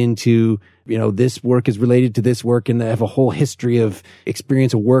get into, this work is related to this work and have a whole history of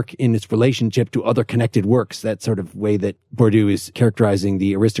experience of work in its relationship to other connected works, that sort of way that Bourdieu is characterizing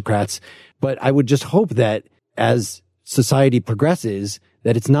the aristocrats. But I would just hope that as society progresses,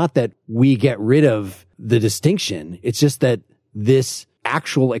 that it's not that we get rid of the distinction. It's just that this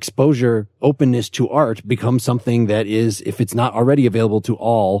actual exposure, openness to art becomes something that is, if it's not already available to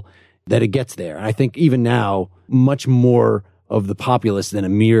all, that it gets there. And I think even now, much more of the populace than a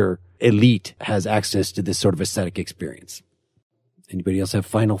mere elite has access to this sort of aesthetic experience. Anybody else have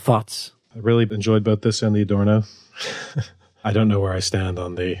final thoughts? I really enjoyed both this and the Adorno. I don't know where I stand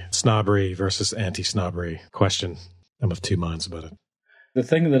on the snobbery versus anti-snobbery question. I'm of two minds about it. The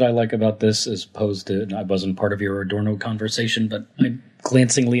thing that I like about this, as opposed to, and I wasn't part of your Adorno conversation, but I'm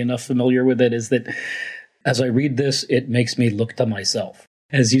glancingly enough familiar with it, is that as I read this, it makes me look to myself.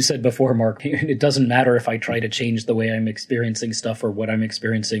 As you said before, Mark, it doesn't matter if I try to change the way I'm experiencing stuff or what I'm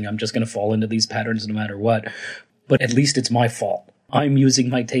experiencing. I'm just going to fall into these patterns no matter what. But at least it's my fault. I'm using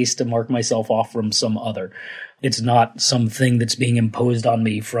my taste to mark myself off from some other. It's not something that's being imposed on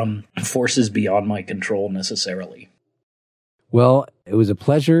me from forces beyond my control necessarily. Well, it was a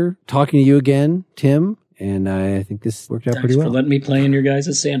pleasure talking to you again, Tim, and I think this worked out pretty well. Thanks for letting me play in your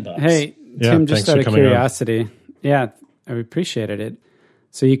guys' sandbox. Hey, Tim, just out of curiosity. Yeah, I appreciated it.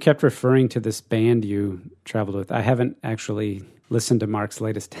 So you kept referring to this band you traveled with. I haven't actually listened to Mark's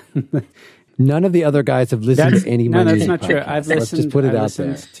latest. None of the other guys have listened to any of my music. No, that's not true. I've listened. Let's just put it out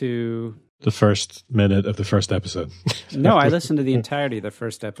there. To the first minute of the first episode. No, I listened to the entirety of the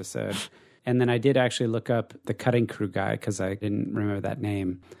first episode. And then I did actually look up the Cutting Crew guy because I didn't remember that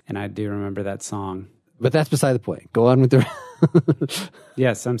name. And I do remember that song. But that's beside the point. Go on with the...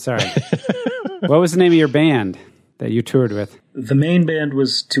 Yes, I'm sorry. What was the name of your band that you toured with? The main band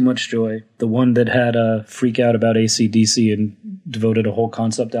was Too Much Joy, the one that had a freak out about AC/DC and devoted a whole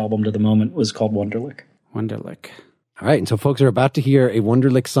concept album to the moment was called Wonderlick. Wonderlick. All right, and so folks are about to hear a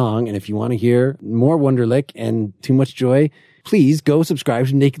Wonderlick song, and if you want to hear more Wonderlick and Too Much Joy, please go subscribe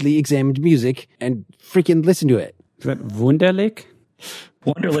to Nakedly Examined Music and freaking listen to it. Is that Wunderlich?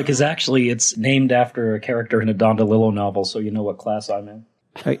 Wonderlick is actually, it's named after a character in a Don DeLillo novel, so you know what class I'm in.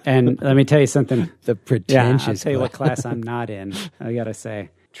 And let me tell you something. The pretentious. Yeah, I'll tell you what class I'm not in. I got to say.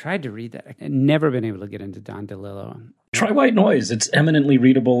 Tried to read that. I've never been able to get into Don DeLillo. Try White Noise. It's eminently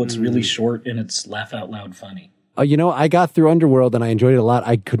readable. It's really short, and it's laugh out loud funny. I got through Underworld, and I enjoyed it a lot.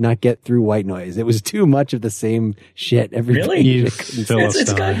 I could not get through White Noise. It was too much of the same shit every really? day.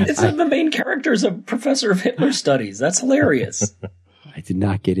 The main character is a professor of Hitler studies. That's hilarious. I did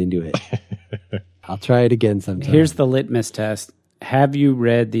not get into it. I'll try it again sometime. Here's the litmus test. Have you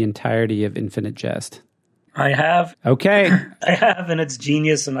read the entirety of Infinite Jest? I have. Okay. I have, and it's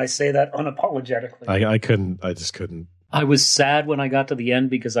genius, and I say that unapologetically. I just couldn't. I was sad when I got to the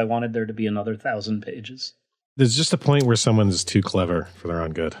end because I wanted there to be another 1,000 pages. There's just a point where someone is too clever for their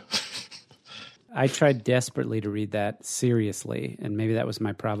own good. I tried desperately to read that seriously, and maybe that was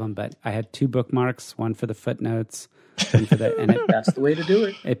my problem, but I had 2 bookmarks, one for the footnotes, one for the... And that's the way to do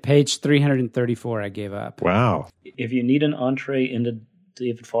it. At page 334, I gave up. Wow. If you need an entree into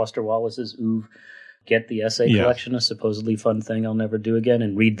David Foster Wallace's oeuvre, get the essay collection, a supposedly fun thing I'll never do again,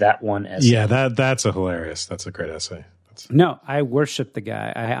 and read that one essay. Yeah, that's a great essay. No, I worship the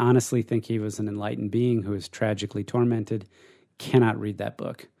guy. I honestly think he was an enlightened being who was tragically tormented. Cannot read that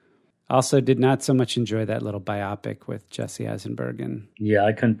book. Also did not so much enjoy that little biopic with Jesse Eisenberg. Yeah,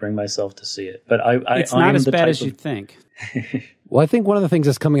 I couldn't bring myself to see it. But it's not as bad as you think. Well, I think one of the things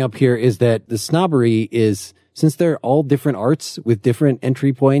that's coming up here is that the snobbery is, since they're all different arts with different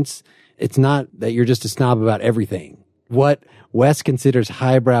entry points, it's not that you're just a snob about everything. What Wes considers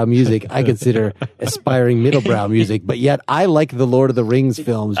highbrow music, I consider aspiring middlebrow music, but yet I like the Lord of the Rings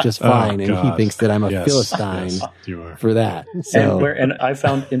films just fine, and he thinks that I'm a Philistine for that. So. And I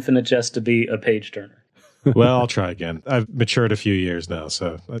found Infinite Jest to be a page turner. Well, I'll try again. I've matured a few years now,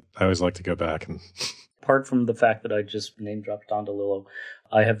 so I always like to go back. And apart from the fact that I just name-dropped Don DeLillo,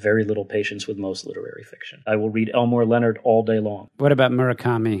 I have very little patience with most literary fiction. I will read Elmore Leonard all day long. What about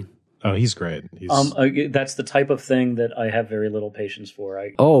Murakami? Oh, he's great. That's the type of thing that I have very little patience for.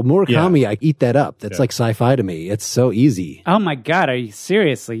 Murakami, I eat that up. That's like sci-fi to me. It's so easy. Oh my God, are you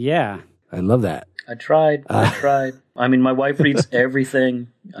seriously? Yeah. I love that. I tried. I mean, my wife reads everything.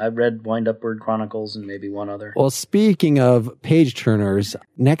 I read Wind Up Bird Chronicles and maybe one other. Well, speaking of page turners,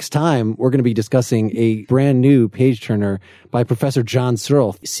 next time we're going to be discussing a brand new page turner by Professor John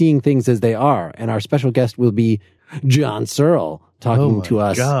Searle, Seeing Things as They Are. And our special guest will be John Searle, talking to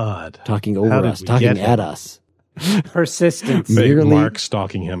us, God. talking over How did us, we talking get at him? us. Persistence. Big Merely- Mark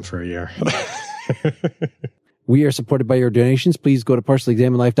stalking him for a year. We are supported by your donations. Please go to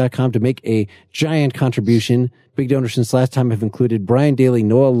partiallyexaminedlife.com to make a giant contribution. Big donors since last time have included Brian Daly,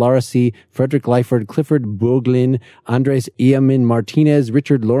 Noah Larissy, Frederick Lyford, Clifford Boglin, Andres Iamin Martinez,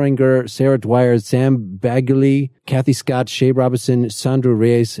 Richard Loringer, Sarah Dwyer, Sam Bagley, Kathy Scott, Shay Robinson, Sandro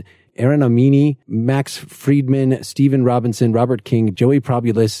Reyes, Aaron Amini, Max Friedman, Stephen Robinson, Robert King, Joey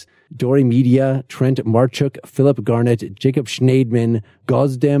Probulus, Dory Media, Trent Marchuk, Philip Garnett, Jacob Schneidman,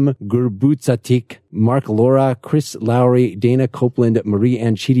 Gozdem Gurbutsatik, Mark Laura, Chris Lowry, Dana Copeland, Marie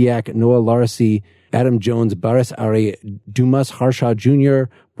Ann Chidiak, Noah Larissy, Adam Jones, Baris Ari, Dumas Harshaw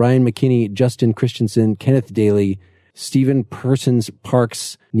Jr., Brian McKinney, Justin Christensen, Kenneth Daly, Stephen Persons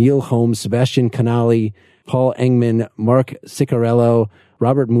Parks, Neil Holmes, Sebastian Canali, Paul Engman, Mark Sicarello,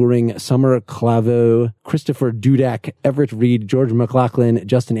 Robert Mooring, Summer Clavo, Christopher Dudak, Everett Reed, George McLaughlin,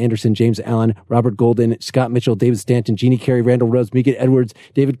 Justin Anderson, James Allen, Robert Golden, Scott Mitchell, David Stanton, Jeannie Carey, Randall Rose, Megan Edwards,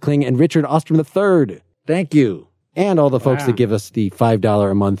 David Kling, and Richard Ostrom III. Thank you. And all the folks that give us the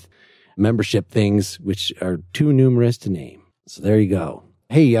 $5 a month membership things, which are too numerous to name. So there you go.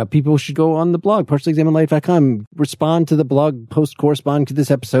 Hey, people should go on the blog, partiallyexaminedlife.com, respond to the blog post corresponding to this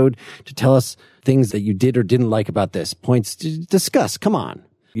episode to tell us things that you did or didn't like about this, points to discuss. Come on.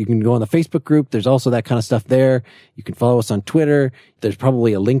 You can go on the Facebook group. There's also that kind of stuff there. You can follow us on Twitter. There's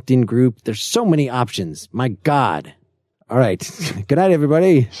probably a LinkedIn group. There's so many options. My God. All right. Good night,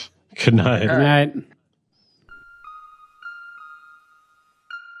 everybody. Good night. Good night.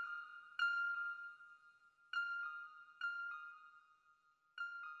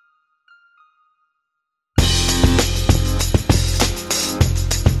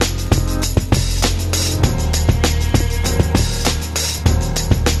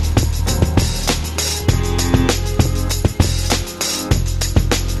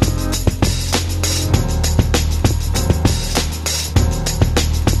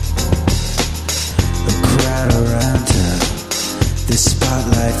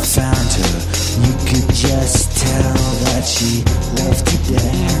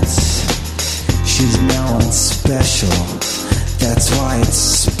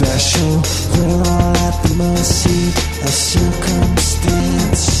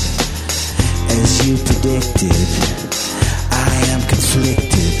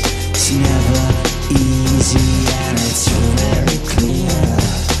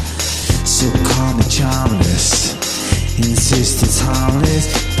 Insist it's harmless,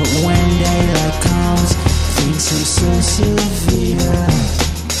 but when daylight comes, things are so severe.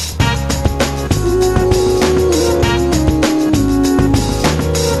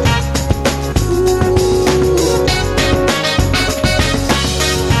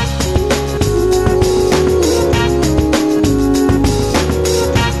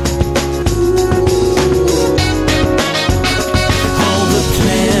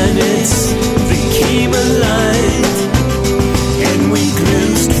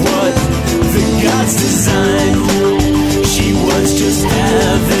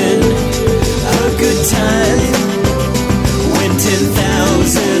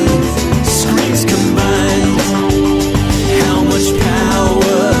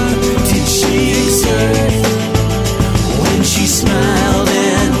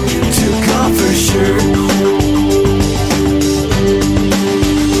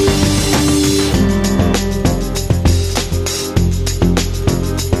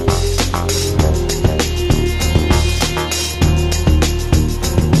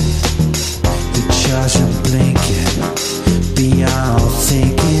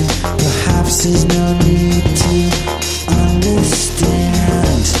 There's no need to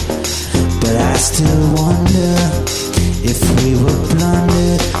understand, but I still wonder if we were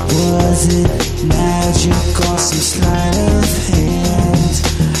blundered. Was it magic or some sleight of hand?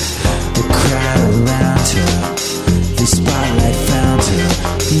 The crowd around her, the spotlight found her.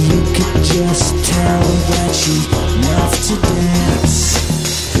 You could just tell that she loved to dance.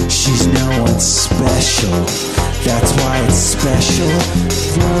 She's no one special, that's why it's special.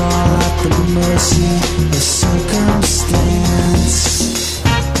 We're all at the mercy of circumstance.